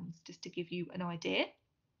 £20,000, just to give you an idea.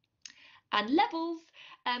 And levels,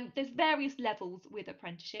 there's various levels with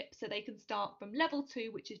apprenticeship, so they can start from level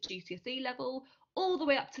 2, which is GCSE level, all the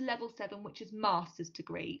way up to level 7, which is master's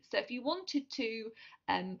degree. So if you wanted to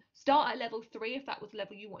start at level 3, if that was the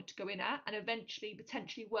level you wanted to go in at, and eventually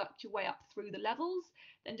potentially work your way up through the levels,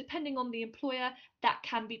 then depending on the employer, that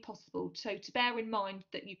can be possible. So to bear in mind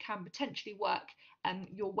that you can potentially work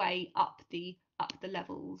your way up the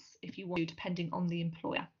levels if you want to, depending on the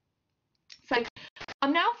employer. So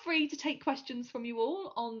I'm now free to take questions from you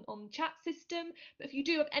all on the chat system, but if you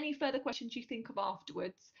do have any further questions you think of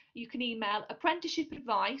afterwards, you can email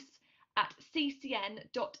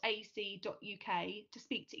apprenticeshipadvice@ccn.ac.uk to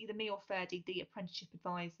speak to either me or Ferdy, the apprenticeship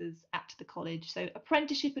advisors at the college. So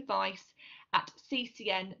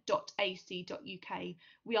apprenticeshipadvice@ccn.ac.uk.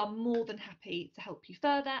 We are more than happy to help you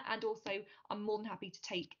further, and also I'm more than happy to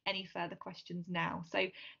take any further questions now.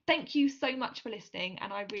 So thank you so much for listening,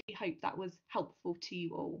 and I really hope that was helpful to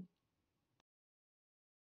you all.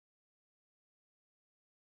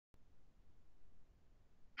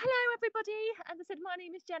 Hello everybody, as I said, my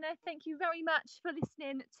name is Jenna. Thank you very much for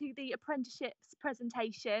listening to the apprenticeships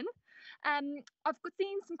presentation. I've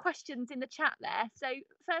seen some questions in the chat there. So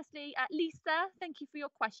firstly, Lisa, thank you for your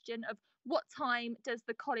question of what time does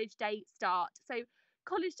the college day start? So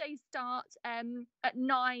college days start at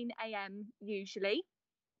 9 AM usually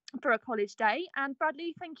for a college day. And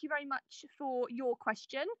Bradley, thank you very much for your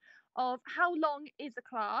question of how long is a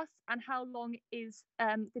class and how long is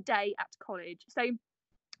the day at college. So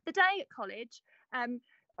the day at college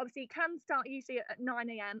obviously can start usually at 9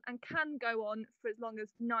 AM and can go on for as long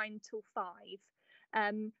as 9 till 5.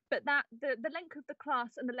 But the length of the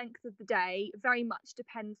class and the length of the day very much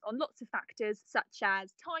depends on lots of factors, such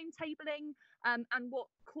as timetabling and what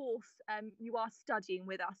course you are studying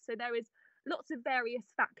with us. So there is lots of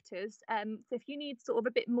various factors. So if you need sort of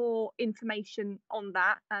a bit more information on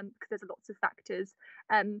that, because there's lots of factors,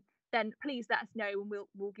 then please let us know, and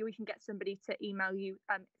we can get somebody to email you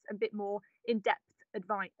a bit more in-depth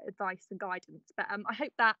advice and guidance. But I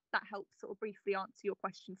hope that helps sort of briefly answer your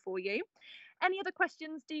question for you. Any other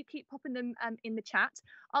questions, do keep popping them in the chat.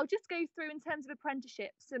 I'll just go through in terms of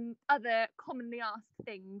apprenticeships some other commonly asked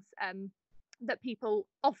things that people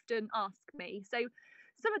often ask me. So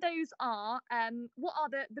some of those are what are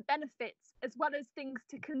the benefits as well as things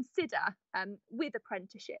to consider with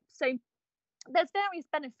apprenticeships. So there's various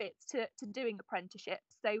benefits to doing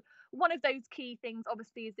apprenticeships. So one of those key things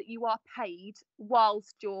obviously is that you are paid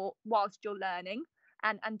whilst you're learning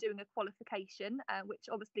and doing a qualification, which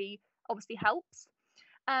obviously helps.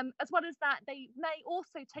 As well as that, they may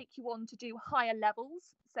also take you on to do higher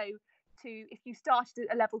levels. So if you started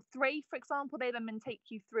at a level 3, for example, they then take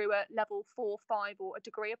you through a level 4, 5 or a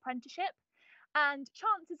degree apprenticeship. And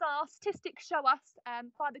chances are, statistics show us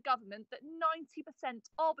by the government that 90%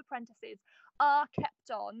 of apprentices are kept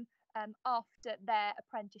on after their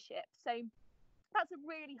apprenticeship. So that's a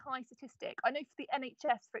really high statistic. I know for the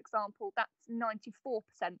NHS, for example, that's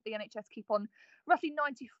 94%. The NHS keep on roughly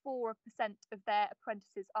 94% of their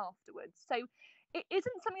apprentices afterwards. So it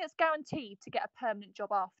isn't something that's guaranteed to get a permanent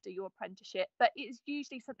job after your apprenticeship, but it's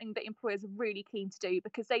usually something that employers are really keen to do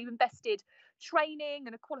because they've invested training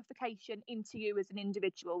and a qualification into you as an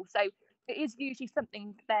individual. So it is usually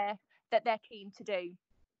something that they're keen to do.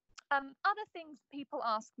 Other things people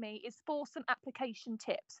ask me is for some application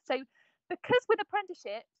tips. So because with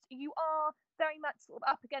apprenticeships, you are very much sort of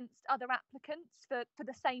up against other applicants for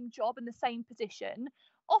the same job and the same position,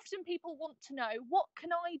 often people want to know, what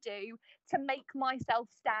can I do to make myself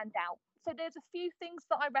stand out? So there's a few things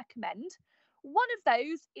that I recommend. One of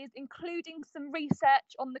those is including some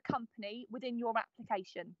research on the company within your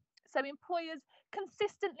application. So employers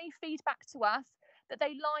consistently feed back to us that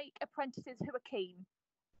they like apprentices who are keen.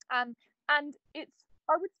 And it's,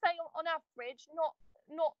 I would say on average, not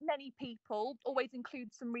many people always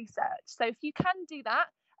include some research. So if you can do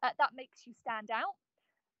that, that makes you stand out.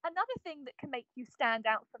 Another thing that can make you stand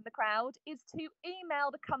out from the crowd is to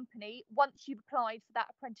email the company once you've applied for that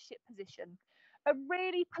apprenticeship position. A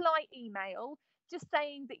really polite email just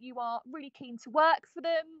saying that you are really keen to work for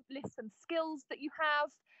them, list some skills that you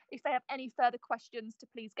have. If they have any further questions, to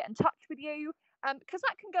please get in touch with you, because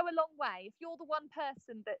that can go a long way. If you're the one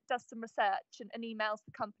person that does some research and emails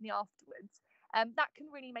the company afterwards, that can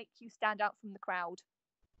really make you stand out from the crowd.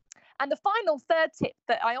 And the final third tip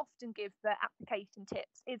that I often give for application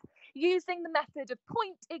tips is using the method of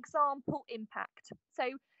point, example, impact. So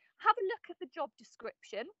have a look at the job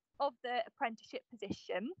description of the apprenticeship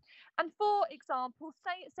position. And for example,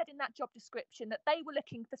 say it said in that job description that they were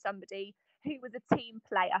looking for somebody who was a team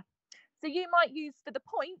player. So you might use for the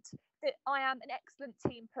point that I am an excellent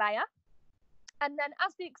team player. And then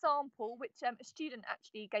as the example, which a student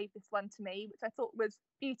actually gave this one to me, which I thought was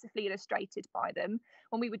beautifully illustrated by them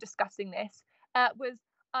when we were discussing this, was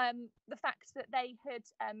the fact that they had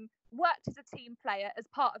worked as a team player as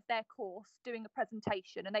part of their course doing a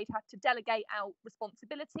presentation, and they'd had to delegate out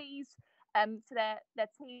responsibilities to their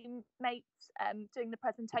teammates doing the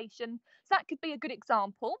presentation. So that could be a good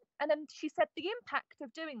example. And then she said the impact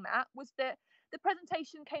of doing that was that the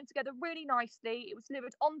presentation came together really nicely, it was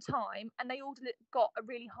delivered on time, and they all got a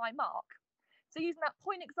really high mark. So using that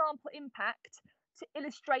point, example, impact to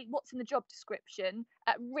illustrate what's in the job description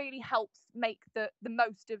really helps make the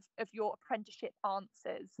most of your apprenticeship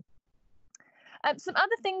answers. Some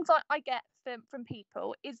other things I get from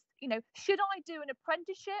people is, should I do an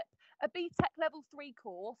apprenticeship, a BTEC level 3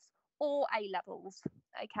 course, or A levels?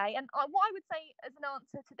 Okay, and what I would say as an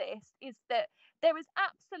answer to this is that there is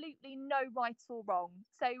absolutely no right or wrong.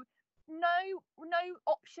 So no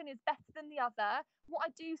option is better than the other. What I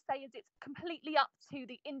do say is it's completely up to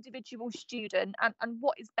the individual student and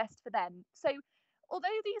what is best for them. So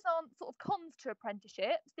although these aren't sort of cons to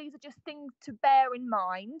apprenticeships, these are just things to bear in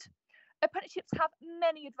mind. Apprenticeships have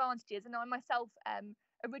many advantages, and I myself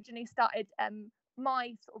originally started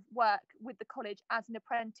my sort of work with the college as an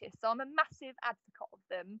apprentice, so I'm a massive advocate of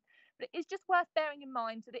them. But it is just worth bearing in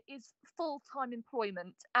mind that it is full-time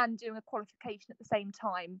employment and doing a qualification at the same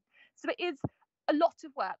time. So it is a lot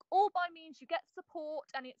of work. All by means you get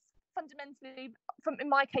support, and it's fundamentally, in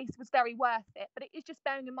my case, was very worth it. But it is just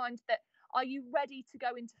bearing in mind that, are you ready to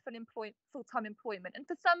go into full-time employment? And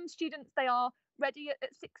for some students, they are ready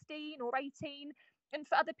at 16 or 18, and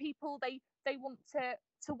for other people, they want to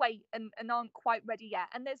wait and aren't quite ready yet.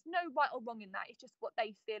 And there's no right or wrong in that. It's just what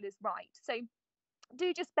they feel is right. So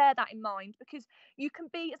do just bear that in mind, because you can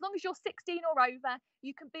be, as long as you're 16 or over,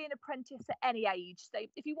 you can be an apprentice at any age. So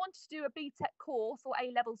if you wanted to do a BTEC course or A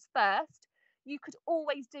levels first, you could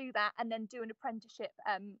always do that and then do an apprenticeship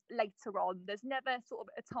later on. There's never sort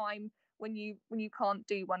of a time when you can't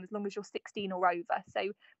do one, as long as you're 16 or over.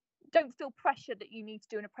 So don't feel pressure that you need to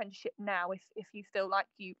do an apprenticeship now if you feel like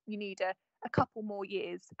you need a couple more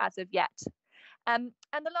years as of yet. And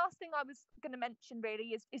the last thing I was going to mention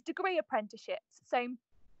really is degree apprenticeships. So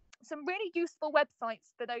some really useful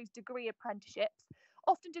websites for those degree apprenticeships.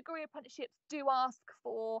 Often degree apprenticeships do ask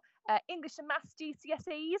for English and Maths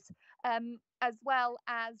GCSEs, as well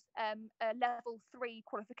as a level 3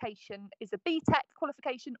 qualification is a BTEC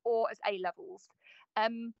qualification, or as A levels.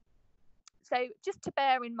 So just to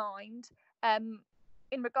bear in mind,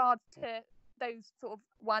 in regards to those sort of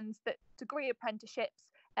ones, that degree apprenticeships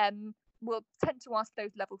will tend to ask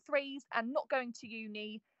those level 3s, and not going to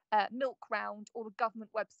uni, Milk Round or the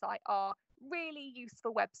government website are really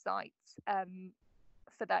useful websites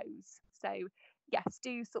for those. So yes,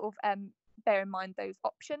 do sort of bear in mind those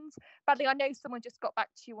options. Bradley, I know someone just got back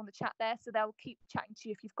to you on the chat there, so they'll keep chatting to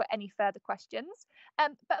you if you've got any further questions.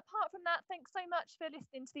 But apart from that, thanks so much for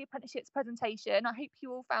listening to the apprenticeships presentation. I hope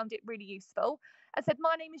you all found it really useful. As I said,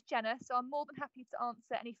 my name is Jenna, so I'm more than happy to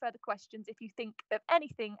answer any further questions if you think of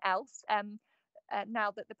anything else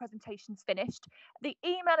now that the presentation's finished. The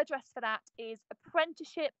email address for that is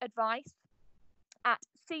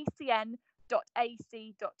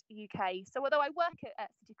apprenticeshipadvice@ccn.ac.uk. So although I work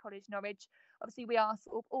at City College Norwich, obviously we are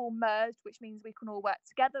sort of all merged, which means we can all work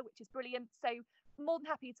together, which is brilliant. So more than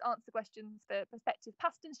happy to answer questions for prospective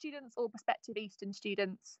Paston students or prospective Eastern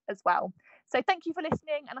students as well. So thank you for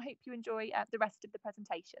listening, and I hope you enjoy the rest of the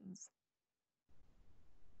presentations.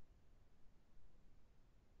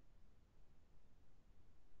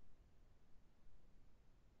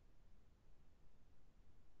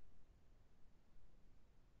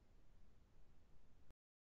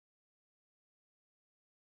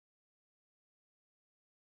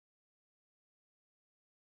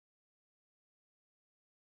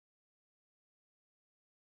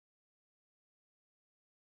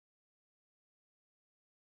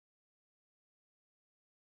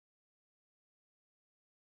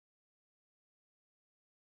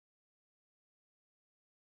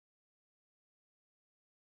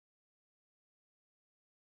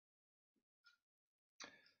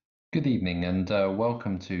 Good evening and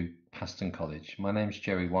welcome to Paston College. My name is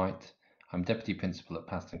Jerry White. I'm Deputy Principal at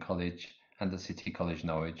Paston College and at City College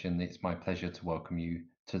Norwich, and it's my pleasure to welcome you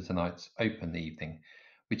to tonight's open evening,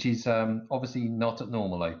 which is obviously not at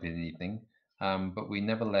normal open evening, but we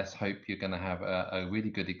nevertheless hope you're going to have a really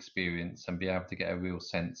good experience and be able to get a real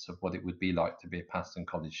sense of what it would be like to be a Paston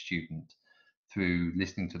College student through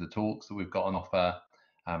listening to the talks that we've got on offer,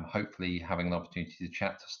 hopefully having an opportunity to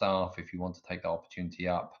chat to staff if you want to take that opportunity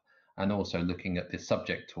up, and also looking at the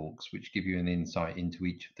subject talks, which give you an insight into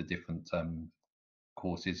each of the different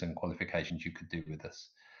courses and qualifications you could do with us.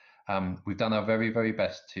 We've done our very, very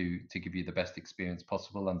best to give you the best experience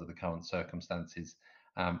possible under the current circumstances,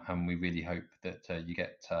 and we really hope that you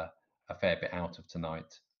get a fair bit out of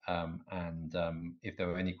tonight. If there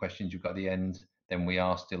are any questions you've got at the end, then we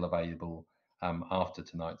are still available after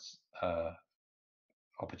tonight's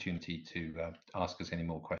opportunity to ask us any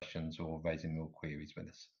more questions or raise any more queries with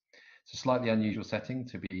us. It's a slightly unusual setting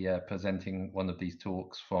to be presenting one of these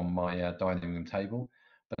talks from my dining room table,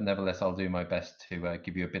 but nevertheless I'll do my best to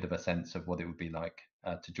give you a bit of a sense of what it would be like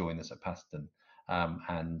to join us at Paston,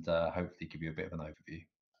 and hopefully give you a bit of an overview.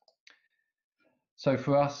 So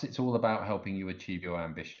for us, it's all about helping you achieve your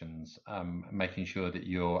ambitions, making sure that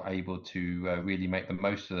you're able to really make the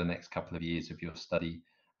most of the next couple of years of your study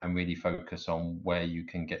and really focus on where you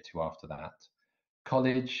can get to after that.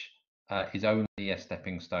 College is only a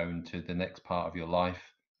stepping stone to the next part of your life.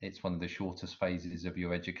 It's one of the shortest phases of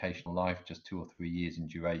your educational life, just 2 or 3 years in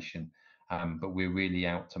duration. But we're really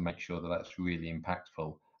out to make sure that that's really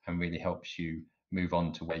impactful and really helps you move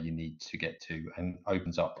on to where you need to get to and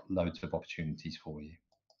opens up loads of opportunities for you.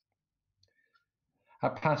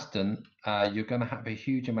 At Paston, you're going to have a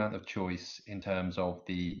huge amount of choice in terms of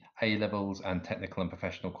the A-levels and technical and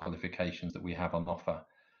professional qualifications that we have on offer.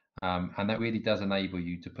 And that really does enable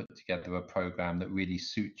you to put together a program that really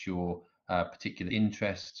suits your particular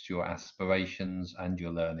interests, your aspirations, and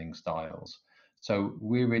your learning styles. So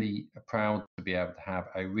we're really proud to be able to have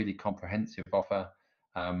a really comprehensive offer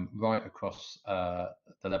right across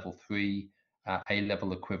the level 3,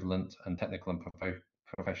 A-level equivalent and technical and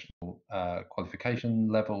professional qualification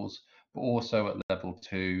levels, but also at level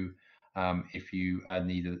 2 if you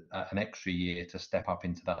need an extra year to step up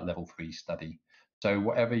into that level 3 study. So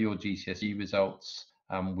whatever your GCSE results,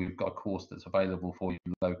 we've got a course that's available for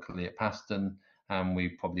you locally at Paston, and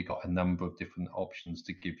we've probably got a number of different options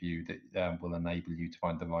to give you that will enable you to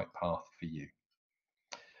find the right path for you.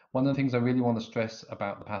 One of the things I really want to stress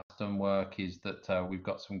about the Paston work is that we've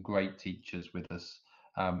got some great teachers with us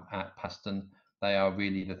at Paston. They are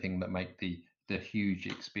really the thing that make the huge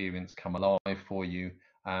experience come alive for you.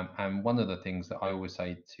 And one of the things that I always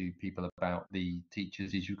say to people about the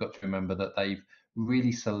teachers is you've got to remember that they've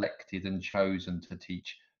really selected and chosen to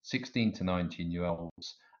teach 16 to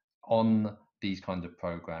 19-year-olds on these kind of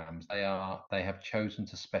programs. They have chosen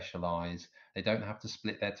to specialize. They don't have to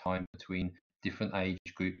split their time between different age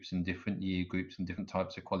groups and different year groups and different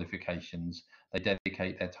types of qualifications. They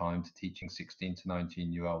dedicate their time to teaching 16 to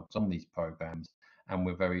 19-year-olds on these programs, and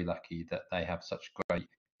we're very lucky that they have such great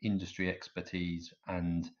industry expertise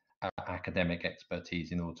and academic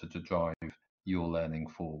expertise in order to drive your learning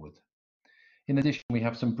forward. In addition, we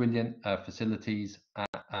have some brilliant facilities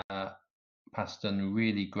at Paston,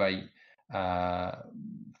 really great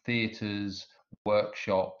theatres,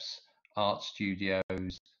 workshops, art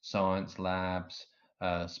studios, science labs,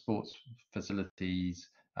 sports facilities,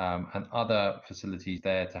 and other facilities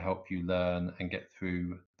there to help you learn and get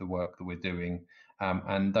through the work that we're doing.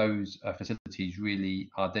 And those facilities really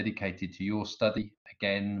are dedicated to your study.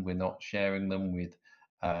 Again, we're not sharing them with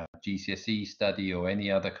GCSE study or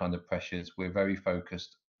any other kind of pressures. We're very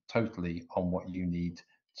focused totally on what you need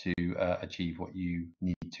to achieve what you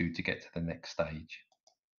need to get to the next stage.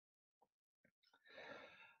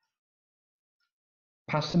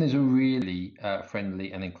 Paston is a really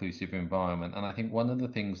friendly and inclusive environment, and I think one of the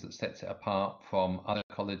things that sets it apart from other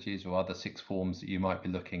colleges or other sixth forms that you might be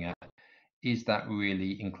looking at is that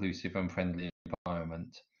really inclusive and friendly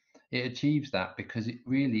environment. It achieves that because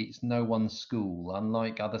it's no one school,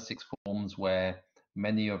 unlike other sixth forms where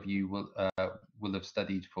many of you will have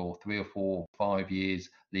studied for 3 or 4 or 5 years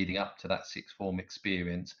leading up to that sixth form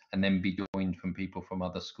experience, and then be joined from people from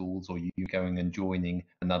other schools, or you going and joining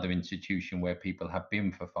another institution where people have been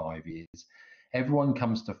for 5 years. Everyone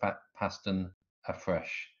comes to Paston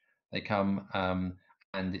afresh. They come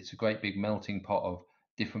and it's a great big melting pot of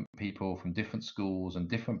different people from different schools and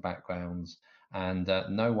different backgrounds, and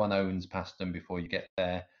no one owns Paston before you get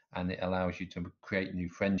there, and it allows you to create new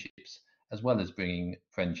friendships as well as bringing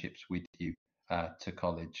friendships with you to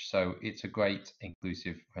college. So it's a great,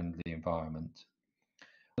 inclusive, friendly environment.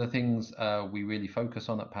 The things we really focus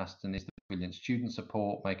on at Paston is the brilliant student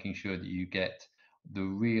support, making sure that you get the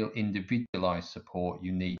real individualized support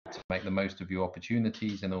you need to make the most of your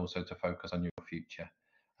opportunities and also to focus on your future.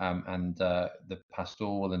 and the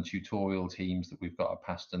pastoral and tutorial teams that we've got at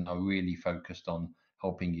Paston are really focused on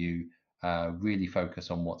helping you really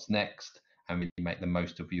focus on what's next and really make the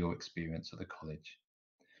most of your experience at the college.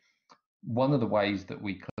 One of the ways that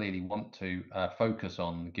we clearly want to focus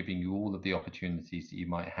on giving you all of the opportunities that you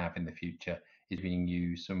might have in the future is giving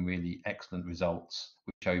you some really excellent results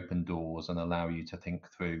which open doors and allow you to think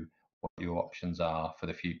through what your options are for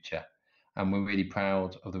the future. And we're really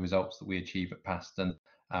proud of the results that we achieve at Paston.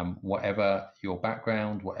 Whatever your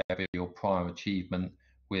background, whatever your prior achievement,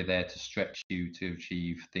 we're there to stretch you to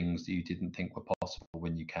achieve things that you didn't think were possible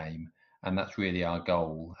when you came. And that's really our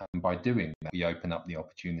goal. And by doing that, we open up the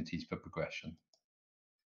opportunities for progression.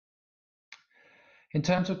 In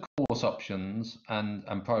terms of course options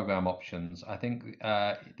and program options, I think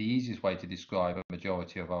the easiest way to describe a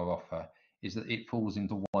majority of our offer is that it falls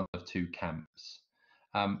into one of two camps.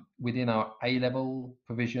 Within our A-level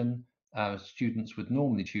provision, students would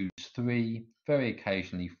normally choose 3, very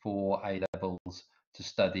occasionally 4 A-levels to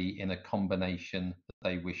study in a combination that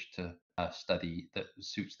they wish to study that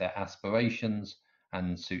suits their aspirations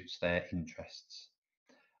and suits their interests.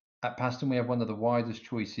 At Paston, we have one of the widest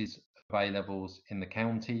choices of A-levels in the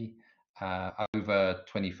county, over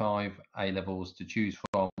 25 A-levels to choose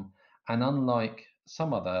from. And unlike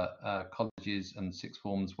some other colleges and sixth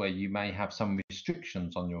forms where you may have some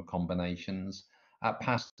restrictions on your combinations, at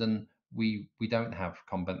Paston, we don't have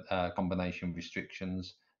combination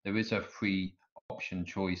restrictions. There is a free option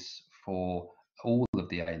choice for all of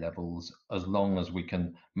the A-levels as long as we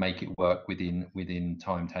can make it work within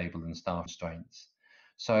timetable and staff constraints.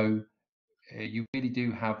 So you really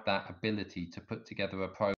do have that ability to put together a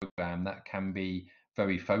program that can be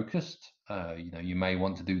very focused. You may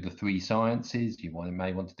want to do the 3 sciences,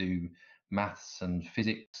 may want to do maths and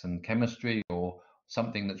physics and chemistry, or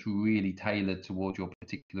something that's really tailored towards your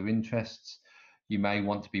particular interests. You may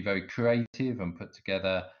want to be very creative and put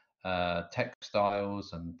together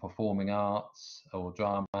textiles and performing arts or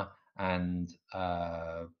drama and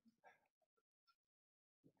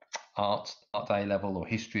art A-level or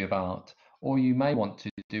history of art, or you may want to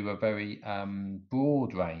do a very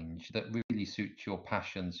broad range that really suits your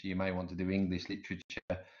passions. So you may want to do English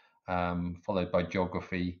literature, followed by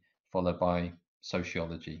geography, followed by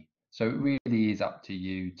sociology. So it really is up to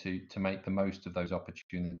you to make the most of those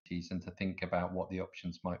opportunities and to think about what the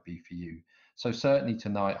options might be for you. So certainly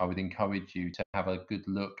tonight, I would encourage you to have a good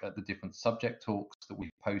look at the different subject talks that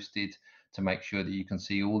we've posted to make sure that you can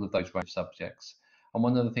see all of those range of subjects. And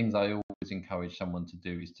one of the things I always encourage someone to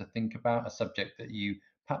do is to think about a subject that you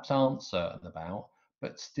perhaps aren't certain about,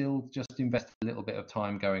 but still just invest a little bit of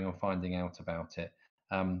time going and finding out about it.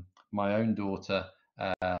 My own daughter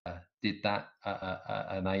did that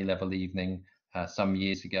an A-level evening some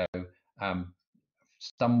years ago,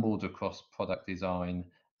 stumbled across product design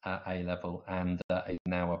at A-level and is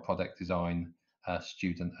now a product design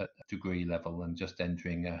student at degree level and just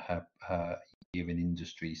entering her year in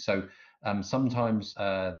industry. So sometimes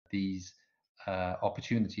these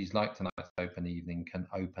opportunities like tonight's open evening can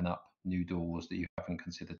open up new doors that you haven't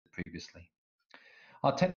considered previously.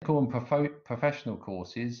 Our technical and professional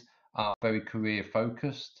courses are very career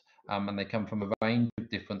focused and they come from a range of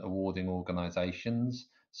different awarding organisations.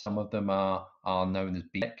 Some of them are known as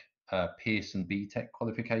BTEC, Pearson BTEC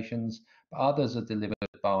qualifications, but others are delivered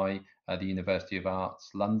by the University of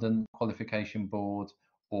Arts London Qualification Board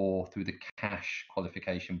or through the CASH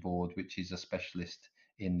Qualification Board, which is a specialist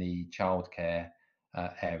in the childcare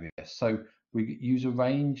area. So we use a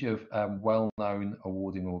range of well-known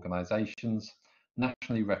awarding organisations,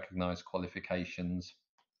 nationally recognised qualifications,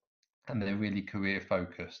 and they're really career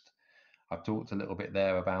focused. I've talked a little bit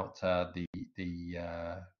there about the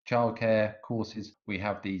childcare courses. We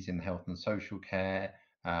have these in health and social care.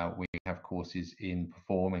 We have courses in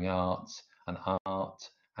performing arts and art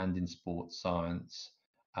and in sports science,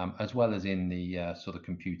 as well as in the sort of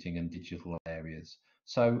computing and digital areas.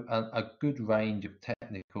 So a good range of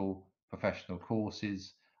technical professional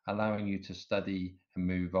courses allowing you to study and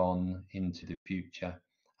move on into the future,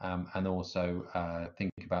 and also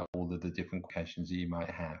think about all of the different qualifications that you might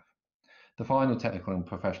have. The final technical and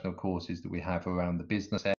professional courses that we have around the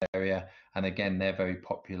business area, and again, they're very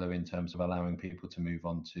popular in terms of allowing people to move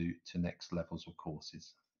on to next levels of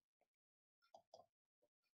courses.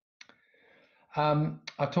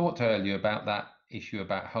 I talked earlier about that issue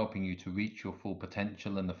about helping you to reach your full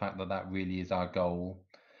potential and the fact that that really is our goal.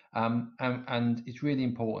 And it's really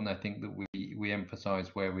important, I think, that we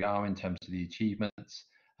emphasize where we are in terms of the achievements,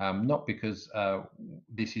 not because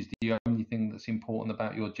this is the only thing that's important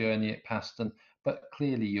about your journey at Paston, but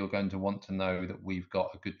clearly you're going to want to know that we've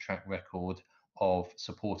got a good track record of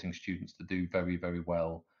supporting students to do very, very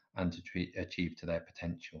well. and to achieve to their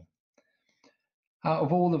potential. Out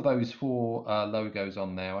of all of those four logos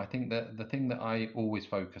on there, I think that the thing that I always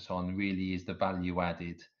focus on really is the value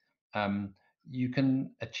added. You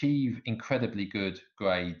can achieve incredibly good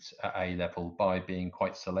grades at A level by being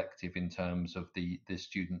quite selective in terms of the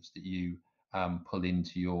students that you pull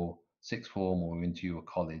into your sixth form or into your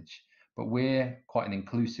college. But we're quite an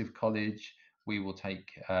inclusive college. We will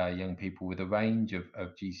take young people with a range of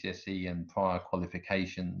GCSE and prior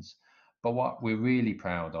qualifications. But what we're really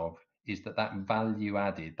proud of is that value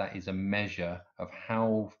added, that is a measure of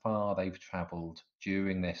how far they've travelled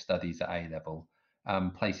during their studies at A level,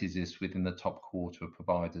 places us within the top quarter of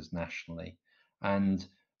providers nationally. And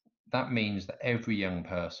that means that every young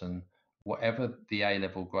person, whatever the A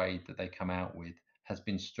level grade that they come out with, has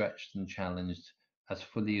been stretched and challenged as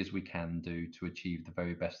fully as we can do to achieve the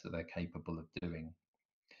very best that they're capable of doing.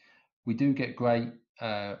 We do get great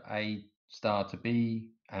A star to B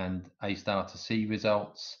and A star to C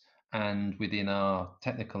results, and within our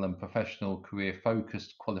technical and professional career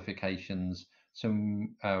focused qualifications,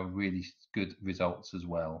 some really good results as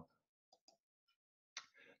well.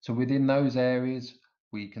 So within those areas,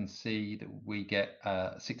 we can see that we get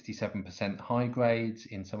 67% high grades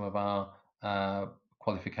in some of our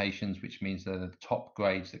qualifications, which means they're the top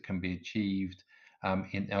grades that can be achieved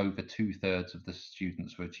in over 2/3 of the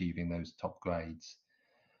students who are achieving those top grades.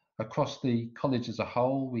 Across the college as a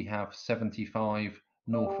whole, we have 75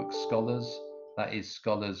 Norfolk Scholars. That is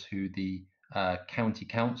scholars who the County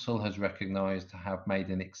Council has recognised to have made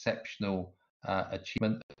an exceptional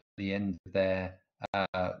achievement at the end of their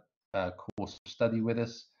course of study with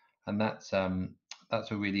us, and that's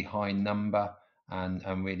a really high number,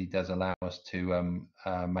 and really does allow us to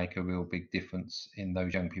make a real big difference in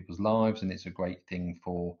those young people's lives, and it's a great thing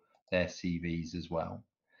for their CVs as well.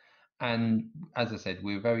 And as I said,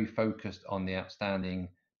 we're very focused on the outstanding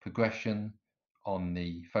progression, on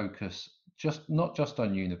the focus not just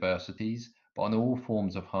on universities, but on all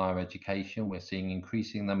forms of higher education. We're seeing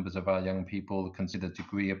increasing numbers of our young people consider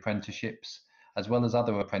degree apprenticeships, as well as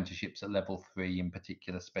other apprenticeships at level 3 in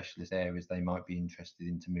particular specialist areas they might be interested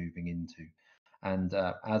into moving into. And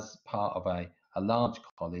as part of a large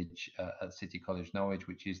college at City College Norwich,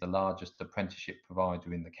 which is the largest apprenticeship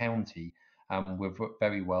provider in the county, we're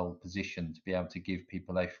very well positioned to be able to give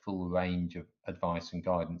people a full range of advice and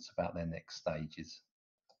guidance about their next stages.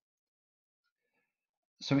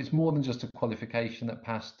 So it's more than just a qualification at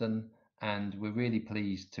Paston, and we're really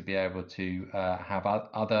pleased to be able to have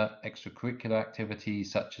other extracurricular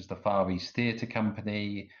activities such as the Far East Theatre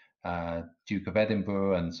Company, Duke of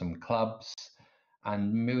Edinburgh, and some clubs,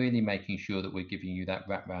 and really making sure that we're giving you that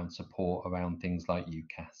wraparound support around things like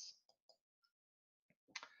UCAS.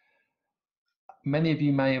 Many of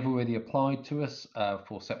you may have already applied to us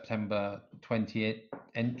for September 20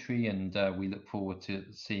 entry, and we look forward to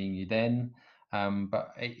seeing you then.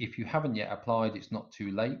 But if you haven't yet applied, it's not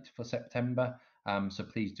too late for September. So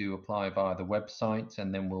please do apply via the website,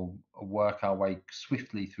 and then we'll work our way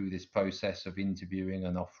swiftly through this process of interviewing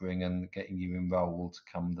and offering and getting you enrolled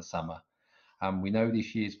come the summer. We know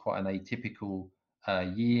this year is quite an atypical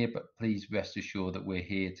year, but please rest assured that we're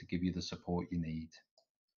here to give you the support you need.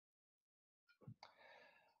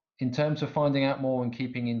 In terms of finding out more and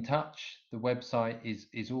keeping in touch, the website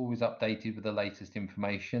is always updated with the latest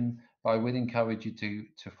information, but I would encourage you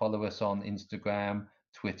to follow us on Instagram,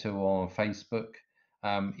 Twitter, or on Facebook.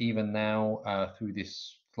 Even now, through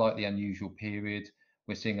this slightly unusual period,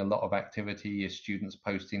 we're seeing a lot of activity as students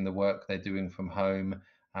posting the work they're doing from home,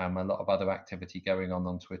 a lot of other activity going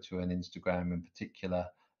on Twitter and Instagram in particular,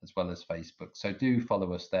 as well as Facebook. So do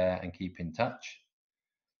follow us there and keep in touch.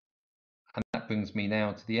 And that brings me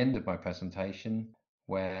now to the end of my presentation,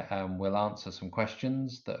 where we'll answer some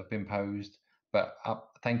questions that have been posed. But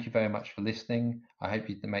thank you very much for listening. I hope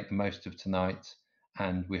you make the most of tonight,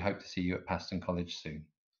 and we hope to see you at Paston College soon.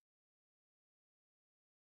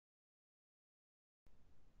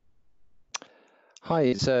 Hi,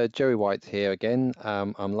 it's Jerry White here again.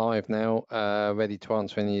 I'm live now, ready to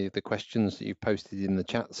answer any of the questions that you've posted in the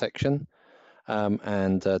chat section.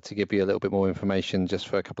 And to give you a little bit more information just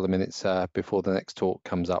for a couple of minutes before the next talk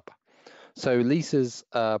comes up. So Lisa's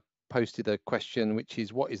posted a question, which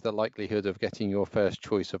is, what is the likelihood of getting your first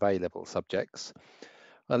choice of A-level subjects?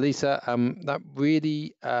 Well, Lisa, that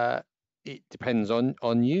really, it depends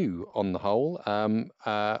on you on the whole.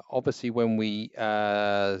 Obviously, when we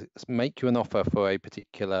make you an offer for a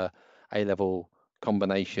particular A-level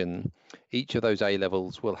combination, each of those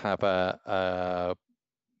A-levels will have a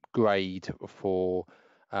grade for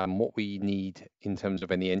what we need in terms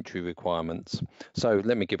of any entry requirements. So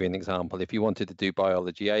let me give you an example. If you wanted to do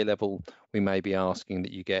biology A level, we may be asking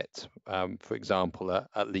that you get, for example,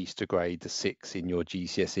 at least a grade 6 in your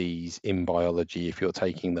GCSEs in biology if you're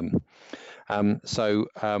taking them.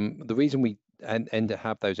 The reason we and to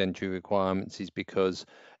have those entry requirements is because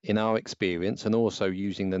in our experience, and also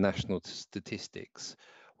using the national statistics,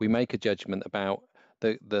 we make a judgment about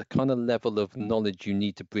the kind of level of knowledge you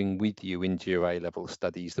need to bring with you into your A-level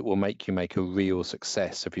studies that will make you make a real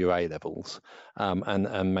success of your A-levels,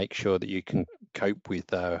 and make sure that you can cope with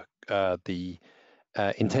the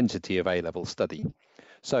intensity of A-level study.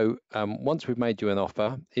 So once we've made you an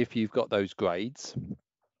offer, if you've got those grades,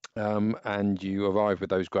 and you arrive with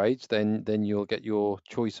those grades, then you'll get your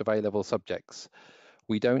choice of A-level subjects.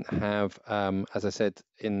 We don't have, as I said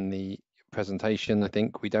in the presentation, I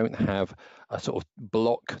think we don't have a sort of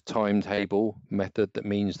block timetable method that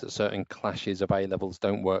means that certain clashes of A-levels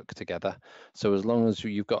don't work together. So as long as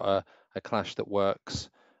you've got a clash that works,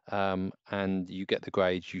 and you get the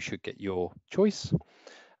grades, you should get your choice.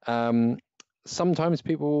 Sometimes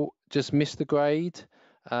people just miss the grade,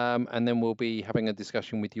 and then we'll be having a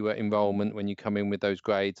discussion with you at enrolment when you come in with those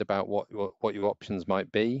grades about what your options might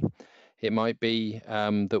be. It might be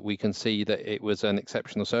that we can see that it was an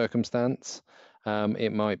exceptional circumstance.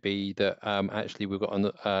 It might be that actually we've got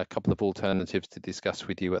a couple of alternatives to discuss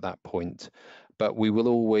with you at that point. But we will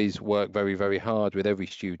always work very, very hard with every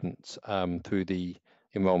student through the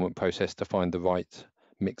enrolment process to find the right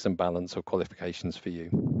mix and balance of qualifications for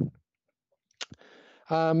you.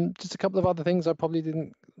 Just a couple of other things I probably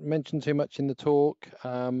didn't mention too much in the talk,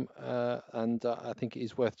 and I think it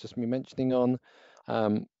is worth just me mentioning on.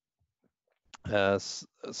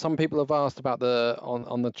 Some people have asked about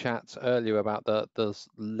on the chat earlier about the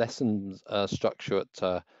lessons structure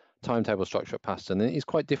at timetable structure at Paston, and it is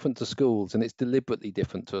quite different to schools, and it's deliberately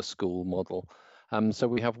different to a school model. So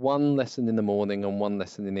we have one lesson in the morning and one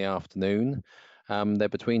lesson in the afternoon. They're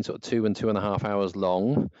between sort of 2 and 2.5 hours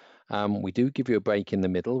long. We do give you a break in the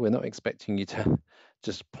middle. We're not expecting you to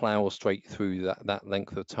just plow straight through that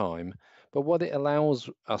length of time. But what it allows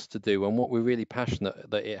us to do, and what we're really passionate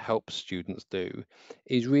that it helps students do,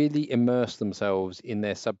 is really immerse themselves in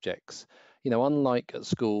their subjects. You know, unlike at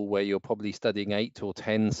school where you're probably studying 8 or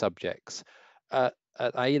 10 subjects,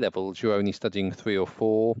 at A levels you're only studying 3 or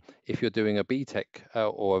 4. If you're doing a BTEC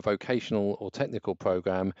or a vocational or technical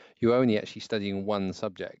program, you're only actually studying one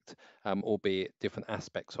subject, albeit different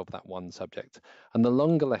aspects of that one subject. And the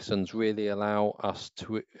longer lessons really allow us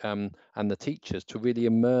to and the teachers to really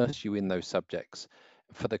immerse you in those subjects.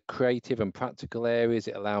 For the creative and practical areas,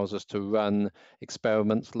 it allows us to run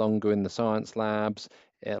experiments longer in the science labs.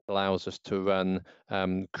 It allows us to run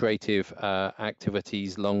creative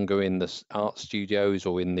activities longer in the art studios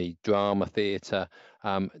or in the drama theatre,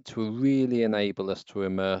 to really enable us to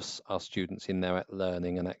immerse our students in their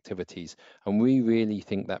learning and activities. And we really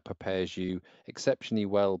think that prepares you exceptionally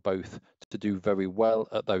well, both to do very well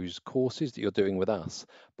at those courses that you're doing with us,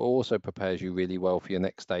 but also prepares you really well for your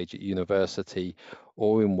next stage at university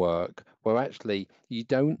or in work, where actually you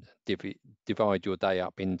don't divide your day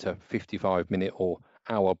up into 55-minute or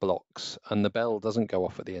hour blocks, and the bell doesn't go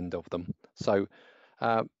off at the end of them. So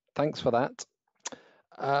thanks for that.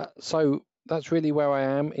 So that's really where I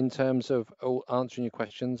am in terms of answering your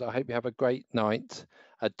questions. I hope you have a great night.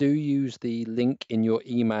 Do use the link in your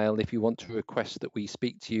email if you want to request that we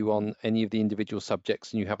speak to you on any of the individual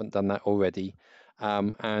subjects and you haven't done that already.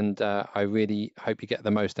 I really hope you get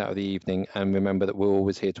the most out of the evening, and remember that we're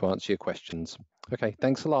always here to answer your questions. Okay,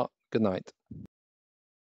 thanks a lot. Good night.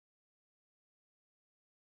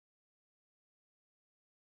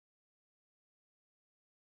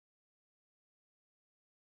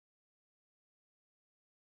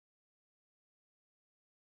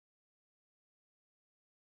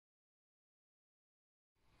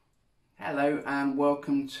 Hello and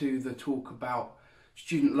welcome to the talk about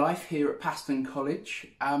student life here at Paston College.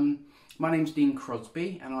 My name's Dean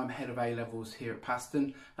Crosby and I'm Head of A-Levels here at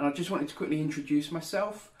Paston, and I just wanted to quickly introduce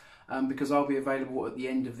myself because I'll be available at the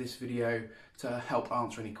end of this video to help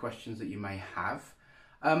answer any questions that you may have.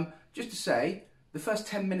 Just to say, the first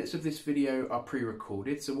 10 minutes of this video are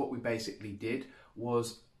pre-recorded, so what we basically did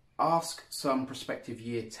was ask some prospective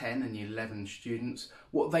year 10 and year 11 students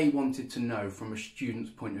what they wanted to know from a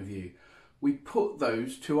student's point of view. We put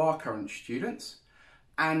those to our current students,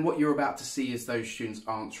 and what you're about to see is those students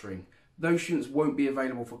answering. Those students won't be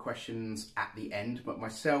available for questions at the end, but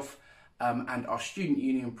myself and our student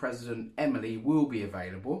union president Emily will be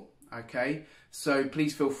available. Okay, so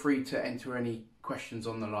please feel free to enter any questions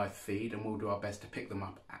on the live feed and we'll do our best to pick them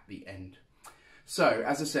up at the end. So,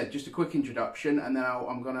 as I said, just a quick introduction, and then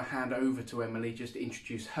I'm going to hand over to Emily just to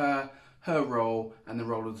introduce her role and the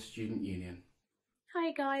role of the Student Union.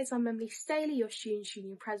 Hi guys, I'm Emily Staley, your Students'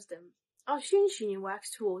 Union President. Our Students' Union works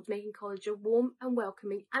towards making college a warm and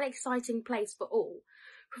welcoming and exciting place for all,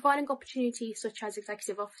 providing opportunities such as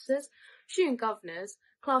executive officers, student governors,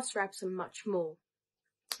 class reps and much more.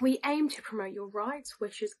 We aim to promote your rights,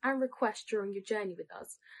 wishes and requests during your journey with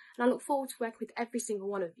us, and I look forward to working with every single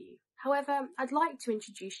one of you. However, I'd like to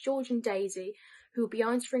introduce George and Daisy, who will be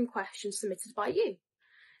answering questions submitted by you.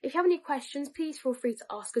 If you have any questions, please feel free to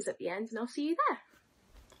ask us at the end, and I'll see you there.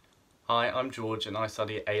 Hi, I'm George and I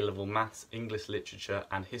study A-level Maths, English Literature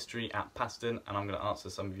and History at Paston, and I'm going to answer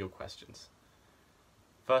some of your questions.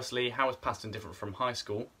 Firstly, how is Paston different from high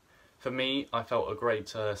school? For me, I felt a great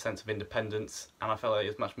sense of independence and I felt that it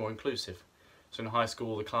was much more inclusive. So in high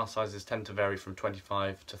school, the class sizes tend to vary from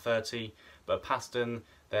 25 to 30, but at Paston,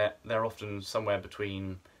 they're often somewhere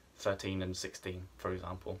between 13 and 16, for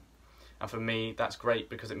example. And for me, that's great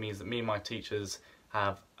because it means that me and my teachers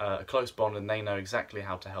have a close bond and they know exactly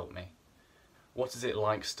how to help me. What is it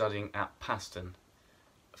like studying at Paston?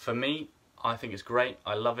 For me, I think it's great.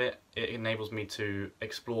 I love it. It enables me to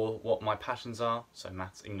explore what my passions are, so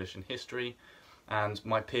maths, English and history, and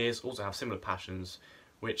my peers also have similar passions,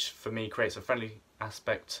 which for me creates a friendly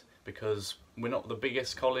aspect because we're not the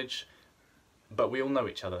biggest college, but we all know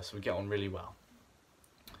each other, so we get on really well.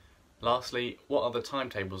 Lastly, what are the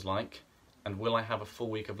timetables like, and will I have a full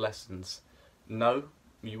week of lessons? No,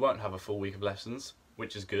 you won't have a full week of lessons,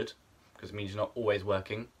 which is good, because it means you're not always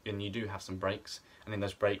working, and you do have some breaks, and in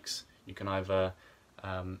those breaks you can either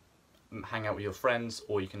hang out with your friends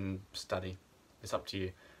or you can study. It's up to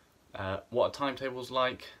you. What are timetables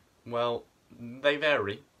like? Well, they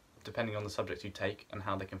vary depending on the subject you take and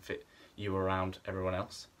how they can fit you around everyone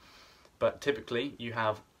else. But typically you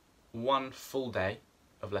have one full day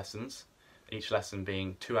of lessons, each lesson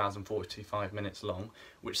being 2 hours and 45 minutes long,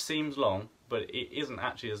 which seems long, but it isn't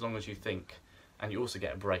actually as long as you think. And you also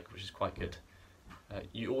get a break, which is quite good.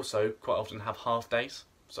 You also quite often have half days.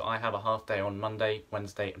 So I have a half day on Monday,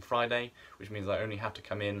 Wednesday and Friday, which means I only have to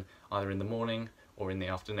come in either in the morning or in the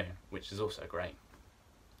afternoon, which is also great.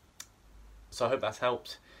 So I hope that's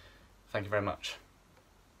helped. Thank you very much.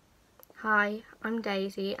 Hi, I'm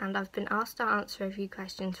Daisy and I've been asked to answer a few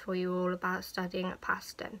questions for you all about studying at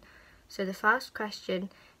Paston. So the first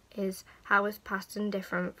question is, how is Paston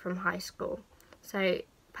different from high school? So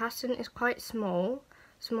Paston is quite small,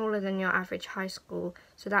 smaller than your average high school,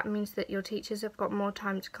 so that means that your teachers have got more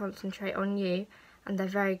time to concentrate on you and they're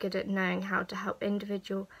very good at knowing how to help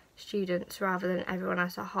individual students rather than everyone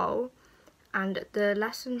as a whole. And the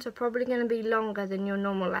lessons are probably going to be longer than your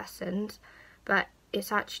normal lessons, but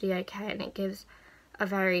it's actually okay and it gives a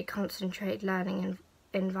very concentrated learning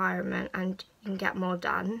environment and you can get more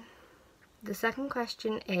done. The second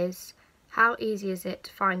question is, how easy is it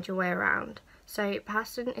to find your way around? So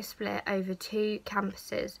Paston is split over 2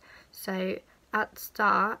 campuses, so at the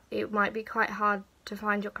start it might be quite hard to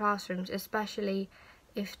find your classrooms, especially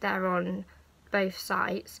if they're on both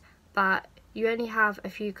sites, but you only have a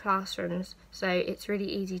few classrooms, so it's really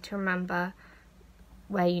easy to remember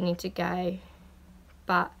where you need to go,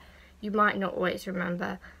 but you might not always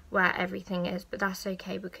remember where everything is, but that's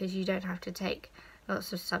okay because you don't have to take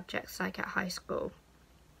lots of subjects like at high school.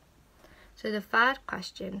 So the third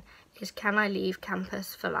question is, can I leave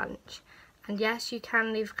campus for lunch? And yes, you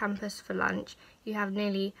can leave campus for lunch. You have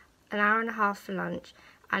nearly an hour and a half for lunch,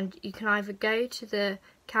 and you can either go to the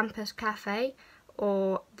campus cafe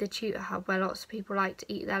or the tutor hub where lots of people like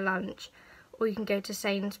to eat their lunch, or you can go to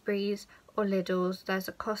Sainsbury's or Lidl's. There's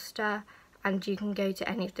a Costa, and you can go to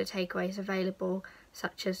any of the takeaways available,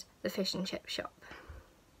 such as the fish and chip shop.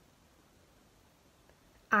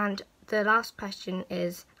 And the last question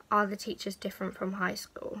is, are the teachers different from high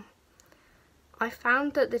school? I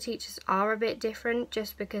found that the teachers are a bit different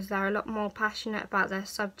just because they're a lot more passionate about their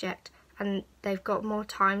subject and they've got more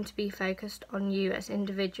time to be focused on you as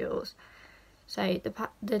individuals. So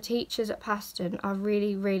the teachers at Paston are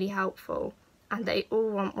really, really helpful and they all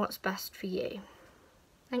want what's best for you.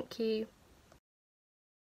 Thank you.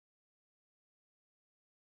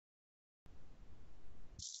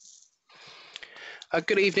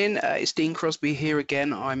 Good evening, it's Dean Crosby here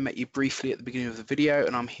again. I met you briefly at the beginning of the video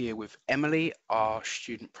and I'm here with Emily, our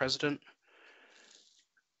student president.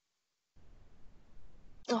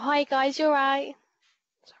 Oh, hi guys, you alright?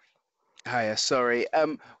 Hiya, sorry.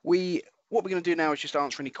 What we're going to do now is just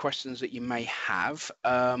answer any questions that you may have.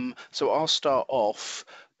 So I'll start off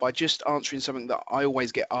by just answering something that I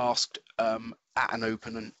always get asked at an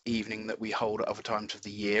open evening that we hold at other times of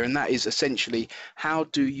the year, and that is essentially how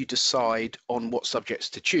do you decide on what subjects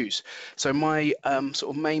to choose. So my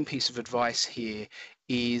sort of main piece of advice here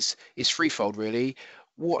is threefold really.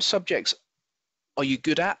 What subjects are you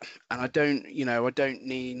good at? And I don't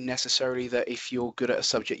mean necessarily that if you're good at a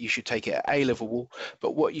subject you should take it at A level,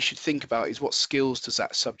 but what you should think about is what skills does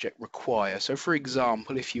that subject require. So for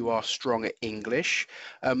example, if you are strong at English,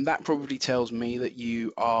 that probably tells me that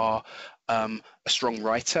you are a strong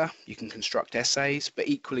writer. You can construct essays, but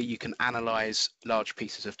equally you can analyze large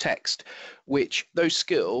pieces of text, which those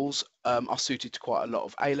skills are suited to quite a lot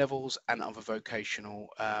of A levels and other vocational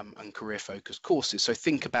and career focused courses. So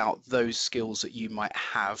think about those skills that you might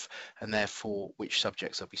have and therefore which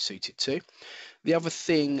subjects they'll be suited to. The other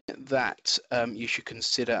thing that you should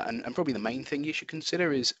consider, and probably the main thing you should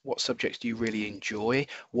consider, is what subjects do you really enjoy?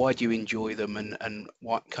 Why do you enjoy them, and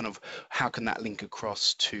what kind of, how can that link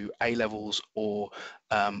across to A levels or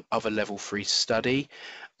other level 3 study?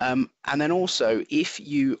 And then also, if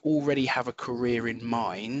you already have a career in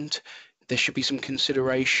mind, there should be some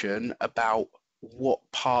consideration about what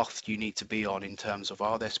path you need to be on in terms of,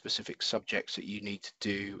 are there specific subjects that you need to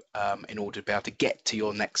do in order to be able to get to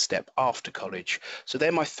your next step after college. So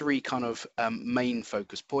they're my three kind of main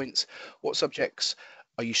focus points. What subjects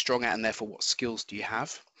are you strong at, and therefore what skills do you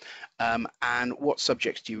have? And what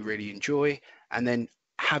subjects do you really enjoy? And then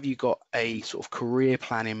have you got a sort of career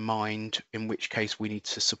plan in mind, in which case we need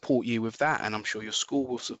to support you with that, and I'm sure your school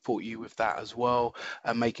will support you with that as well,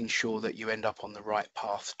 and making sure that you end up on the right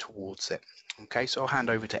path towards it. Okay, so I'll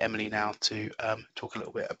hand over to Emily now to talk a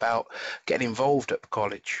little bit about getting involved at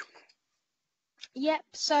college. Yep,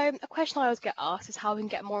 so a question I always get asked is how we can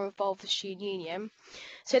get more involved with the student union.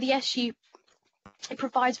 So the SU, it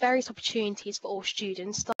provides various opportunities for all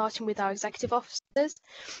students, starting with our executive officers. And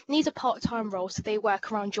these are part-time roles, so they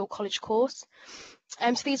work around your college course.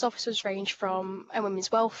 So these officers range from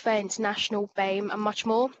women's welfare, international, BAME, and much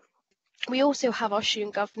more. We also have our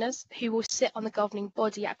student governors, who will sit on the governing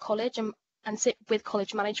body at college and sit with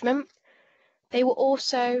college management. We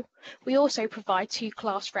also provide 2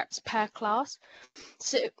 class reps per class.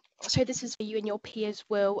 So this is where you and your peers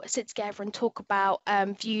will sit together and talk about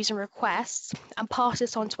views and requests and pass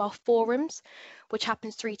this on to our forums, which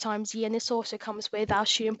happens 3 times a year, and this also comes with our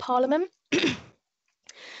student parliament.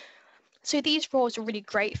 So these roles are really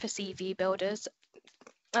great for CV builders.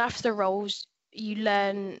 After the roles, you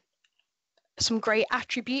learn some great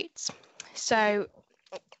attributes,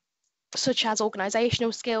 such as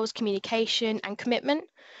organisational skills, communication and commitment.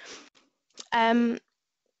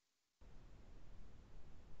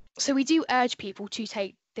 So we do urge people to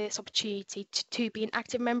take this opportunity to be an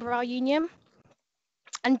active member of our union.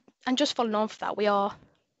 And just following on from that, we are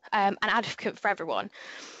an advocate for everyone.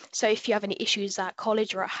 So if you have any issues at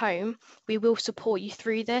college or at home, we will support you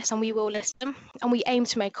through this, and we will listen. And we aim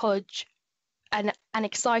to make college an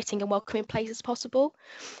exciting and welcoming place as possible.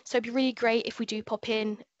 So it'd be really great if we do pop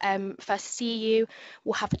in first to see you.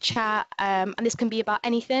 We'll have a chat, and this can be about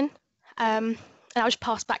anything. And I'll just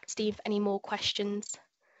pass back to Steve for any more questions.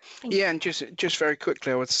 Yeah, and just very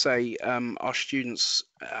quickly, I would say our students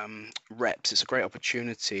reps, it's a great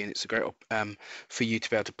opportunity, and it's a great for you to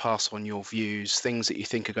be able to pass on your views, things that you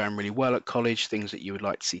think are going really well at college, things that you would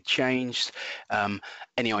like to see changed,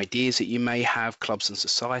 any ideas that you may have, clubs and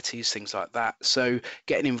societies, things like that. So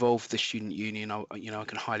getting involved with the student union, I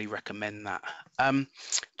can highly recommend that.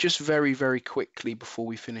 Just very, very quickly before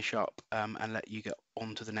we finish up and let you get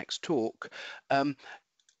on to the next talk.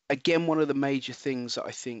 Again, one of the major things that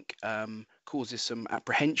I think causes some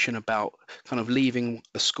apprehension about kind of leaving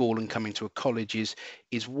a school and coming to a college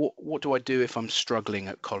is what do I do if I'm struggling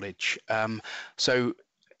at college? So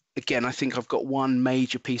again, I think I've got one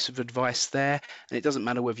major piece of advice there, and it doesn't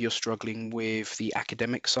matter whether you're struggling with the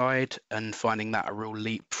academic side and finding that a real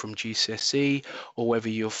leap from GCSE, or whether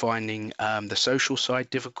you're finding the social side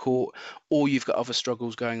difficult, or you've got other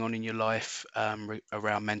struggles going on in your life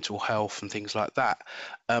around mental health and things like that.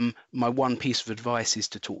 My one piece of advice is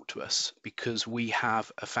to talk to us, because we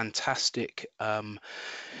have a fantastic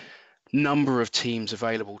number of teams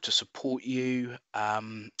available to support you,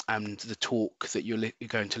 and the talk that you're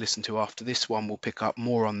going to listen to after this one will pick up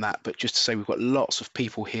more on that. But just to say, we've got lots of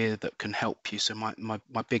people here that can help you. So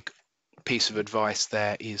my big piece of advice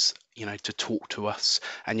there is, to talk to us,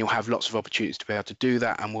 and you'll have lots of opportunities to be able to do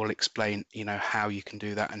that, and we'll explain, how you can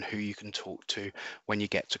do that and who you can talk to when you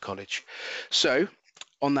get to college. So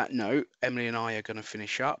on that note, Emily and I are going to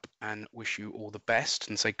finish up and wish you all the best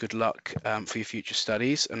and say good luck for your future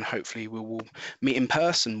studies, and hopefully we will meet in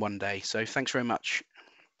person one day. So thanks very much.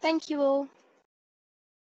 Thank you all.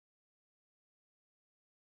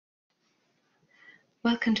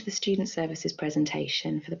 Welcome to the Student Services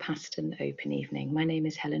presentation for the Paston Open Evening. My name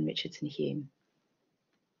is Helen Richardson-Hume.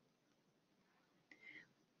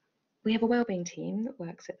 We have a wellbeing team that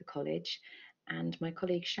works at the college, and my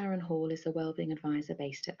colleague Sharon Hall is a wellbeing advisor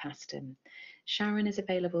based at Paston. Sharon is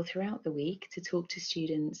available throughout the week to talk to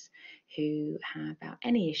students who have about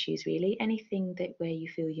any issues really, anything that where you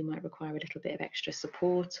feel you might require a little bit of extra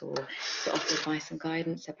support, or to offer advice and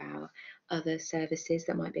guidance about other services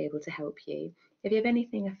that might be able to help you. If you have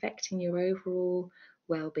anything affecting your overall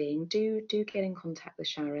wellbeing, do get in contact with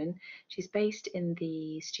Sharon. She's based in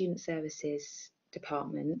the Student Services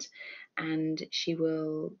department, and she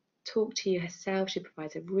will talk to you herself. She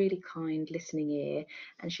provides a really kind listening ear,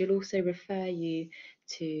 and she'll also refer you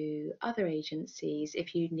to other agencies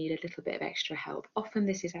if you need a little bit of extra help. Often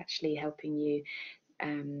this is actually helping you,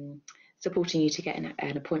 supporting you to get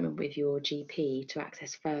an appointment with your GP to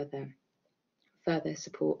access further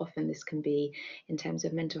support. Often this can be in terms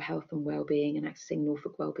of mental health and wellbeing and accessing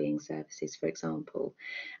Norfolk Wellbeing Services, for example.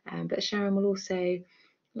 But Sharon will also,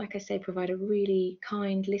 like I say, provide a really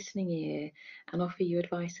kind listening ear and offer you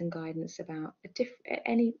advice and guidance about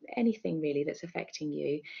anything really that's affecting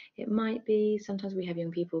you. It might be, sometimes we have young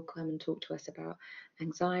people come and talk to us about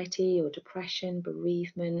anxiety or depression,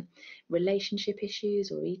 bereavement, relationship issues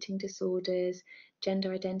or eating disorders,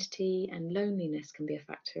 gender identity, and loneliness can be a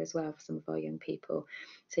factor as well for some of our young people.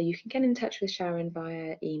 So you can get in touch with Sharon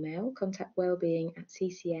via email, contact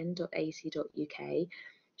wellbeing@ccn.ac.uk.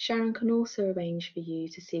 Sharon can also arrange for you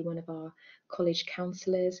to see one of our college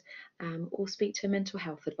counsellors, or speak to a mental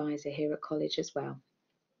health advisor here at college as well.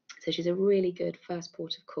 So she's a really good first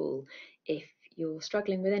port of call if you're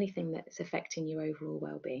struggling with anything that's affecting your overall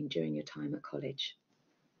wellbeing during your time at college.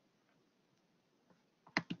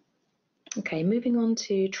 Okay, moving on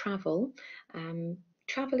to travel.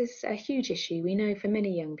 Travel is a huge issue, we know, for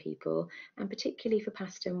many young people, and particularly for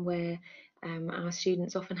Paston, where our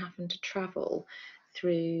students often happen to travel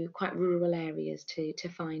through quite rural areas to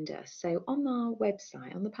find us. So on our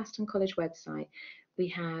website, on the Paston College website, we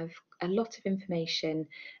have a lot of information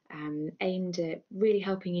aimed at really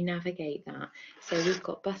helping you navigate that. So we've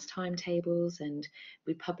got bus timetables, and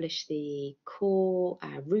we publish the core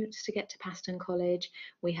routes to get to Paston College.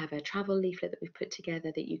 We have a travel leaflet that we've put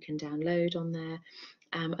together that you can download on there,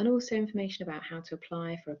 and also information about how to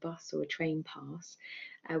apply for a bus or a train pass.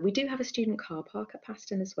 We do have a student car park at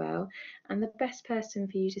Paston as well, and the best person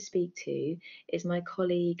for you to speak to is my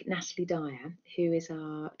colleague Natalie Dyer, who is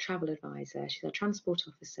our travel advisor. She's our transport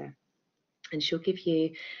officer, and she'll give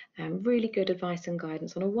you really good advice and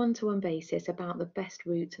guidance on a one-to-one basis about the best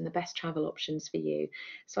routes and the best travel options for you.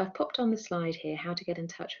 So I've popped on the slide here how to get in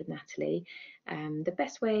touch with Natalie. The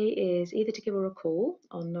best way is either to give her a call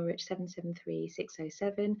on Norwich 773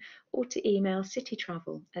 607 or to email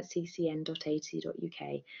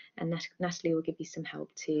citytravel@ccn.ac.uk, and Natalie will give you some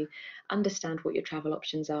help to understand what your travel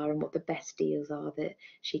options are and what the best deals are that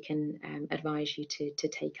she can advise you to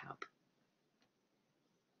take up.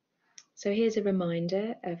 So here's a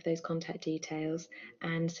reminder of those contact details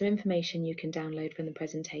and some information you can download from the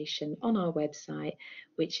presentation on our website,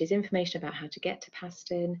 which is information about how to get to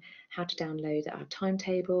Paston, how to download our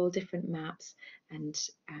timetable, different maps, and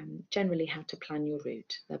generally how to plan your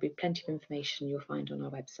route. There'll be plenty of information you'll find on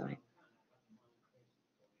our website.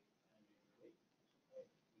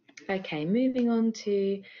 Okay, moving on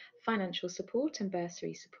to financial support and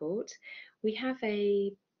bursary support. We have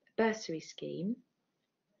a bursary scheme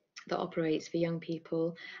that operates for young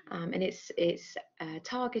people, and it's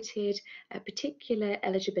targeted at particular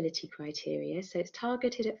eligibility criteria. So it's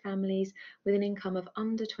targeted at families with an income of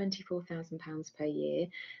under £24,000 per year.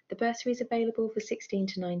 The bursary is available for 16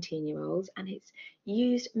 to 19-year-olds, and it's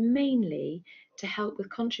used mainly to help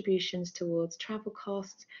with contributions towards travel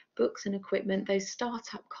costs, books and equipment, those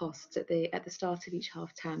start-up costs at the start of each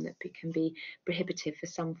half term that can be prohibitive for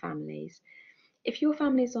some families. If your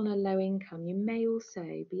family is on a low income, you may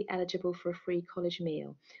also be eligible for a free college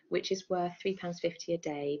meal, which is worth £3.50 a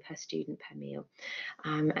day per student per meal.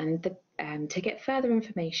 To get further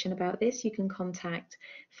information about this, you can contact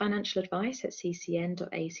financial advice at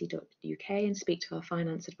ccn.ac.uk and speak to our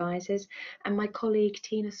finance advisors. And my colleague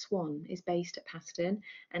Tina Swan is based at Paston,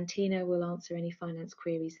 and Tina will answer any finance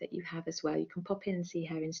queries that you have as well. You can pop in and see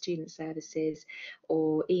her in student services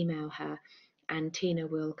or email her, and Tina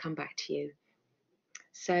will come back to you.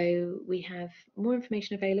 So we have more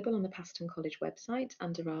information available on the Paston College website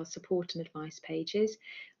under our support and advice pages,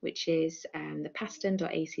 which is the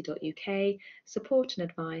paston.ac.uk, support and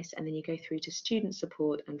advice, and then you go through to student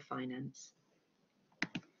support and finance.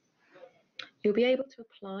 You'll be able to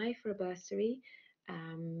apply for a bursary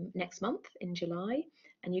next month in July,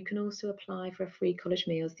 and you can also apply for a free college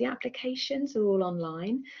meals. The applications are all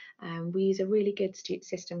online. We use a really good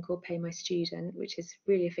system called Pay My Student, which is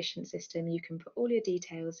a really efficient system. You can put all your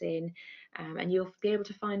details in, and you'll be able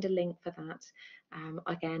to find a link for that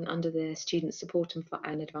again under the student support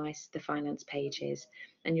and advice, the finance pages,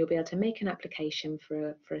 and you'll be able to make an application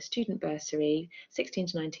for a student bursary, 16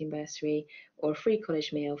 to 19 bursary, or a free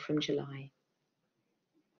college meal from July.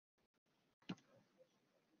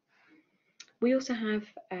 We also have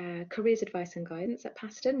careers advice and guidance at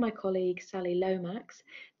Paston. My colleague Sally Lomax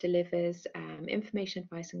delivers information,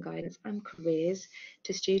 advice and guidance and careers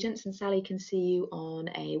to students, and Sally can see you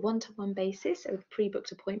on a one-to-one basis with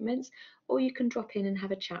pre-booked appointments, or you can drop in and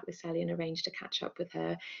have a chat with Sally and arrange to catch up with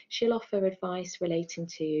her. She'll offer advice relating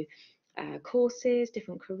to courses,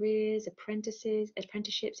 different careers,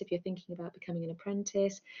 apprenticeships if you're thinking about becoming an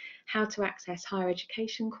apprentice, how to access higher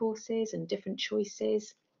education courses and different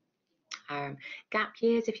choices, gap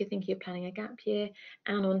years if you're thinking of planning a gap year,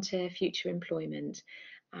 and on to future employment.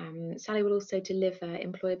 Sally will also deliver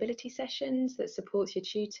employability sessions that supports your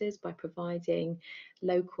tutors by providing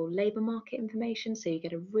local labour market information, so you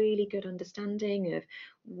get a really good understanding of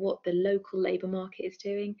what the local labour market is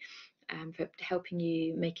doing, for helping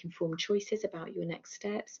you make informed choices about your next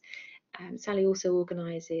steps. Sally also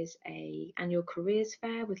organises an annual careers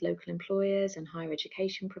fair with local employers and higher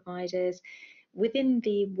education providers. Within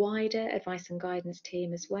the wider advice and guidance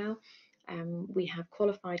team as well, we have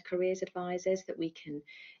qualified careers advisors that we can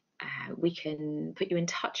put you in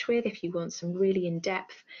touch with if you want some really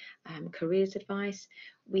in-depth careers advice.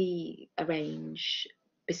 We arrange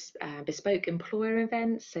bespoke employer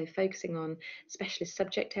events, so focusing on specialist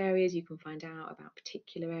subject areas. You can find out about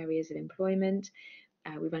particular areas of employment.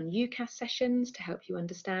 We run UCAS sessions to help you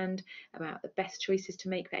understand about the best choices to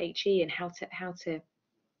make for HE and how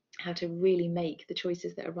to really make the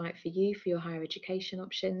choices that are right for you for your higher education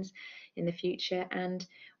options in the future. And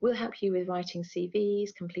we'll help you with writing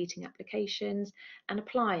CVs, completing applications, and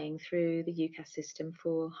applying through the UCAS system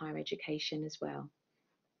for higher education as well.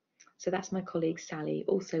 So that's my colleague Sally,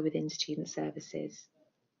 also within Student Services.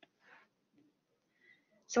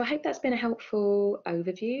 So I hope that's been a helpful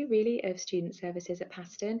overview, really, of Student Services at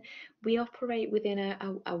Paston. We operate within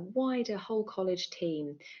a wider whole college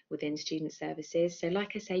team within Student Services. So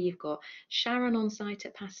like I say, you've got Sharon on site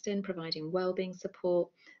at Paston providing wellbeing support,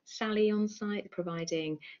 Sally on site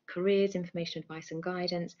providing careers, information, advice and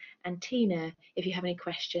guidance, and Tina if you have any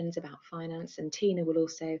questions about finance, and Tina will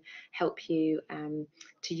also help you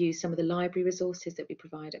to use some of the library resources that we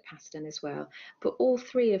provide at Paston as well. But all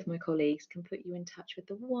three of my colleagues can put you in touch with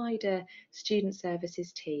the wider Student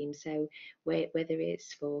Services team, so whether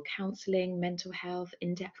it's for counselling, mental health,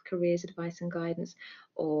 in-depth careers advice and guidance,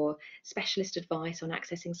 or specialist advice on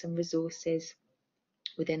accessing some resources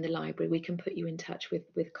within the library, we can put you in touch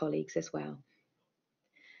with colleagues as well.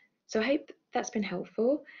 So I hope that's been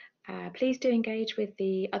helpful. Please do engage with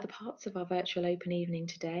the other parts of our virtual open evening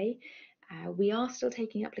today. We are still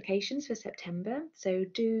taking applications for September, so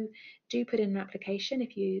do put in an application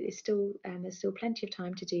if there's still plenty of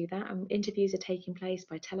time to do that. Interviews are taking place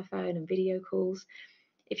by telephone and video calls.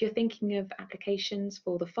 If you're thinking of applications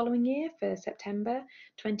for the following year, for September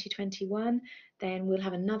 2021, then we'll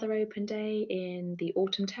have another open day in the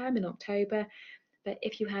autumn term in October. But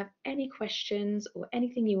if you have any questions or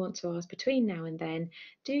anything you want to ask between now and then,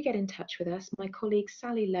 do get in touch with us. My colleague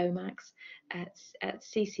Sally Lomax at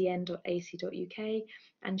ccn.ac.uk,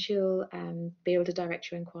 and she'll be able to direct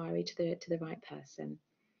your inquiry to the right person.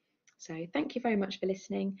 So thank you very much for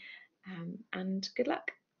listening, and good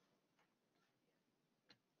luck.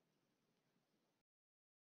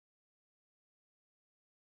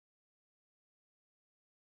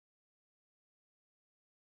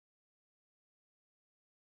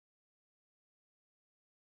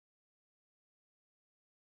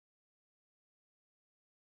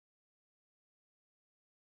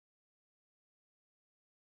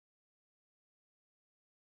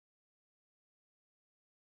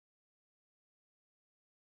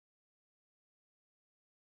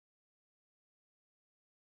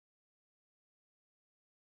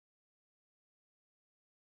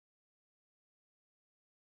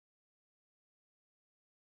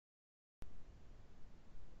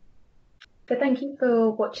 So thank you for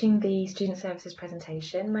watching the Student Services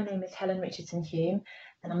presentation. My name is Helen Richardson-Hume,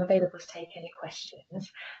 and I'm available to take any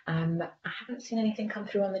questions. I haven't seen anything come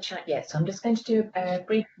through on the chat yet, so I'm just going to do a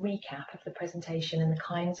brief recap of the presentation and the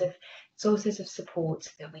kinds of sources of support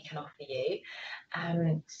that we can offer you.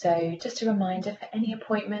 So just a reminder, for any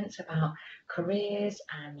appointments about careers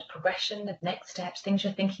and progression, the next steps, things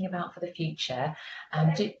you're thinking about for the future,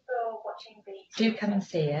 watching the do come and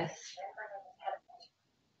see us.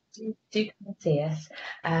 Do come and see us.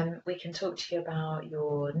 We can talk to you about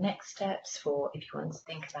your next steps for if you want to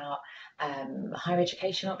think about higher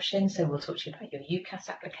education options. So we'll talk to you about your UCAS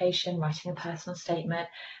application, writing a personal statement,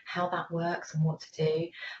 how that works and what to do.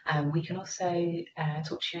 We can also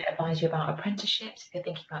talk to you, advise you about apprenticeships if you're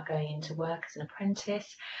thinking about going into work as an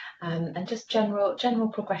apprentice, and just general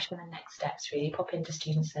progression and next steps really. Pop into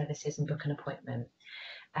student services and book an appointment.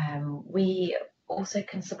 We also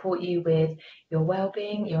can support you with your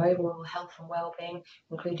well-being, your overall health and well-being,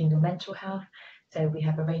 including your mental health. So we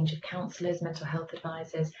have a range of counsellors, mental health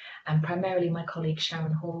advisors, and primarily my colleague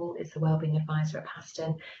Sharon Hall is the wellbeing advisor at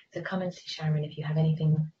Paston. So come and see Sharon if you have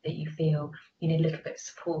anything that you feel you need a little bit of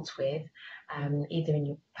support with, either in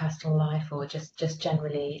your personal life or just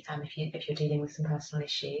generally if you're dealing with some personal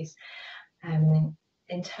issues.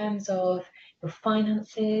 In terms of your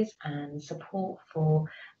finances and support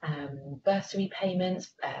for bursary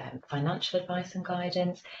payments, financial advice and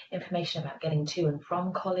guidance, information about getting to and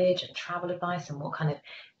from college and travel advice and what kind of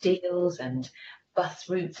deals and bus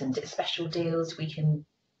routes and special deals we can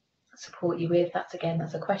support you with. That's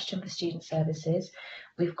a question for student services.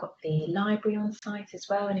 We've got the library on site as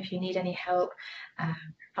well, and if you need any help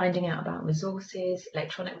finding out about resources,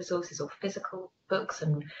 electronic resources or physical books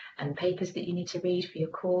and papers that you need to read for your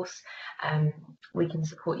course, we can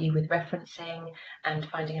support you with referencing and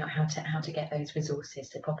finding out how to get those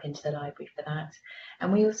resources. So pop into the library for that.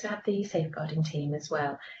 And we also have the safeguarding team as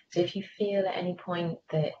well. So if you feel at any point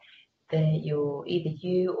that either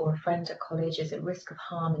you or a friend at college is at risk of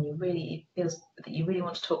harm and it feels that you really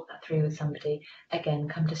want to talk that through with somebody, again,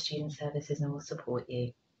 come to student services and we'll support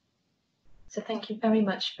you. So thank you very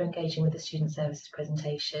much for engaging with the student services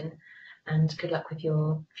presentation, and good luck with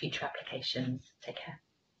your future applications. Take care.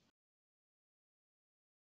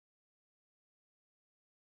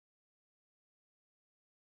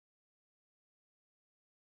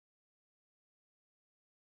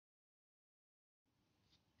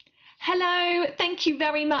 Hello, thank you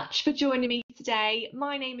very much for joining me today.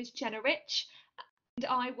 My name is Jenna Rich and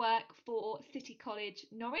I work for City College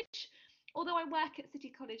Norwich. Although I work at City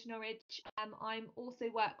College Norwich, I also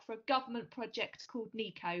work for a government project called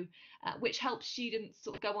NICO, which helps students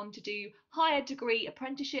sort of go on to do higher degree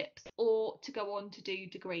apprenticeships or to go on to do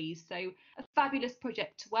degrees. So a fabulous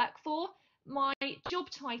project to work for. My job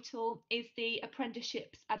title is the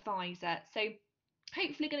Apprenticeships Advisor. So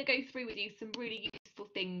hopefully going to go through with you some really useful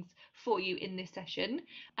things for you in this session.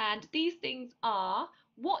 And these things are: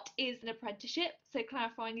 what is an apprenticeship? So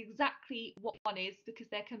clarifying exactly what one is, because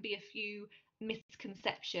there can be a few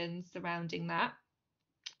misconceptions surrounding that.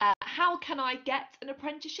 How can I get an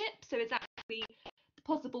apprenticeship? So exactly the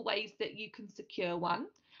possible ways that you can secure one.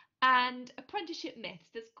 And apprenticeship myths.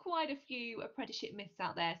 There's quite a few apprenticeship myths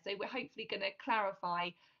out there, so we're hopefully going to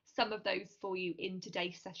clarify some of those for you in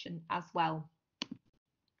today's session as well.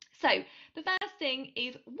 So the first thing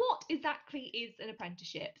is, what exactly is an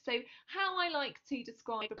apprenticeship? So how I like to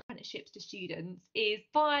describe apprenticeships to students is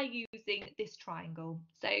by using this triangle.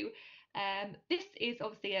 So this is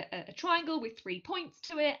obviously a triangle with 3 points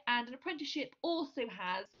to it, and an apprenticeship also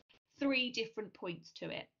has 3 different points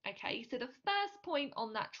to it. Okay, so the first point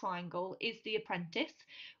on that triangle is the apprentice,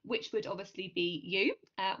 which would obviously be you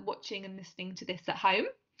watching and listening to this at home.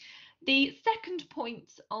 The second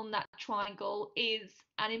point on that triangle is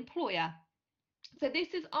an employer. So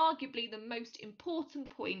this is arguably the most important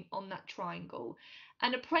point on that triangle.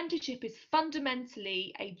 An apprenticeship is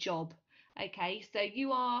fundamentally a job. Okay, so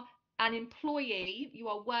you are an employee, you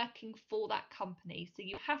are working for that company. So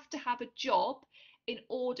you have to have a job in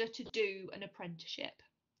order to do an apprenticeship.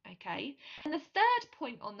 Okay, and the third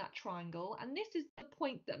point on that triangle, and this is the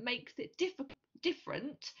point that makes it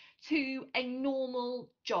different to a normal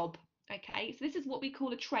job. Okay, so this is what we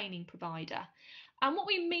call a training provider. And what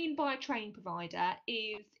we mean by a training provider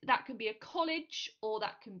is that can be a college or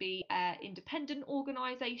that can be an independent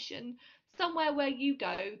organisation, somewhere where you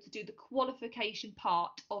go to do the qualification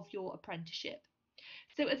part of your apprenticeship.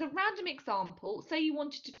 So as a random example, say you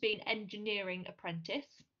wanted to be an engineering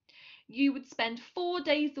apprentice, you would spend 4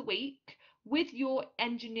 days a week with your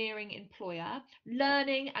engineering employer,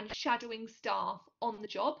 learning and shadowing staff on the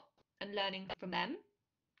job and learning from them.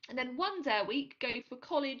 And then 1 day a week go to a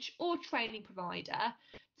college or training provider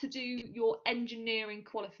to do your engineering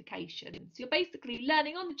qualification. So you're basically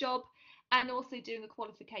learning on the job and also doing a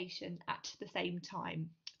qualification at the same time.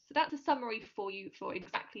 So that's a summary for you for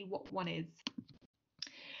exactly what one is.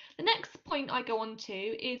 The next point I go on to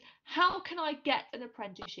is, how can I get an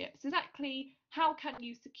apprenticeship? So exactly how can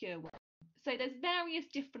you secure one? So there's various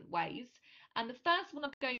different ways. And the first one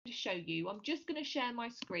I'm going to show you, I'm just going to share my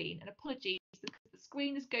screen, and apologies because the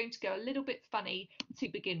screen is going to go a little bit funny to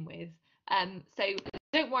begin with. So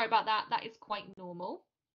don't worry about that, that is quite normal.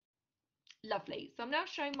 Lovely, so I'm now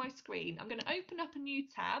showing my screen. I'm going to open up a new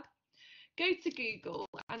tab, go to Google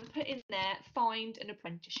and put in there, find an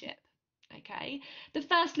apprenticeship. Okay, the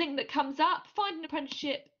first link that comes up, find an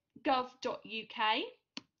apprenticeship gov.uk.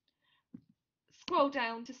 Scroll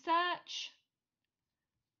down to search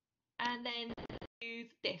and then use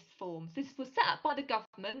this form. So this was set up by the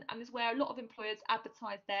government and is where a lot of employers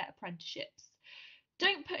advertise their apprenticeships.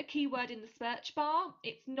 Don't put a keyword in the search bar,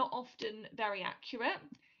 it's not often very accurate.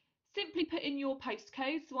 Simply put in your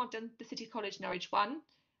postcode, so I've done the City College Norwich one,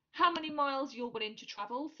 how many miles you're willing to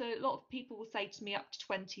travel, so a lot of people will say to me up to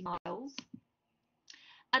 20 miles.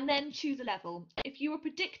 And then choose a level. If you were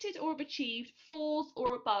predicted or have achieved 4s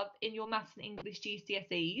or above in your Maths and English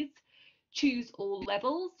GCSEs, choose all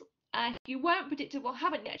levels. If you weren't predicted or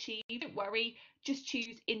haven't yet achieved, don't worry, just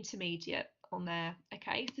choose intermediate on there.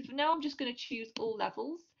 Okay, so for now I'm just going to choose all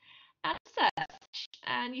levels and search.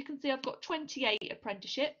 And you can see I've got 28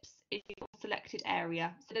 apprenticeships in your selected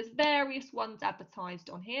area. So there's various ones advertised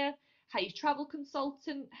on here. How you travel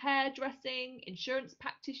consultant, hairdressing, insurance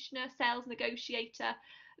practitioner, sales negotiator,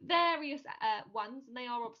 various ones, and they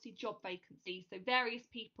are obviously job vacancies, so various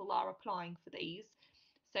people are applying for these.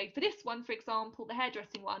 So for this one, for example, the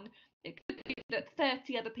hairdressing one, it could be that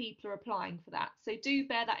 30 other people are applying for that, so do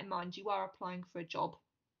bear that in mind, you are applying for a job.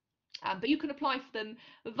 But you can apply for them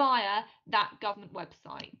via that government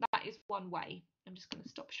website. That is one way. I'm just going to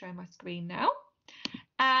stop sharing my screen now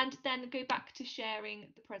and then go back to sharing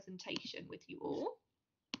the presentation with you all.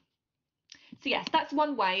 So yes, that's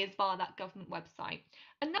one way, is via that government website.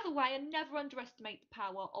 Another way, and never underestimate the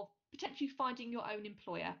power of potentially finding your own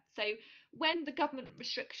employer. So when the government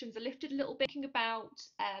restrictions are lifted a little bit, thinking about,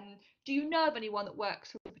 do you know of anyone that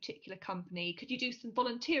works for a particular company? Could you do some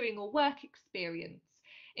volunteering or work experience?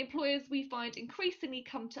 Employers, we find, increasingly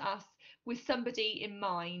come to us with somebody in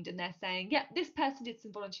mind, and they're saying, yeah, this person did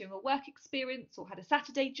some volunteering or work experience or had a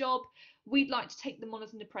Saturday job, we'd like to take them on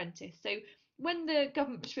as an apprentice. So when the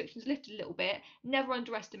government restrictions lifted a little bit, never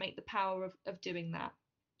underestimate the power of doing that.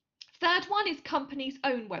 Third one is companies'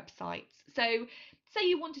 own websites. So say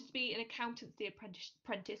you wanted to be an accountancy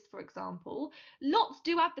apprentice, for example, lots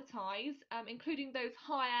do advertise, including those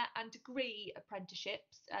higher and degree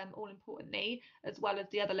apprenticeships, all importantly, as well as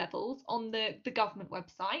the other levels, on the government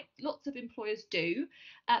website. Lots of employers do,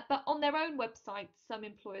 but on their own websites, some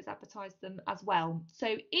employers advertise them as well.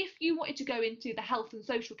 So if you wanted to go into the health and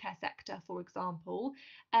social care sector, for example,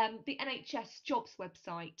 the NHS jobs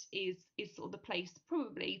website is sort of the place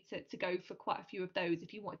probably to go for quite a few of those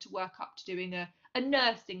if you wanted to work up to doing a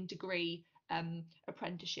nursing degree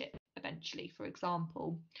apprenticeship eventually, for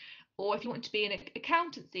example. Or if you want to be in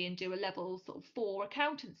accountancy and do a level sort of 4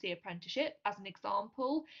 accountancy apprenticeship, as an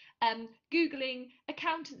example, Googling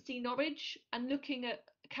accountancy Norwich and looking at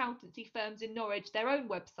accountancy firms in Norwich, their own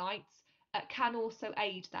websites, can also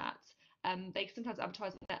aid that. They sometimes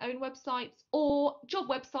advertise on their own websites or job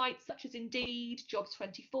websites such as Indeed,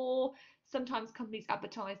 Jobs24. Sometimes companies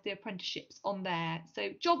advertise the apprenticeships on there.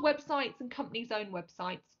 So job websites and companies' own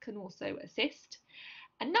websites can also assist.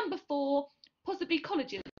 And number 4, possibly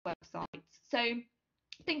colleges' websites. So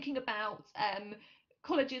thinking about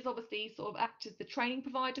colleges obviously sort of act as the training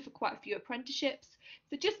provider for quite a few apprenticeships.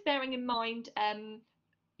 So just bearing in mind,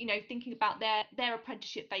 you know, thinking about their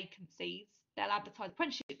apprenticeship vacancies. They'll advertise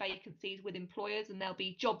apprenticeship vacancies with employers, and there'll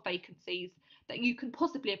be job vacancies that you can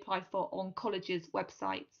possibly apply for on colleges'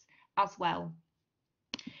 websites as well.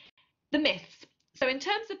 The myths. So in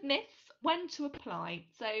terms of myths, when to apply.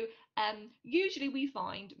 So usually we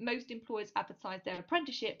find most employers advertise their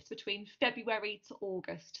apprenticeships between February to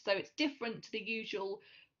August. So it's different to the usual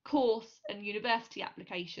course and university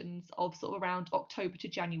applications of sort of around October to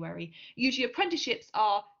January. Usually apprenticeships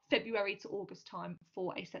are February to August time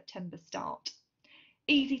for a September start.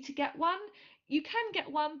 Easy to get one. You can get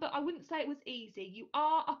one, but I wouldn't say it was easy. You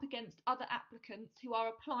are up against other applicants who are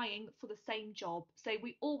applying for the same job. So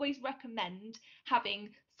we always recommend having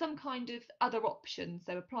some kind of other option.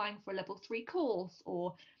 So applying for a level 3 course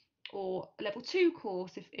or a level 2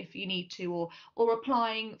 course if you need to, or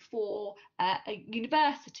applying for a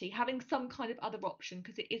university, having some kind of other option,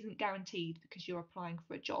 because it isn't guaranteed because you're applying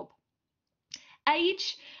for a job.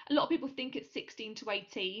 Age, a lot of people think it's 16 to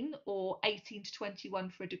 18 or 18 to 21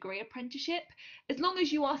 for a degree apprenticeship. As long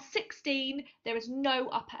as you are 16, there is no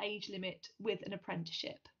upper age limit with an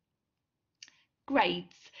apprenticeship.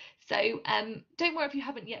 grades. So don't worry if you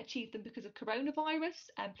haven't yet achieved them because of coronavirus,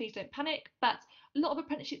 and please don't panic, but a lot of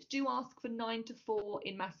apprenticeships do ask for 9 to 4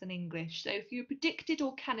 in maths and English. So if you're predicted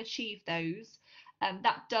or can achieve those,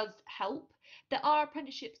 that does help. There are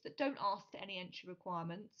apprenticeships that don't ask for any entry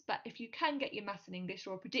requirements, but if you can get your maths and English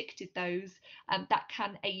or predicted those, that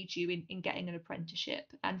can aid you in getting an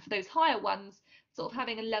apprenticeship. And for those higher ones, sort of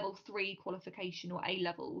having a level 3 qualification or A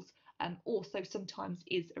levels also sometimes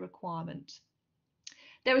is a requirement.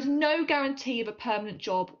 There is no guarantee of a permanent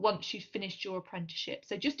job once you've finished your apprenticeship.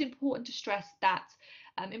 So just important to stress that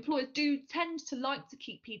employers do tend to like to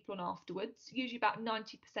keep people on afterwards, usually about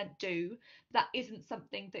 90% do. That isn't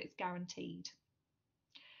something that is guaranteed.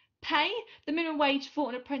 Pay, the minimum wage for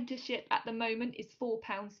an apprenticeship at the moment is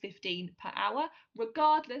 £4.15 per hour,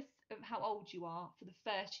 regardless of how old you are for the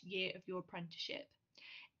first year of your apprenticeship.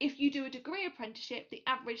 If you do a degree apprenticeship, the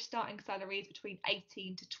average starting salary is between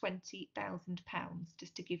 £18,000 to £20,000,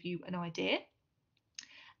 just to give you an idea.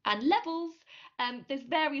 And levels, there's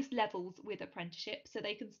various levels with apprenticeships, so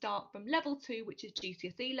they can start from level 2, which is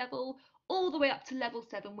GCSE level, all the way up to level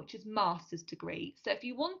 7, which is master's degree. So if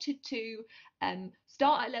you wanted to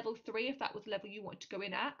start at level 3, if that was the level you wanted to go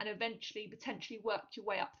in at, and eventually potentially work your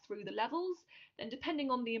way up through the levels, then depending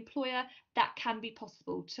on the employer, that can be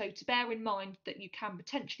possible. So to bear in mind that you can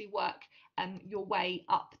potentially work your way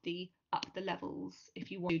up the levels if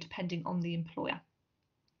you want to, depending on the employer.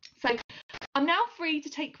 So I'm now free to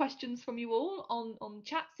take questions from you all on the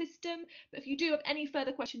chat system, but if you do have any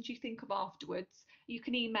further questions you think of afterwards, you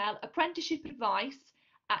can email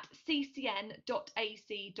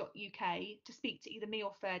apprenticeshipadvice@ccn.ac.uk to speak to either me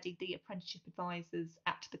or Ferdy, the apprenticeship advisors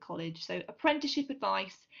at the college. So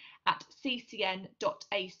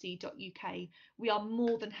apprenticeshipadvice@ccn.ac.uk. We are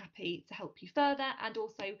more than happy to help you further, and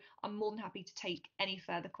also I'm more than happy to take any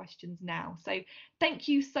further questions now. So thank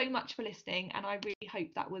you so much for listening, and I really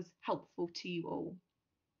hope that was helpful to you all.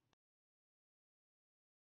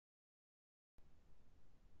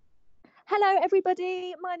 Hello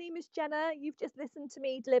everybody, my name is Jenna. You've just listened to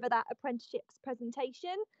me deliver that apprenticeships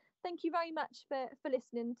presentation. Thank you very much for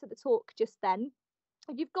listening to the talk just then.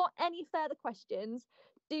 If you've got any further questions,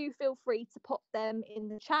 do feel free to pop them in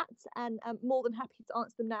the chat, and I'm more than happy to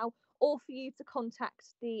answer them now, or for you to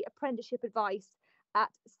contact the apprenticeship advice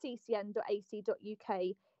at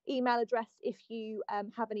ccn.ac.uk email address if you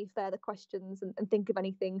have any further questions and think of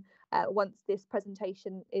anything once this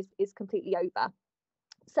presentation is completely over.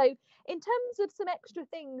 So in terms of some extra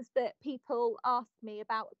things that people ask me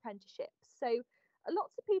about apprenticeships, so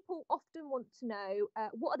lots of people often want to know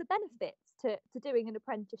what are the benefits to doing an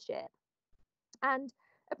apprenticeship. And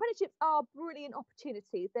apprenticeships are brilliant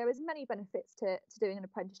opportunities. There is many benefits to doing an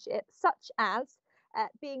apprenticeship, such as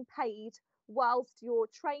being paid whilst you're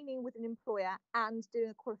training with an employer and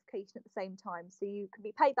doing a qualification at the same time. So you can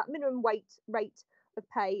be paid that minimum rate of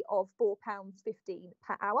pay of £4.15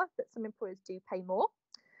 per hour, but some employers do pay more.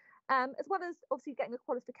 As well as obviously getting a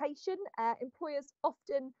qualification, employers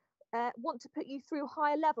often want to put you through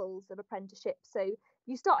higher levels of apprenticeship. So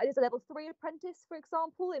you started as a level 3 apprentice, for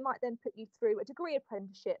example, it might then put you through a degree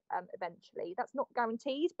apprenticeship eventually. That's not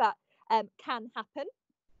guaranteed, but can happen.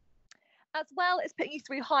 As well as putting you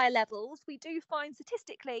through higher levels, we do find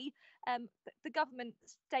statistically the government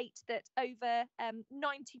state that over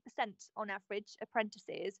 90% on average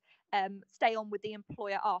apprentices stay on with the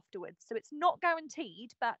employer afterwards. So it's not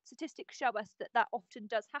guaranteed, but statistics show us that that often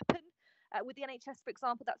does happen. With the NHS, for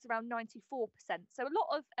example, that's around 94%. So a lot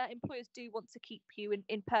of employers do want to keep you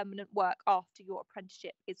in permanent work after your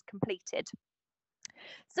apprenticeship is completed.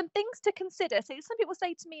 Some things to consider. So some people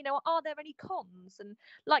say to me, are there any cons? And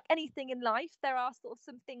like anything in life, there are sort of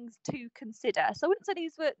some things to consider. So I wouldn't say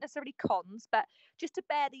these were necessarily cons, but just to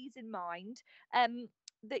bear these in mind,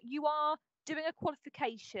 that you are doing a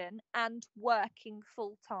qualification and working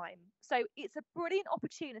full time. So it's a brilliant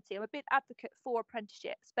opportunity. I'm a big advocate for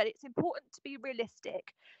apprenticeships, but it's important to be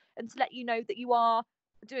realistic and to let you know that you are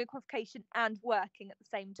doing a qualification and working at the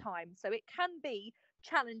same time. So it can be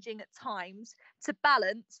challenging at times to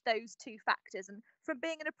balance those two factors. And from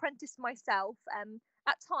being an apprentice myself,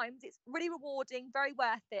 at times it's really rewarding, very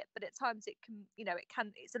worth it, but at times it can,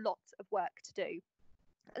 it's a lot of work to do.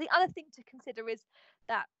 The other thing to consider is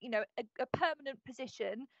that, a permanent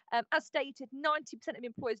position, as stated, 90% of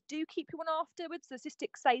employers do keep you on afterwards. The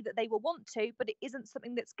statistics say that they will want to, but it isn't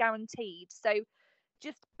something that's guaranteed. So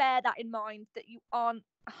just bear that in mind, that you aren't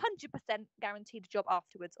 100% guaranteed a job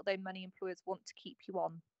afterwards, although many employers want to keep you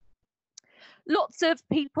on. Lots of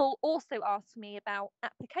people also ask me about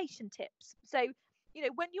application tips. So you know,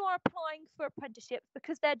 when you are applying for apprenticeships,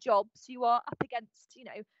 because they're jobs, you are up against, you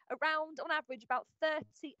know, around on average about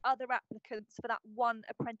 30 other applicants for that one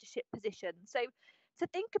apprenticeship position. So to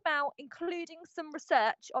think about including some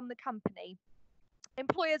research on the company.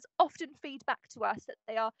 Employers often feed back to us that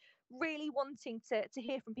they are really wanting to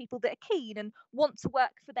hear from people that are keen and want to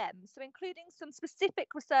work for them. So including some specific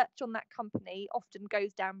research on that company often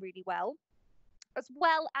goes down really well, as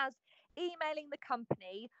well as emailing the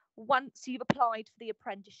company once you've applied for the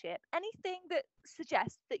apprenticeship. Anything that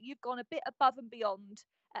suggests that you've gone a bit above and beyond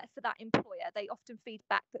for that employer, they often feed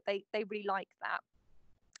back that they really like that.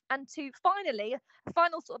 And to finally, a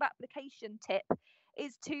final sort of application tip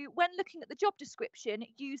is to, when looking at the job description,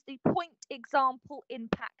 use the point example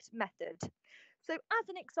impact method. So as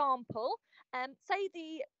an example, say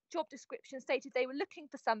the job description stated they were looking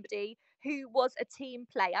for somebody who was a team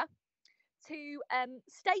player. To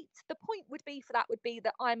state the point would be for that would be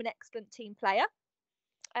that I'm an excellent team player.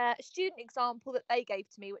 A student example that they gave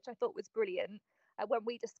to me, which I thought was brilliant when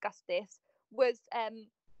we discussed this, was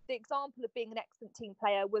the example of being an excellent team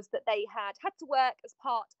player was that they had to work as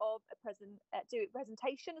part of do a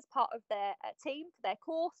presentation as part of their team for their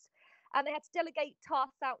course, and they had to delegate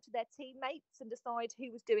tasks out to their teammates and decide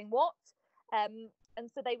who was doing what. And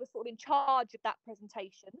so they were sort of in charge of that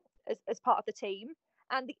presentation as part of the team.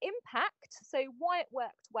 And the impact, so why it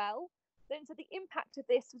worked well, then so the impact of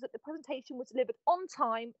this was that the presentation was delivered on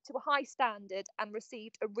time to a high standard and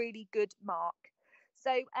received a really good mark.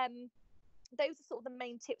 So those are sort of the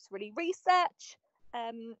main tips really. Research,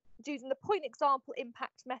 using the point example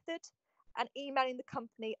impact method, and emailing the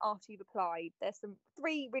company after you've applied. There's some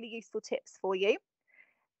 3 really useful tips for you.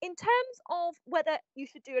 In terms of whether you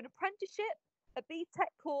should do an apprenticeship, a BTEC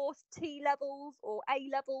course, T-levels or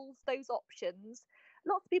A-levels, those options,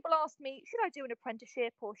 lots of people ask me, should I do an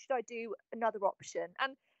apprenticeship or should I do another option?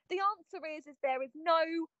 And the answer is there is no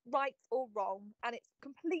right or wrong, and it's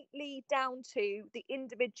completely down to the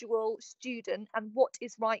individual student and what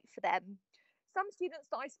is right for them. Some students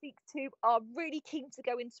that I speak to are really keen to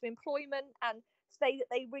go into employment and say that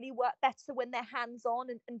they really work better when they're hands-on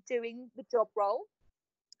and doing the job role.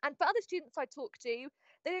 And for other students I talk to,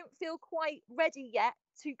 they don't feel quite ready yet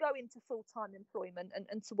to go into full-time employment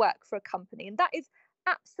and to work for a company. And that is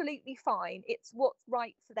absolutely fine. It's what's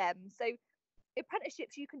right for them. So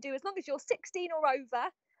apprenticeships you can do as long as you're 16 or over.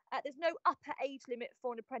 There's no upper age limit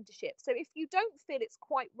for an apprenticeship. So if you don't feel it's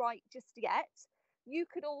quite right just yet, you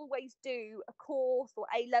can always do a course or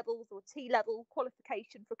A-levels or T-level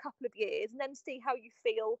qualification for a couple of years and then see how you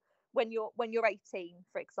feel when you're 18,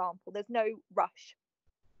 for example. There's no rush.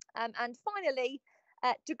 And finally,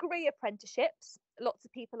 degree apprenticeships, lots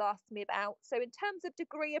of people ask me about. So in terms of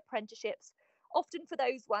degree apprenticeships, often for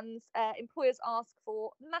those ones, employers ask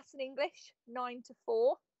for Maths and English 9 to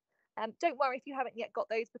 4. Don't worry if you haven't yet got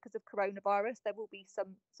those because of coronavirus. There will be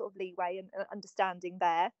some sort of leeway and understanding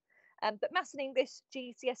there. But Maths and English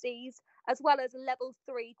GCSEs, as well as a level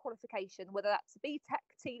 3 qualification, whether that's a BTEC,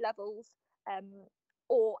 T-levels,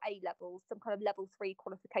 or A-levels, some kind of level 3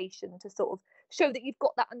 qualification to sort of show that you've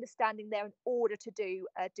got that understanding there in order to do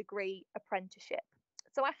a degree apprenticeship.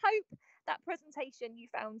 So I hope that presentation you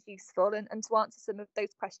found useful and to answer some of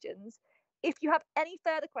those questions. If you have any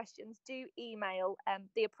further questions, do email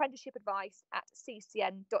the apprenticeship advice at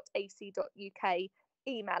ccn.ac.uk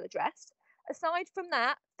email address. Aside from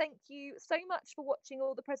that, thank you so much for watching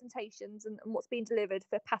all the presentations and what's been delivered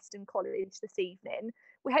for Paston College this evening.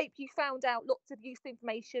 We hope you found out lots of useful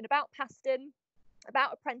information about Paston,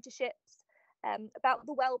 about apprenticeships, about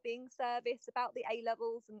the wellbeing service, about the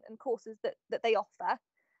A-levels and courses that they offer.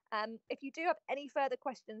 If you do have any further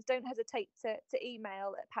questions, don't hesitate to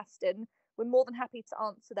email at Paston. We're more than happy to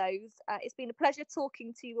answer those. It's been a pleasure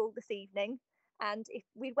talking to you all this evening. And if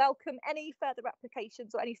we welcome any further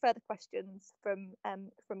applications or any further questions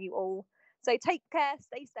from you all. So take care,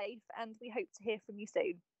 stay safe, and we hope to hear from you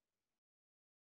soon.